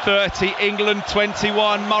 Scotland 30, England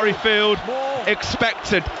 21. Murrayfield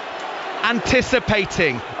expected,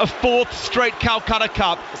 anticipating a 4th straight Calcutta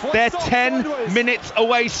Cup. They're 10 minutes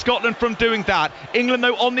away, Scotland, from doing that. England,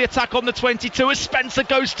 though, on the attack on the 22 as Spencer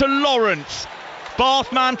goes to Lawrence.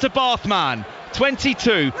 Bathman to Bathman.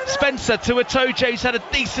 22, Spencer to Itoje, who's had a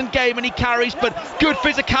decent game and he carries, but good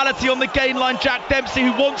physicality on the gain line. Jack Dempsey,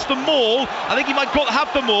 who wants them all. I think he might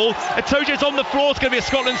have them all. Itoje's on the floor. It's going to be a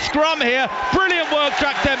Scotland scrum here. Brilliant work,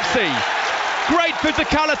 Jack Dempsey. Great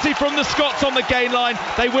physicality from the Scots on the gain line.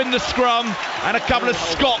 They win the scrum, and a couple of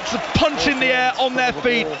Scots punch in the air on their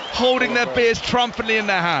feet, holding their beers triumphantly in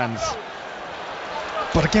their hands.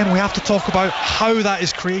 But again, we have to talk about how that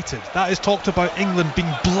is created. That is talked about England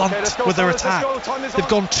being blunt with their attack. They've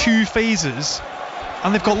gone 2 phases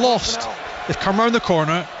and they've got lost. They've come round the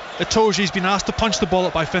corner. Itoje's been asked to punch the ball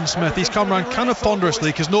up by Finn Smith. He's come round kind of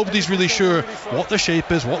ponderously because nobody's really sure what the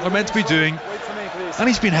shape is, what they're meant to be doing. And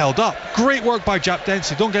he's been held up. Great work by Jack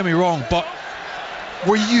Dempsey, don't get me wrong, but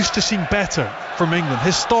we're used to seeing better from England.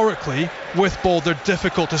 Historically, with ball, they're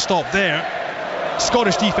difficult to stop there.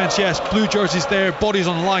 Scottish defence, yes, blue jerseys there, bodies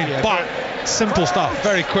on the line, but simple stuff.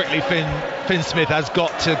 Very quickly, Finn Smith has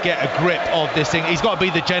got to get a grip of this thing. He's got to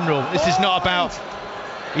be the general. This is not about,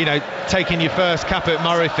 taking your first cap at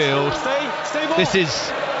Murrayfield. This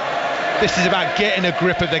is about getting a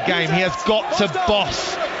grip of the game. He has got to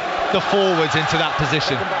boss the forwards into that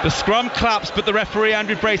position. The scrum claps, but the referee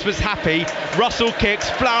Andrew Braceman's happy. Russell kicks.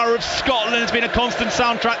 Flower of Scotland has been a constant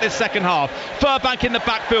soundtrack this second half. Furbank in the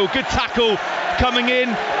backfield. Good tackle coming in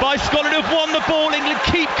by Scotland, who've won the ball. England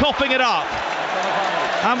keep coughing it up.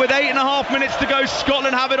 And with 8.5 minutes to go,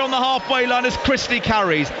 Scotland have it on the halfway line as Christie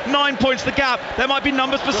carries. 9 points the gap. There might be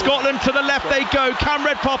numbers for Scotland. To the left they go. Cam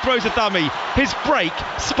Redpath throws a dummy. His break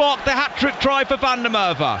sparked the hat-trick try for Van der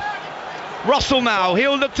Merwe. Russell now,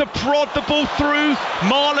 he'll look to prod the ball through.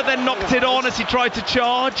 Marler then knocked it on as he tried to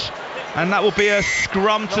charge. And that will be a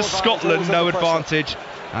scrum to Scotland, no advantage.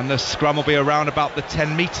 and the scrum will be around about the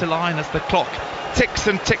 10-metre line as the clock ticks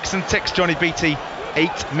and ticks and ticks. Johnny Beattie, 8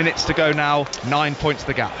 minutes to go now, 9 points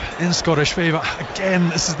the gap. In Scottish favour. Again,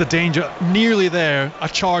 this is the danger. Nearly there, a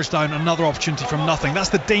charge down, another opportunity from nothing. That's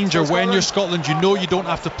the danger when you're Scotland. You know you don't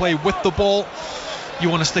have to play with the ball. You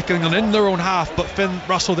want to stick England in their own half, but Finn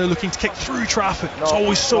Russell, they're looking to kick through traffic. It's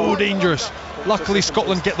always so dangerous. Luckily,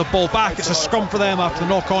 Scotland get the ball back. It's a scrum for them after the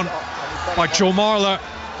knock-on by Joe Marler.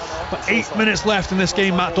 But 8 minutes left in this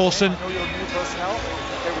game, Matt Dawson.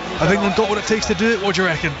 I think they've got what it takes to do it. What do you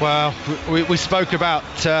reckon? Well, we spoke about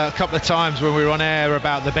a couple of times when we were on air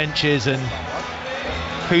about the benches and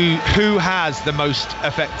who has the most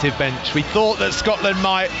effective bench. We thought that Scotland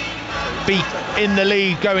might be in the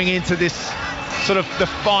lead going into this sort of the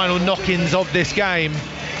final knock-ins of this game.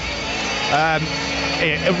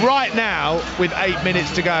 Right now, with 8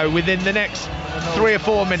 minutes to go, within the next 3 or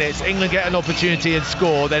 4 minutes, England get an opportunity and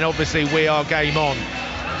score, then obviously we are game on.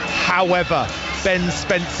 However, Ben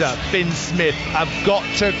Spencer, Finn Smith have got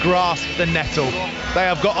to grasp the nettle. They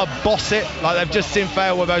have got to boss it, like they've just seen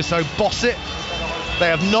Fair Weboso boss it. They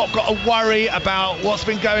have not got to worry about what's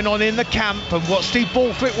been going on in the camp and what Steve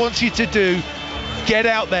Borthwick wants you to do. Get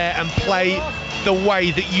out there and play the way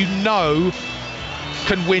that you know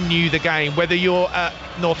can win you the game. Whether you're at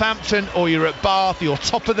Northampton or you're at Bath, you're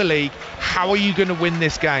top of the league. How are you going to win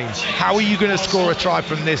this game? How are you going to score a try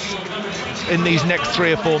from this in these next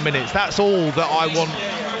 3 or 4 minutes? That's all that I want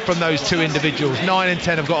from those two individuals. 9 and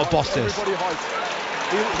 10 have got to boss this.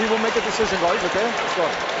 He will make a decision, guys, okay? Let's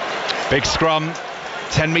go. Big scrum,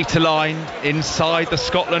 10-metre line inside the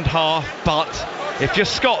Scotland half, but if you're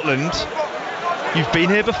Scotland, you've been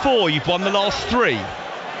here before, you've won the last 3.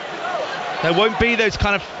 There won't be those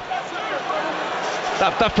kind of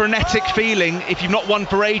that frenetic feeling. If you've not won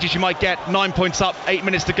for ages, you might get 9 points up, 8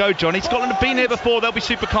 minutes to go, Johnny. Scotland have been here before, they'll be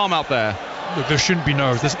super calm out there. Look, there shouldn't be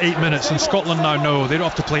nerves. There's 8 minutes and Scotland now know they don't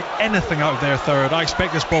have to play anything out of their third. I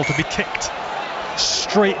expect this ball to be kicked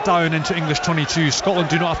straight down into English 22. Scotland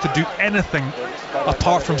do not have to do anything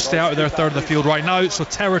apart from stay out of their third of the field right now, so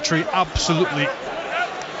territory absolutely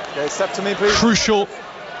step to me, please. Crucial,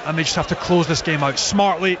 and they just have to close this game out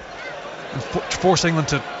smartly and force England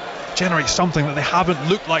to generate something that they haven't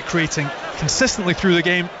looked like creating consistently through the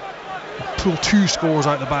game, and pull 2 scores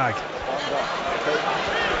out the bag.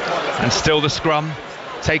 And still the scrum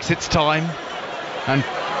takes its time, and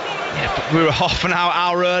we were half an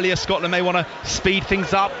hour earlier. Scotland may want to speed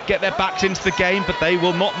things up, get their backs into the game, but they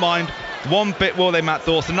will not mind one bit, will they, Matt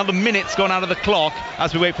Dawson? Another minute's gone out of the clock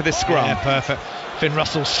as we wait for this scrum. Yeah, perfect. Finn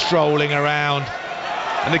Russell strolling around,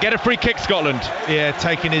 and they get a free kick, Scotland. Yeah,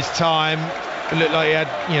 taking his time. It looked like he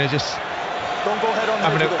had, just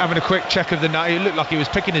having a quick check of the nose. It looked like he was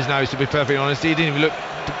picking his nose, to be perfectly honest. He didn't even look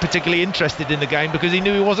particularly interested in the game because he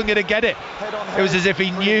knew he wasn't going to get it. It was as if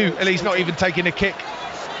he knew, and he's not even taking a kick,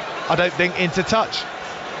 I don't think, into touch.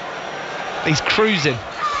 He's cruising.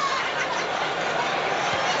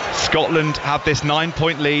 Scotland have this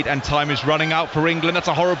 9-point lead and time is running out for England. That's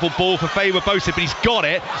a horrible ball for Faye Weboso, but he's got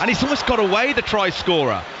it, and he's almost got away, the try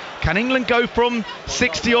scorer. Can England go from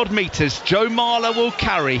 60 odd metres? Joe Marler will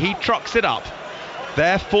carry, he trucks it up.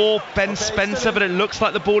 Therefore, Ben Spencer, but it looks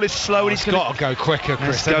like the ball is slow, and he's got to go quicker,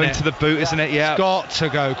 Chris. It's going to the boot, isn't it? Yeah. It's got to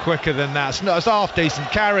go quicker than that. It's a half decent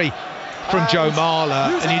carry from Joe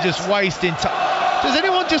Marler, and you're just wasting time. Is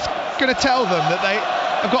anyone just going to tell them that they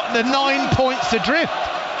have got the 9 points adrift?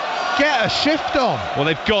 Get a shift on. Well,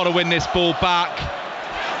 they've got to win this ball back,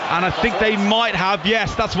 and I think they might have.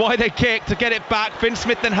 Yes, that's why they kick, to get it back. Finn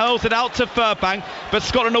Smith then hurls it out to Furbank, but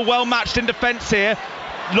Scotland are well matched in defence here.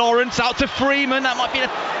 Lawrence out to Freeman, that might be a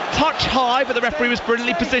touch high, but the referee was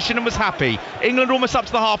brilliantly positioned and was happy. England almost up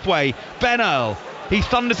to the halfway. Ben Earl, he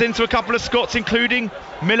thunders into a couple of Scots, including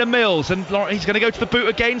Miller Mills, and he's going to go to the boot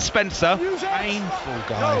again, Spencer. Painful,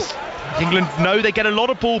 guys. England know they get a lot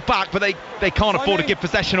of ball back, but they can't afford to give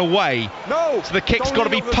possession away. So the kick's got to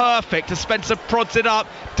be perfect as Spencer prods it up.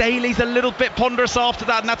 Daly's a little bit ponderous after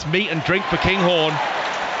that, and that's meat and drink for Kinghorn.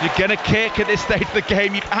 You're going to kick at this stage of the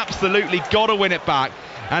game, you've absolutely got to win it back.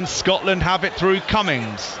 And Scotland have it through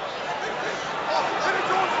Cummings.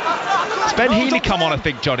 It's Ben Healy come on, I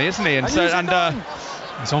think, Johnny, isn't he? And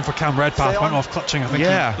he's on for Cam Redpath, went off clutching, I think.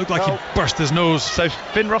 Yeah. He looked like he burst his nose. So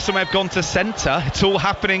Finn Russell may have gone to centre. It's all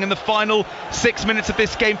happening in the final 6 minutes of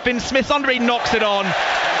this game. Finn Smith under, he knocks it on, and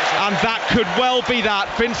that could well be that.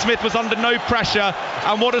 Finn Smith was under no pressure,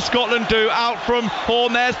 and what does Scotland do? Out from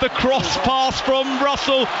Horn, there's the cross pass from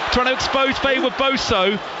Russell, trying to expose Faye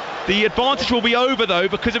Weboso. The advantage will be over though,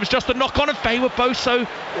 because it was just a knock-on, and Faye Boso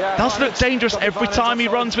does look dangerous every time he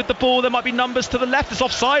runs with the ball. There might be numbers to the left. It's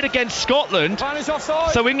offside against Scotland,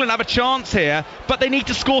 so England have a chance here, but they need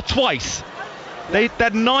to score twice.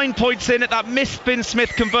 They're 9 points in at that missed Finn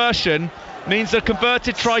Smith conversion, means a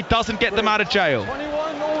converted try doesn't get them out of jail.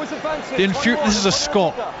 This is a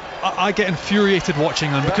Scot. I get infuriated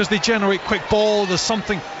watching them because they generate quick ball. There's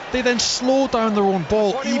something. They then slow down their own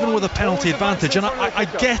ball, even with a penalty advantage. And I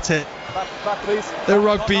get it. Their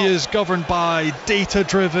rugby is governed by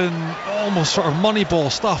data-driven, almost sort of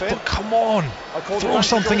moneyball stuff. But come on, throw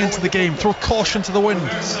something into the game. Throw caution to the wind.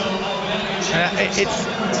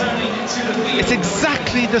 It's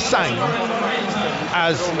exactly the same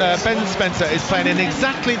as Ben Spencer is playing in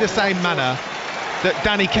exactly the same manner that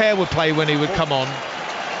Danny Kerr would play when he would come on,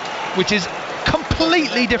 which is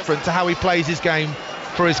completely different to how he plays his game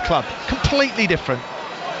for his club. Completely different.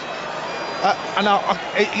 And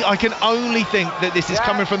I can only think that this is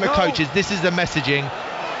coming from the coaches. This is the messaging.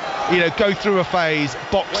 Go through a phase,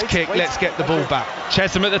 box kick, let's get the ball back.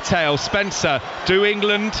 Chesham at the tail. Spencer, do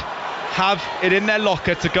England have it in their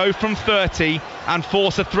locker to go from 30 and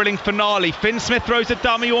force a thrilling finale? Finn Smith throws a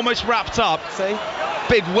dummy, almost wrapped up.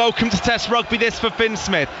 Big welcome to Test rugby this for Finn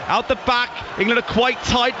Smith. Out the back, England are quite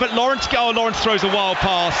tight, but Lawrence throws a wild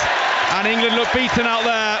pass, and England look beaten out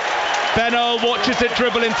there. Ben Earl watches it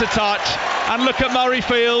dribble into touch, and look at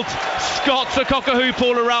Murrayfield. Scots are cock-a-hoop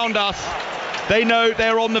all around us. They know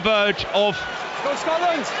they're on the verge of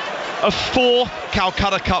a fourth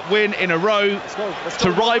Calcutta Cup win in a row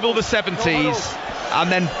to rival the 70s,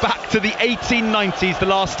 and then back to the 1890s, the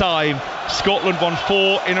last time Scotland won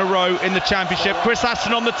 4 in a row in the championship. Chris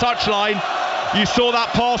Ashton on the touchline. You saw that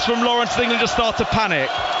pass from Lawrence. England just start to panic.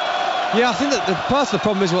 Yeah, I think that part of the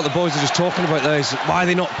problem is what the boys are just talking about there, is why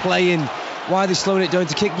they're not playing, why are they slowing it down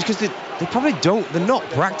to kick, because they probably don't, they're not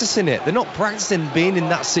practicing it, they're not practicing being in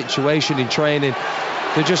that situation in training.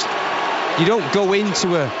 They're just, you don't go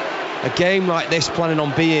into a game like this planning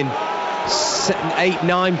on being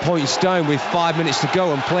 8-9 points down with 5 minutes to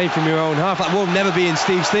go and playing from your own half. That will never be in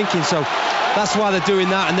Steve's thinking, so that's why they're doing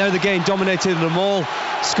that, and they're the game dominated them all.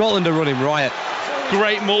 Scotland are running riot.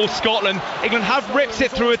 Great maul, Scotland. England have ripped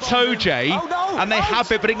it through a toe, Jay, and they have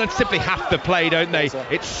it, but England simply have to play, don't they?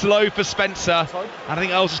 It's slow for Spencer, and I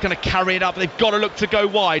think Earl's just going to carry it up. They've got to look to go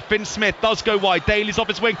wide. Finn Smith does go wide. Daly's off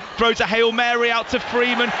his wing, throws a Hail Mary out to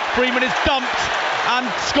Freeman. Freeman is dumped, and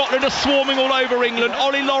Scotland are swarming all over England.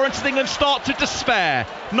 Ollie Lawrence and England start to despair.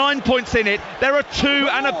 9 points in it. There are 2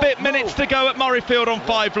 and a bit minutes to go at Murrayfield on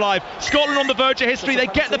 5 Live. Scotland on the verge of history. They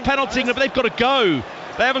get the penalty, England, but they've got to go.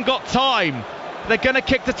 They haven't got time. They're going to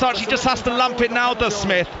kick the touch. He just has to lamp it now, does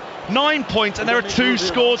Smith. 9 points, and there are 2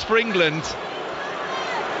 scores for England.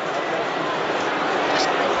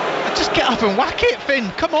 Just get up and whack it, Finn.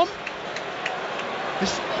 Come on.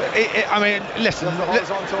 Listen.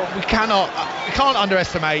 We can't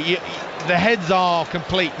underestimate. The heads are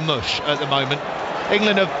complete mush at the moment.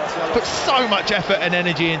 England have put so much effort and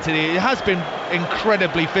energy into it. It has been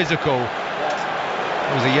incredibly physical.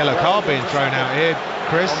 There was a yellow card being thrown out here,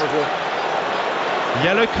 Chris.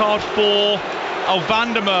 Yellow card for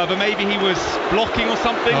Van der Merwe, but maybe he was blocking or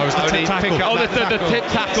something. No, it was the tip tackle. The tip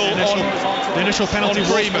tackle. The initial penalty was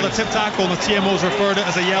for the tip tackle, and the TMO's referred it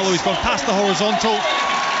as a yellow. He's gone past the horizontal,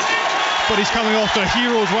 but he's coming off to a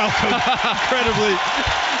hero's welcome. Incredibly.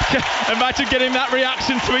 Imagine getting that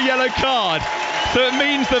reaction to a yellow card. So it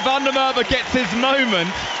means that Van der Merwe gets his moment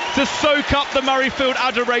to soak up the Murrayfield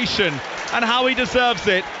adoration, and how he deserves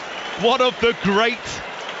it. One of the great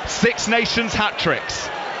Six Nations hat-tricks.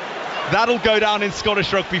 That'll go down in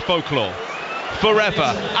Scottish rugby folklore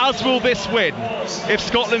forever, as will this win if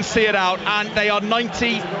Scotland see it out, and they are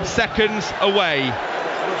 90 seconds away.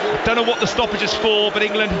 I don't know what the stoppage is for, but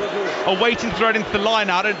England are waiting to throw it into the line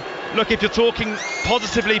out. And look, if you're talking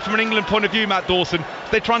positively from an England point of view, Matt Dawson,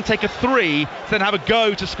 they try and take a 3, then have a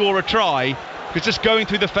go to score a try, because just going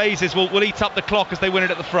through the phases will eat up the clock as they win it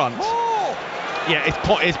at the front. Yeah,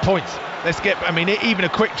 it's points. Let's get, even a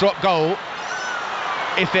quick drop goal,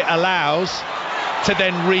 if it allows to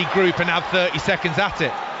then regroup and have 30 seconds at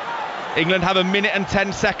it. England have 1 minute and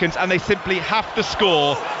 10 seconds, and they simply have to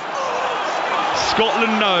score.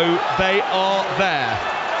 Scotland know they are there.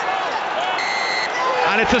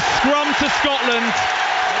 And it's a scrum to Scotland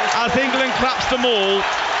as England claps them all.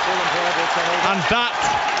 And that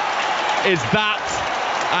is that.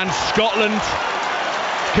 And Scotland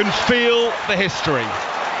can feel the history.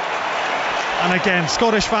 And again,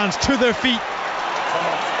 Scottish fans to their feet.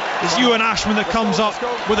 It's Ewan Ashman that comes up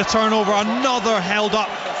with a turnover. Another held up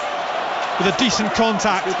with a decent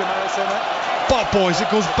contact. But boys, it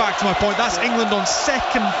goes back to my point. That's England on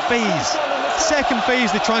second phase. Second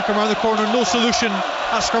phase, they try and come around the corner, no solution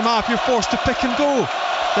at scrum half, you're forced to pick and go.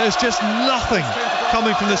 There's just nothing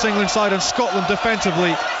coming from this England side, and Scotland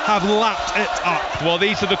defensively have lapped it up. Well,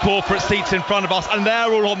 these are the corporate seats in front of us, and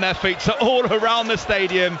they're all on their feet, so all around the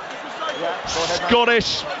stadium,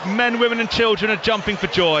 Scottish men, women and children are jumping for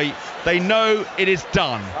joy. They know it is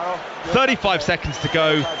done. 35 seconds to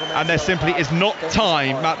go, and there simply is not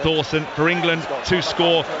time, Matt Dawson, for England to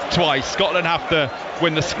score twice. Scotland have to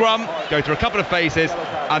win the scrum, go through a couple of phases,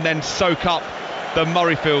 and then soak up the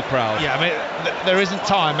Murrayfield crowd. Yeah, I mean, there isn't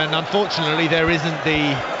time, and unfortunately there isn't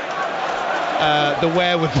the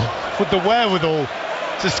wherewithal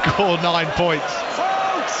to score 9 points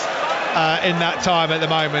in that time at the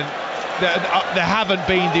moment. There haven't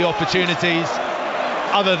been the opportunities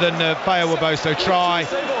other than the Feo Waboso try.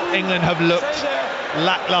 England have looked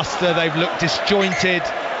lacklustre, they've looked disjointed,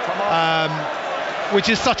 which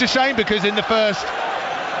is such a shame, because in the first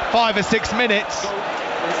 5 or 6 minutes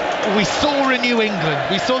we saw a new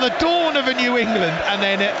England, we saw the dawn of a new England, and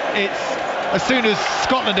then it's as soon as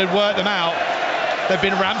Scotland had worked them out, they've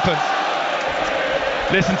been rampant.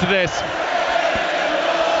 Listen to this.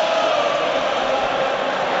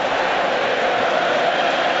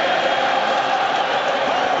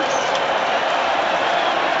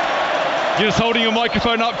 You're just holding your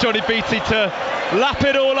microphone up, Johnny Beattie, to lap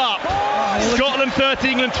it all up. Scotland 30,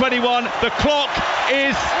 England 21. The clock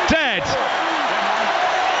is dead.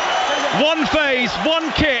 One phase,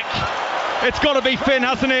 one kick. It's got to be Finn,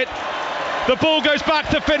 hasn't it? The ball goes back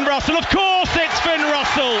to Finn Russell. Of course it's Finn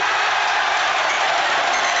Russell.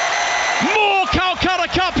 More Calcutta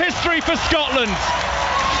Cup history for Scotland.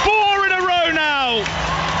 4 in a row now.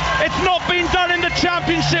 It's not been done in the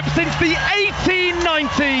Championship since the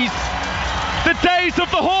 1890s. The days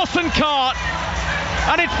of the horse and cart.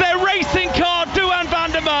 And it's their racing car, Duan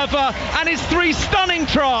van der Merwe, and his 3 stunning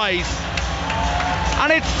tries.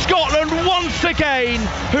 And it's Scotland once again,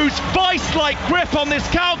 whose vice-like grip on this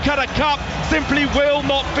Calcutta Cup simply will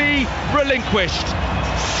not be relinquished.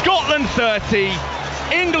 Scotland 30,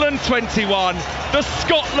 England 21. The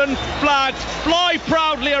Scotland flags fly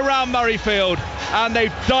proudly around Murrayfield, and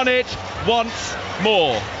they've done it once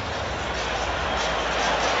more.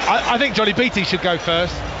 I think Johnny Beattie should go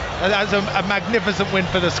first. That's a magnificent win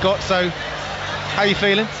for the Scots. So, how are you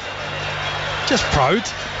feeling? Just proud.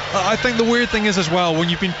 I think the weird thing is as well, when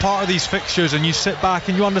you've been part of these fixtures and you sit back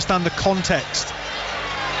and you understand the context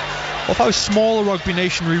of how small a rugby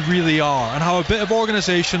nation we really are, and how a bit of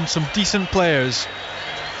organisation, some decent players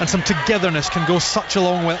and some togetherness can go such a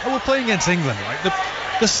long way. We're playing against England, right?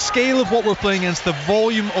 The scale of what we're playing against, the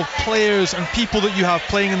volume of players and people that you have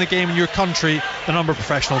playing in the game in your country, the number of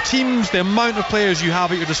professional teams, the amount of players you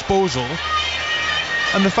have at your disposal,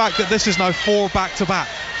 and the fact that this is now 4 back-to-back.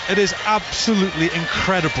 It is absolutely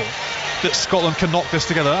incredible that Scotland can knock this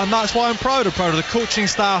together, and that's why I'm proud. I'm proud of the coaching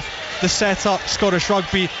staff, the setup, Scottish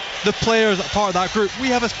rugby, the players that are part of that group. We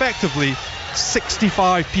have effectively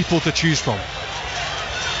 65 people to choose from.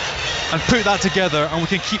 And put that together, and we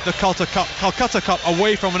can keep the Calcutta Cup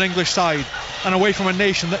away from an English side and away from a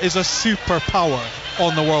nation that is a superpower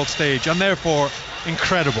on the world stage, and therefore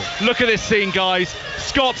incredible. Look at this scene, guys.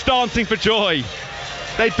 Scots dancing for joy.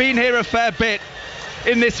 They've been here a fair bit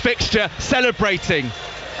in this fixture, celebrating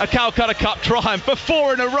a Calcutta Cup triumph for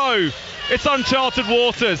 4 in a row. It's uncharted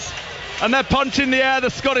waters, and they're punching the air, the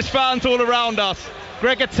Scottish fans all around us.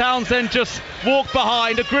 Gregor Townsend just walked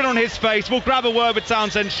behind, a grin on his face. We'll grab a word with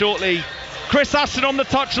Townsend shortly. Chris Ashton on the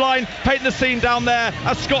touchline, painting the scene down there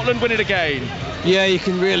as Scotland win it again. Yeah, you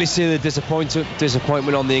can really see the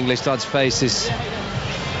disappointment on the English lads' faces.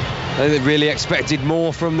 They really expected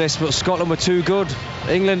more from this, but Scotland were too good.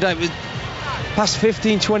 England, past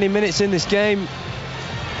 15-20 minutes in this game,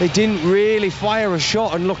 they didn't really fire a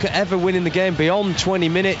shot and look at ever winning the game beyond 20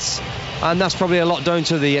 minutes. And that's probably a lot down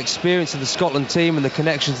to the experience of the Scotland team and the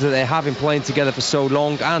connections that they have in playing together for so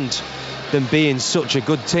long, and them being such a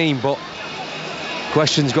good team. But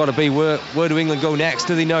question's got to be, where do England go next?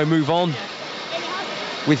 Do they now move on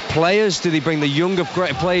with players? Do they bring the younger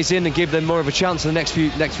great players in and give them more of a chance in the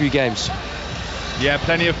next few games? Yeah,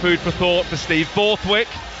 plenty of food for thought for Steve Borthwick.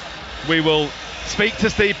 We will speak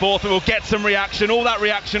to Steve Borthwick. We'll get some reaction. All that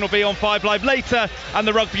reaction will be on 5 Live later, and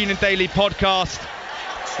the Rugby Union Daily podcast.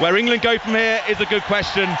 Where England go from here is a good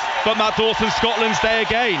question, but Matt Dawson, Scotland's day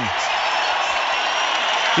again.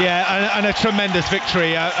 Yeah, and a tremendous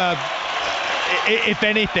victory. If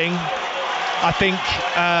anything, I think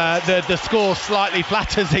the score slightly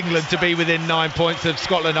flatters England to be within 9 points of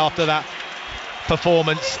Scotland after that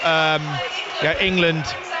performance. England,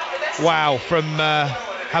 wow, from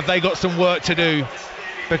have they got some work to do?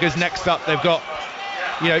 Because next up they've got,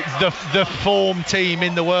 you know, the form team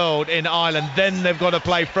in the world in Ireland. Then they've got to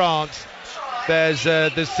play France. There's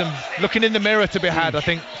some looking in the mirror to be had, I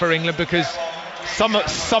think, for England, because some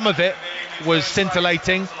of it was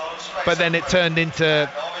scintillating, but then it turned into,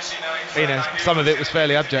 you know, some of it was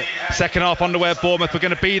fairly abject. Second half underway at Bournemouth. We're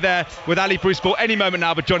going to be there with Ali Bruce-Ball any moment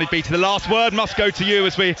now, but Johnny Beattie, the last word must go to you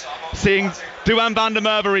as we're seeing Duhan van der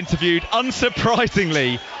Merwe interviewed.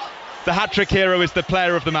 Unsurprisingly, the hat-trick hero is the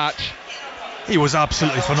player of the match. He was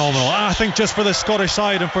absolutely phenomenal. And I think just for the Scottish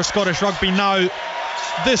side and for Scottish rugby now,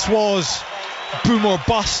 this was boom or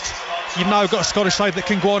bust. You've now got a Scottish side that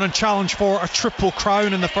can go on and challenge for a triple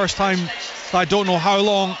crown in the first time I don't know how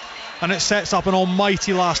long, and it sets up an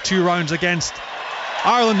almighty last 2 rounds against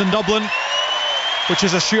Ireland and Dublin, which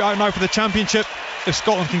is a shootout now for the championship if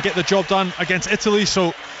Scotland can get the job done against Italy.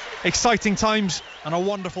 So exciting times and a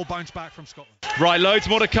wonderful bounce back from Scotland. Right, loads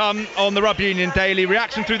more to come on the Rugby Union Daily.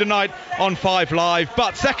 Reaction through the night on 5 Live.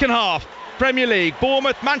 But second half, Premier League,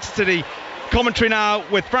 Bournemouth, Manchester City. Commentary now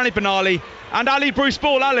with Franny Benali and Ali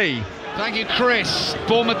Bruce-Ball. Ali. Thank you, Chris.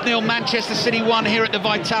 Bournemouth 0, Manchester City 1 here at the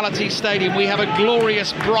Vitality Stadium. We have a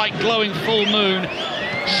glorious, bright, glowing full moon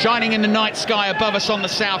shining in the night sky above us on the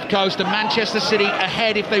south coast, and Manchester City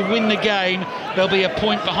ahead. If they win the game, they'll be a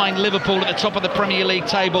point behind Liverpool at the top of the Premier League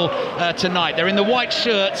table tonight. They're in the white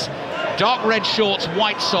shirts, dark red shorts,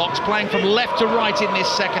 white socks, playing from left to right in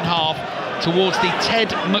this second half towards the Ted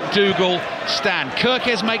McDougall stand.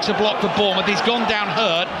 Kirkes makes a block for Bournemouth. He's gone down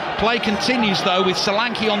hurt. Play continues though with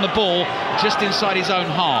Solanke on the ball just inside his own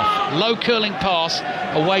half. Low curling pass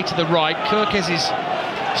away to the right. Kirkes is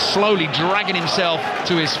slowly dragging himself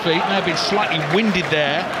to his feet. May have been slightly winded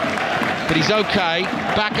there, but he's okay.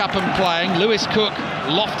 Back up and playing. Lewis Cook,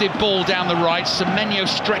 lofted ball down the right. Semenyo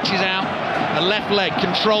stretches out a left leg,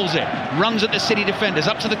 controls it, runs at the City defenders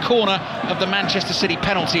up to the corner of the Manchester City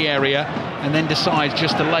penalty area, and then decides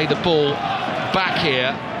just to lay the ball back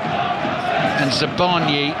here. And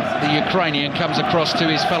Zabarnyi, the Ukrainian, comes across to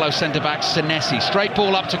his fellow centre-back Senesi. Straight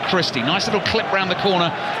ball up to Christie. Nice little clip round the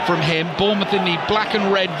corner from him. Bournemouth in the black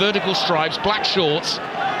and red vertical stripes, black shorts,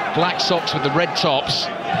 black socks with the red tops,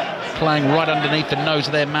 playing right underneath the nose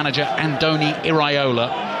of their manager, Andoni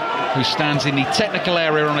Iraola, who stands in the technical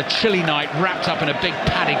area on a chilly night, wrapped up in a big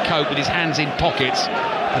padded coat with his hands in pockets.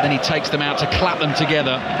 But then he takes them out to clap them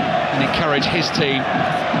together and encourage his team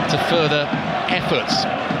to further efforts.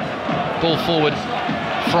 Ball forward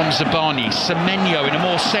from Zabarnyi. Semenyo in a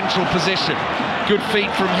more central position. Good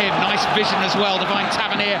feet from him. Nice vision as well. Divine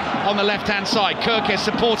Tavernier on the left-hand side. Kirkes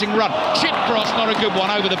supporting run. Chip cross, not a good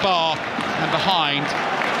one, over the bar and behind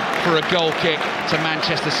for a goal kick to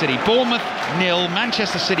Manchester City. Bournemouth 0,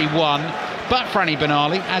 Manchester City 1. But Franny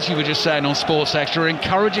Benali, as you were just saying on Sports Extra,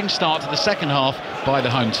 encouraging start to the second half by the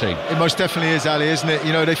home team. It most definitely is, Ali, isn't it?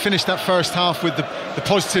 You know, they finished that first half with the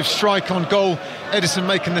positive strike on goal, Edison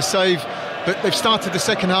making the save, but they've started the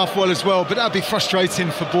second half well as well. But that'd be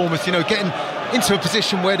frustrating for Bournemouth, you know, getting into a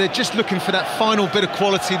position where they're just looking for that final bit of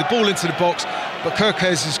quality, the ball into the box, but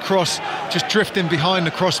Kirkes' cross just drifting behind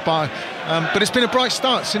the crossbar. But it's been a bright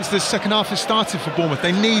start since the second half has started for Bournemouth.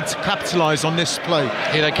 They need to capitalise on this play.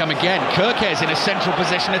 Here they come again. Kirkes in a central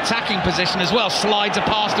position, attacking position as well. Slides a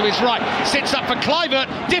pass to his right. Sits up for Kluivert.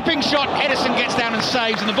 Dipping shot. Edison gets down and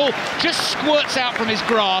saves, and the ball just squirts out from his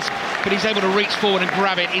grasp, but he's able to reach forward and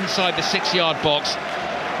grab it inside the 6-yard box.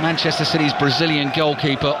 Manchester City's Brazilian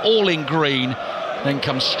goalkeeper, all in green, then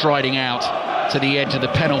comes striding out to the edge of the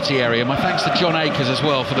penalty area. My thanks to John Akers as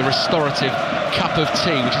well for the restorative cup of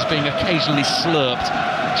tea, which is being occasionally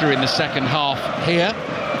slurped during the second half here.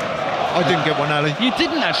 I didn't get one, Ali. You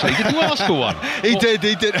didn't actually? Did you ask for one? He did.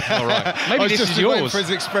 All right. Maybe this is yours. For his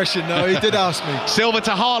expression. No, he did ask me. Silva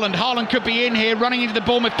to Haaland. Haaland could be in here, running into the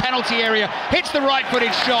Bournemouth penalty area. Hits the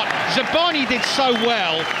right-footed shot. Zabarnyi did so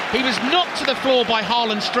well. He was knocked to the floor by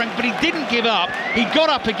Haaland's strength, but he didn't give up. He got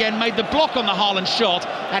up again, made the block on the Haaland shot,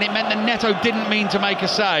 and it meant that Neto didn't mean to make a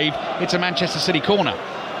save. It's a Manchester City corner.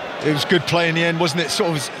 It was good play in the end, wasn't it? Sort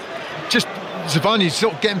of just Zabarnyi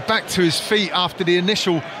sort of getting back to his feet after the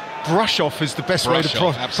initial brush off is the best way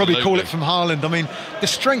to probably call it from Haaland. I mean, the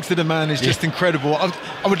strength of the man is just incredible.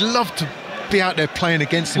 I would love to be out there playing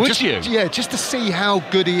against him. Would you? Yeah, just to see how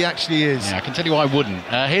good he actually is. Yeah, I can tell you I wouldn't.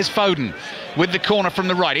 Here's Foden with the corner from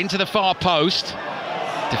the right into the far post.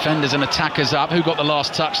 Defenders and attackers up. Who got the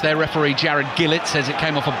last touch there? Referee Jared Gillett says it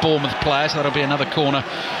came off a Bournemouth player, so that'll be another corner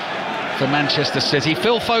for Manchester City.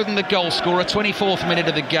 Phil Foden, the goal scorer, 24th minute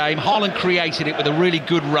of the game. Haaland created it with a really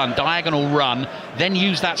good run, diagonal run, then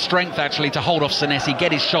used that strength actually to hold off Senesi,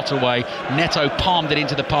 get his shot away. Neto palmed it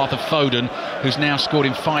into the path of Foden, who's now scored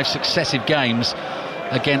in 5 successive games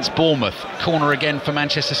against Bournemouth. Corner again for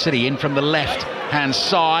Manchester City, in from the left-hand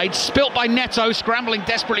side. Spilt by Neto, scrambling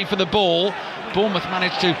desperately for the ball. Bournemouth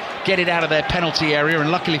managed to get it out of their penalty area,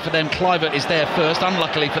 and luckily for them, Kluivert is there first.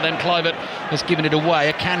 Unluckily for them, Kluivert has given it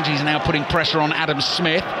away. Akanji's now putting pressure on Adam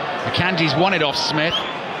Smith. Akanji's won it off Smith,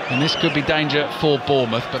 and this could be danger for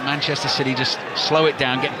Bournemouth, but Manchester City just slow it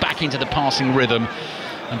down, get back into the passing rhythm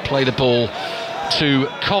and play the ball to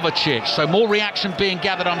Kovacic. So more reaction being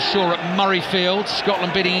gathered, I'm sure, at Murrayfield.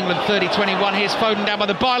 Scotland beating England 30-21. Here's Foden down by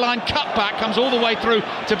the byline, cut back, comes all the way through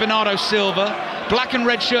to Bernardo Silva. Black and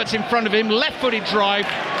red shirts in front of him, left-footed drive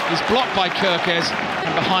is blocked by Kirkes,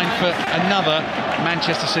 and behind for another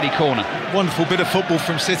Manchester City corner. Wonderful bit of football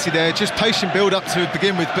from City there, just patient build-up to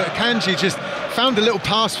begin with, but Akanji just found a little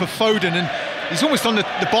pass for Foden, and he's almost on the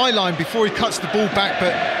byline before he cuts the ball back,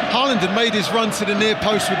 but Haaland had made his run to the near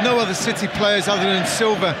post with no other City players other than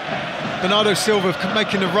Silva. Bernardo Silva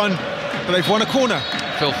making a run, but they've won a corner.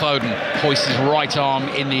 Phil Foden hoists his right arm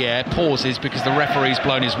in the air, pauses because the referee's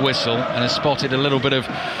blown his whistle and has spotted a little bit of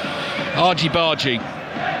argy-bargy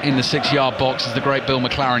in the 6-yard box, as the great Bill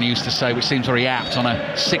McLaren used to say, which seems very apt on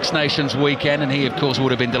a Six Nations weekend, and he of course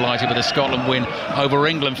would have been delighted with a Scotland win over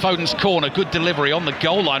England. Foden's corner, good delivery on the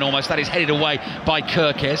goal line almost, that is headed away by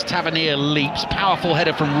Kirkes. Tavernier leaps, powerful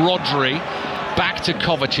header from Rodri. Back to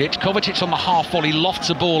Kovacic. Kovacic on the half volley lofts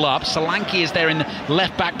a ball up. Solanke is there in the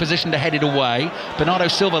left back position to head it away. Bernardo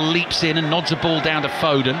Silva leaps in and nods a ball down to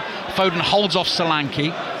Foden. Foden holds off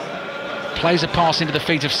Solanke. Plays a pass into the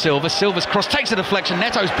feet of Silva. Silva's cross takes a deflection.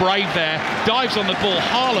 Neto's brave there. Dives on the ball.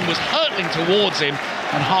 Haaland was hurtling towards him,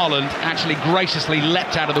 and Haaland actually graciously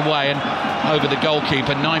leapt out of the way and over the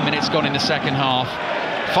goalkeeper. 9 minutes gone in the second half.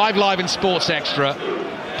 5 Live in Sports Extra.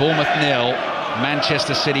 Bournemouth 0.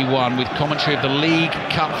 Manchester City 1, with commentary of the League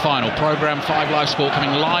Cup final. Programme 5 Live Sport coming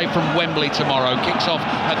live from Wembley tomorrow. Kicks off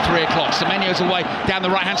at 3 o'clock. Semenyo's away down the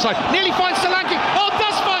right-hand side. Nearly finds Solanke. Oh,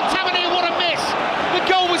 does find Tavernier. What a miss! The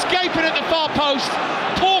goal was gaping at the far post.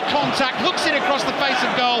 Poor contact, hooks it across the face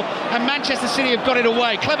of goal, and Manchester City have got it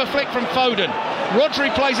away. Clever flick from Foden.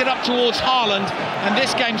 Rodri plays it up towards Haaland, and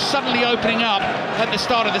this game suddenly opening up at the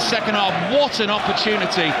start of the second half. What an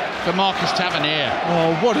opportunity for Marcus Tavernier.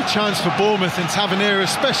 Oh, what a chance for Bournemouth, and Tavernier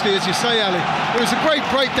especially, as you say, Ali. It was a great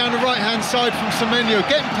break down the right-hand side from Semenyo,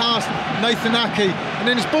 getting past Nathan Ake, and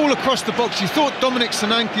then his ball across the box. You thought Dominic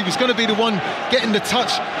Solanke was going to be the one getting the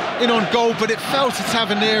touch in on goal, but it fell to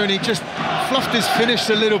Tavernier, and he just fluffed his finish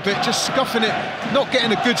a little bit, just scuffing it, not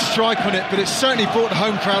getting a good strike on it, but it certainly brought the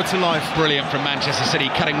home crowd to life. Brilliant from Manchester City,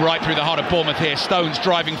 cutting right through the heart of Bournemouth here. Stones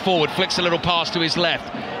driving forward, flicks a little pass to his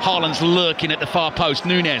left. Haaland's lurking at the far post.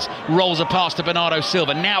 Núñez rolls a pass to Bernardo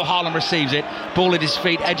Silva. Now Haaland receives it, ball at his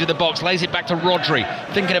feet, edge of the box, lays it back to Rodri,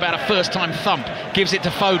 thinking about a first-time thump, gives it to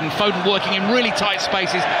Foden. Foden working in really tight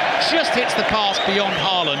spaces, just hits the pass beyond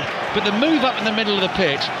Haaland. But the move up in the middle of the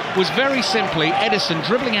pitch was very simply Ederson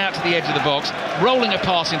dribbling out to the edge of the box, rolling a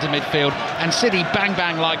pass into midfield, and City bang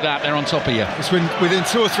bang like that, they're on top of you. It's when within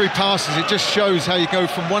 2 or 3 passes, it just shows how you go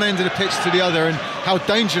from one end of the pitch to the other and how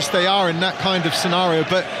dangerous they are in that kind of scenario.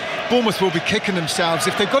 But Bournemouth will be kicking themselves.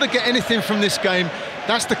 If they've got to get anything from this game,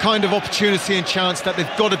 that's the kind of opportunity and chance that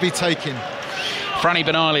they've got to be taking. Franny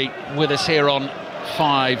Benali with us here on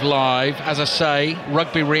 5 Live. As I say,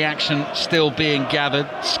 rugby reaction still being gathered.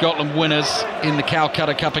 Scotland winners in the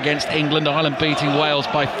Calcutta Cup against England. Ireland beating Wales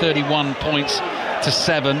by 31 points to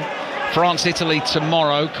 7. France-Italy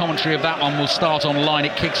tomorrow. Commentary of that one will start online.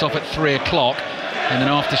 It kicks off at 3 o'clock. And then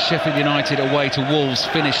after Sheffield United away to Wolves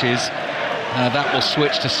finishes, that will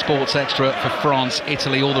switch to Sports Extra for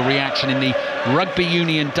France-Italy. All the reaction in the Rugby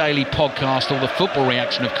Union Daily podcast. All the football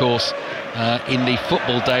reaction, of course, in the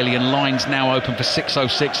Football Daily, and lines now open for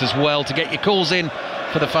 606 as well to get your calls in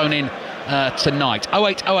for the phone in tonight.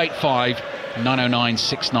 08085 909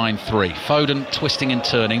 693. Foden twisting and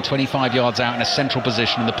turning, 25 yards out in a central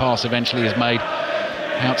position, and the pass eventually is made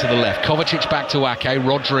out to the left. Kovacic back to Ake.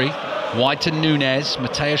 Rodri wide to Núñez.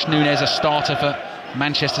 Mateus Núñez, a starter for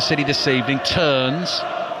Manchester City this evening, turns,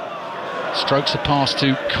 strokes a pass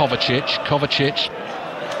to Kovacic. Kovacic,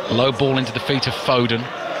 low ball into the feet of Foden,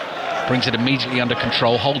 brings it immediately under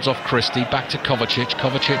control, holds off Christie, back to Kovacic.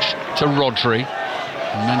 Kovacic to Rodri.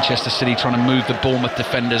 And Manchester City trying to move the Bournemouth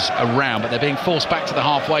defenders around, but they're being forced back to the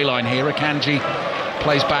halfway line here. Akanji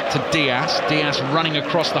plays back to Diaz. Diaz running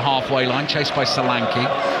across the halfway line, chased by Solanke.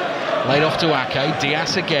 Laid off to Ake.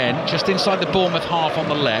 Diaz again, just inside the Bournemouth half on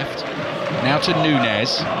the left. Now to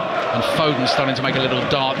Núñez, and Foden starting to make a little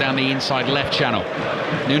dart down the inside left channel.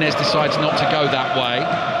 Núñez decides not to go that way.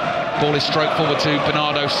 Ball is stroked forward to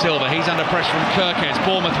Bernardo Silva. He's under pressure from Kirkes.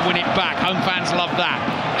 Bournemouth win it back. Home fans love that.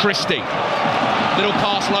 Christie Little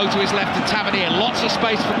pass low to his left to Tavernier. Lots of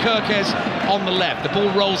space for Kirkes on the left. The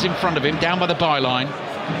ball rolls in front of him, down by the byline.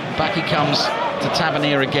 Back he comes to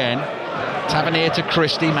Tavernier again. Tavernier to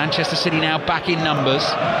Christie. Manchester City now back in numbers,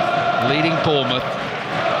 leading Bournemouth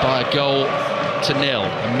by a goal to nil.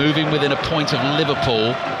 And moving within a point of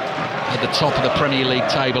Liverpool at the top of the Premier League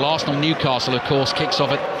table. Arsenal-Newcastle, of course, kicks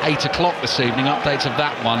off at 8 o'clock this evening. Updates of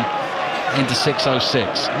that one into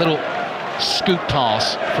 6:06. Little scoop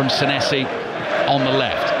pass from Senesi on the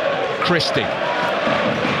left. Christie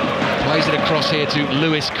plays it across here to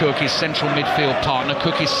Lewis Cook, his central midfield partner.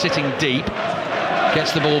 Cook is sitting deep,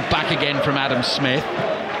 gets the ball back again from Adam Smith.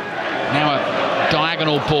 Now a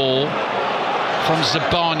diagonal ball from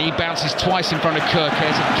Zabani, bounces twice in front of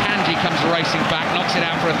Kirkes, and Kanji comes racing back, knocks it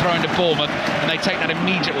out for a throw into Bournemouth, and they take that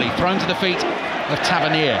immediately. Thrown to the feet of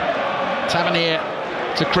Tavernier. Tavernier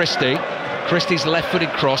to Christie. Christie's left-footed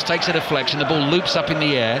cross takes a deflection, the ball loops up in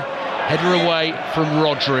the air. Header away from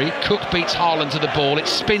Rodri. Cook beats Haaland to the ball. It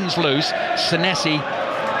spins loose. Senesi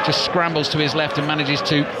just scrambles to his left and manages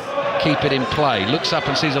to keep it in play. Looks up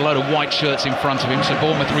and sees a load of white shirts in front of him. So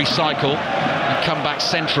Bournemouth recycle and come back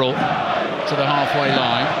central to the halfway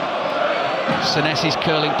line. Senesi's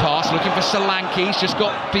curling pass, looking for Solanke. He's just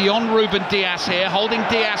got beyond Ruben Dias here, holding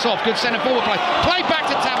Dias off. Good centre forward play. Play back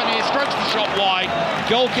to Tavernier, strokes the shot wide.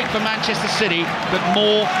 Goal kick for Manchester City, but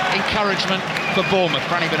more encouragement for Bournemouth.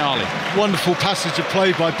 Franny Benali. Wonderful passage of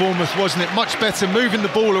play by Bournemouth, wasn't it? Much better, moving the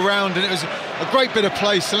ball around, and it was a great bit of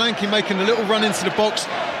play. Solanke making a little run into the box,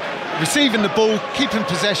 receiving the ball, keeping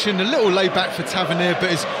possession, a little lay back for Tavernier, but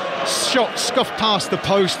his shot scuffed past the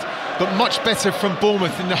post. But much better from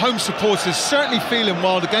Bournemouth, and the home supporters certainly feeling,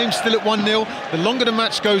 while the game's still at 1-0, the longer the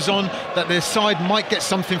match goes on, that their side might get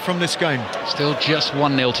something from this game. Still just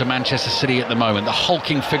 1-0 to Manchester City at the moment. The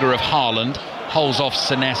hulking figure of Haaland holds off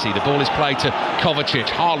Senesi. The ball is played to Kovacic.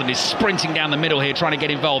 Haaland is sprinting down the middle here, trying to get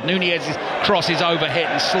involved. Nunez's cross is overhit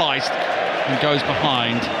and sliced and goes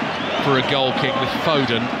behind for a goal kick, with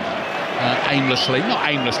Foden not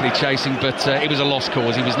aimlessly chasing, but it was a lost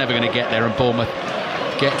cause. He was never going to get there, and Bournemouth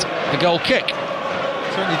get the goal kick.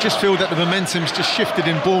 Certainly just feel that the momentum's just shifted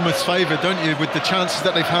in Bournemouth's favour, don't you, with the chances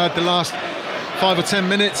that they've had the last 5 or 10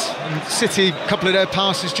 minutes, and City, a couple of their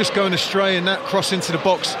passes just going astray, and that cross into the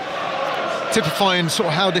box typifying sort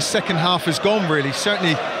of how this second half has gone, really.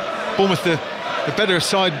 Certainly Bournemouth the better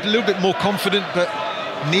side, a little bit more confident, but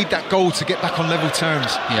need that goal to get back on level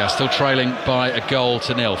terms. Yeah, still trailing by a goal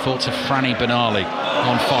to nil. Thoughts of Franny Benali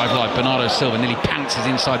on 5 Live. Bernardo Silva nearly pounces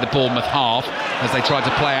inside the Bournemouth half as they tried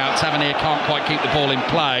to play out. Tavernier can't quite keep the ball in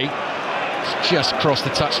play. It's just crossed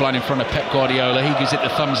the touchline in front of Pep Guardiola. He gives it the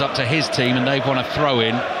thumbs up to his team, and they've won a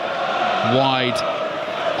throw-in wide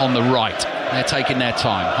on the right. They're taking their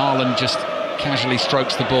time. Haaland just casually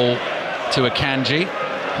strokes the ball to Akanji.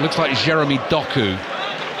 Looks like Jeremy Doku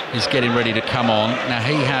is getting ready to come on. Now,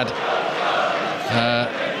 he had a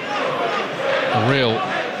real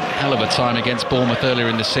hell of a time against Bournemouth earlier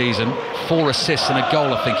in the season. 4 assists and a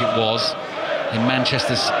goal, I think it was, in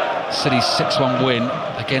Manchester City's 6-1 win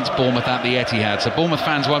against Bournemouth at the Etihad. So Bournemouth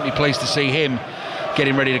fans won't be pleased to see him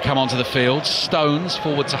getting ready to come onto the field. Stones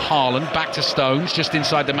forward to Haaland, back to Stones, just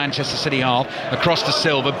inside the Manchester City half, across to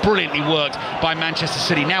Silva. Brilliantly worked by Manchester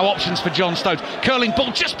City. Now options for John Stones. Curling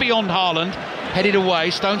ball just beyond Haaland, headed away.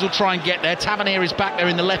 Stones will try and get there. Tavernier is back there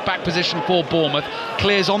in the left-back position for Bournemouth.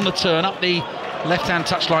 Clears on the turn, up the left-hand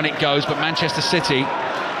touchline it goes, but Manchester City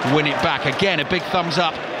win it back. Again, a big thumbs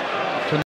up